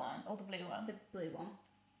purple one or the blue one? The blue one.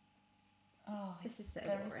 Oh, This is so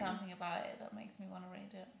there is boring. something about it that makes me want to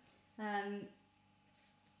read it.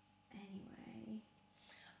 Anyway.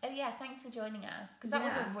 Oh yeah, thanks for joining us. Because that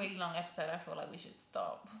was Yeah. a really long episode. I feel like we should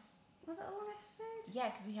stop. Was it a long episode? Yeah,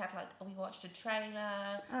 because we had we watched a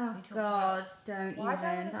trailer. Oh we talked God, about, don't why do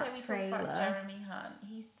I even want to say that we trailer. talked about Jeremy Hunt?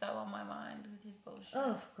 He's so on my mind with his bullshit.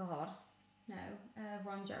 Oh God, no,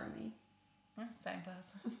 Ron Jeremy. Oh, same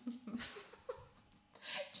person.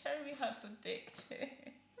 Jeremy Hunt's a dick too.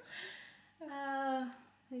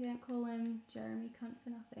 They don't call him Jeremy Cunt for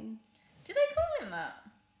nothing. Do they call him that?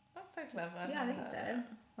 That's so clever. I've Yeah, I never think heard so. it.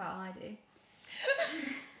 Well, I do.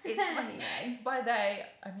 It's my, Anyway. by they,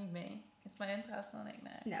 I mean me. It's my own personal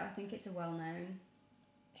nickname. No, I think it's a well-known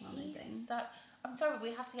thing. I'm sorry, but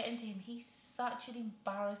we have to get into him. He's such an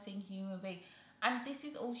embarrassing human being. And this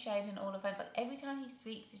is all shade and all offense. Like, every time he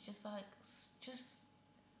speaks, it's just like,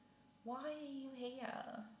 why are you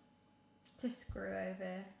here? To screw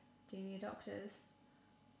over junior doctors.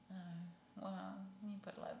 Oh, wow. You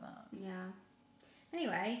put it like that. Yeah.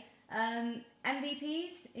 Anyway,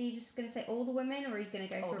 MVPs, are you just going to say all the women or are you going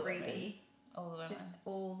to go All for the women. Ruby? All the women. Just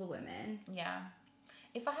all the women. Yeah.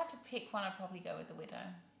 If I had to pick one, I'd probably go with the widow.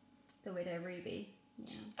 The widow Ruby.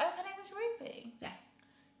 Yeah. Oh, her name was Ruby? Yeah.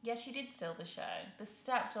 Yeah, she did steal the show. The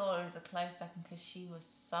stepdaughter is a close second because she was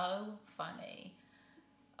so funny.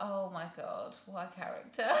 Oh my God, what a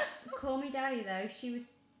character. Call Me Daddy, though, she was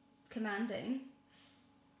commanding.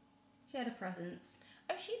 She had a presence.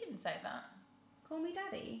 Oh, she didn't say that. Call Me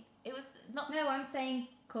Daddy. It was not... No, I'm saying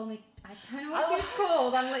call me. I don't know what Oh, she was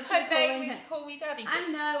called. I'm literally Her calling name is her. Call Me Daddy. I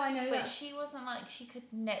know But that. she wasn't like, she could...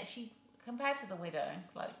 she compared to the widow,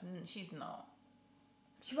 like, she's not.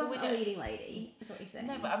 She wasn't a widow- leading lady, is what you're saying.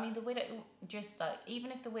 No, but I mean, the widow, just like,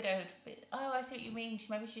 even if the widow had been... Oh, I see what you mean.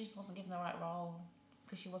 Maybe she just wasn't given the right role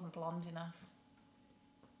because she wasn't blonde enough.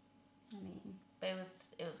 I mean, But it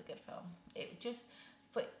was a good film. It just...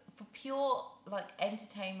 For pure, like,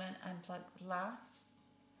 entertainment and, like, laughs,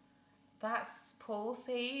 that pool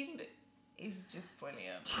scene is just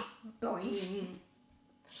brilliant. boing.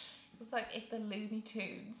 It was like if the Looney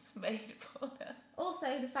Tunes made porno.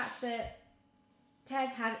 Also, the fact that Ted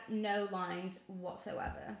had no lines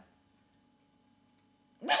whatsoever.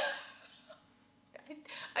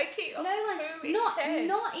 I keep... No lines. Who is Ted?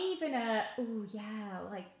 Not even a. Oh yeah,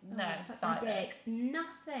 like No, suck my dick. silence.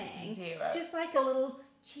 Nothing. Zero. Just like a little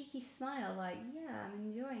cheeky smile, like yeah, I'm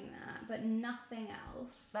enjoying that, but nothing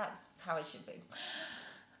else. That's how it should be.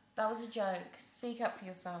 That was a joke. Speak up for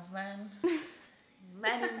yourselves, man.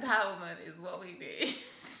 Men empowerment is what we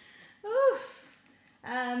do. Oof.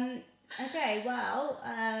 Okay. Well.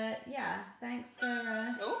 Yeah. Thanks for.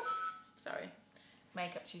 Oh, sorry.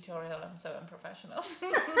 Makeup tutorial. I'm so unprofessional.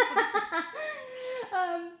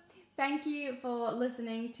 Thank you for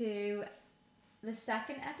listening to the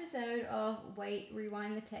second episode of Wait,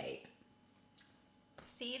 Rewind the Tape.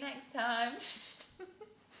 See you next time.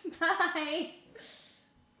 Bye.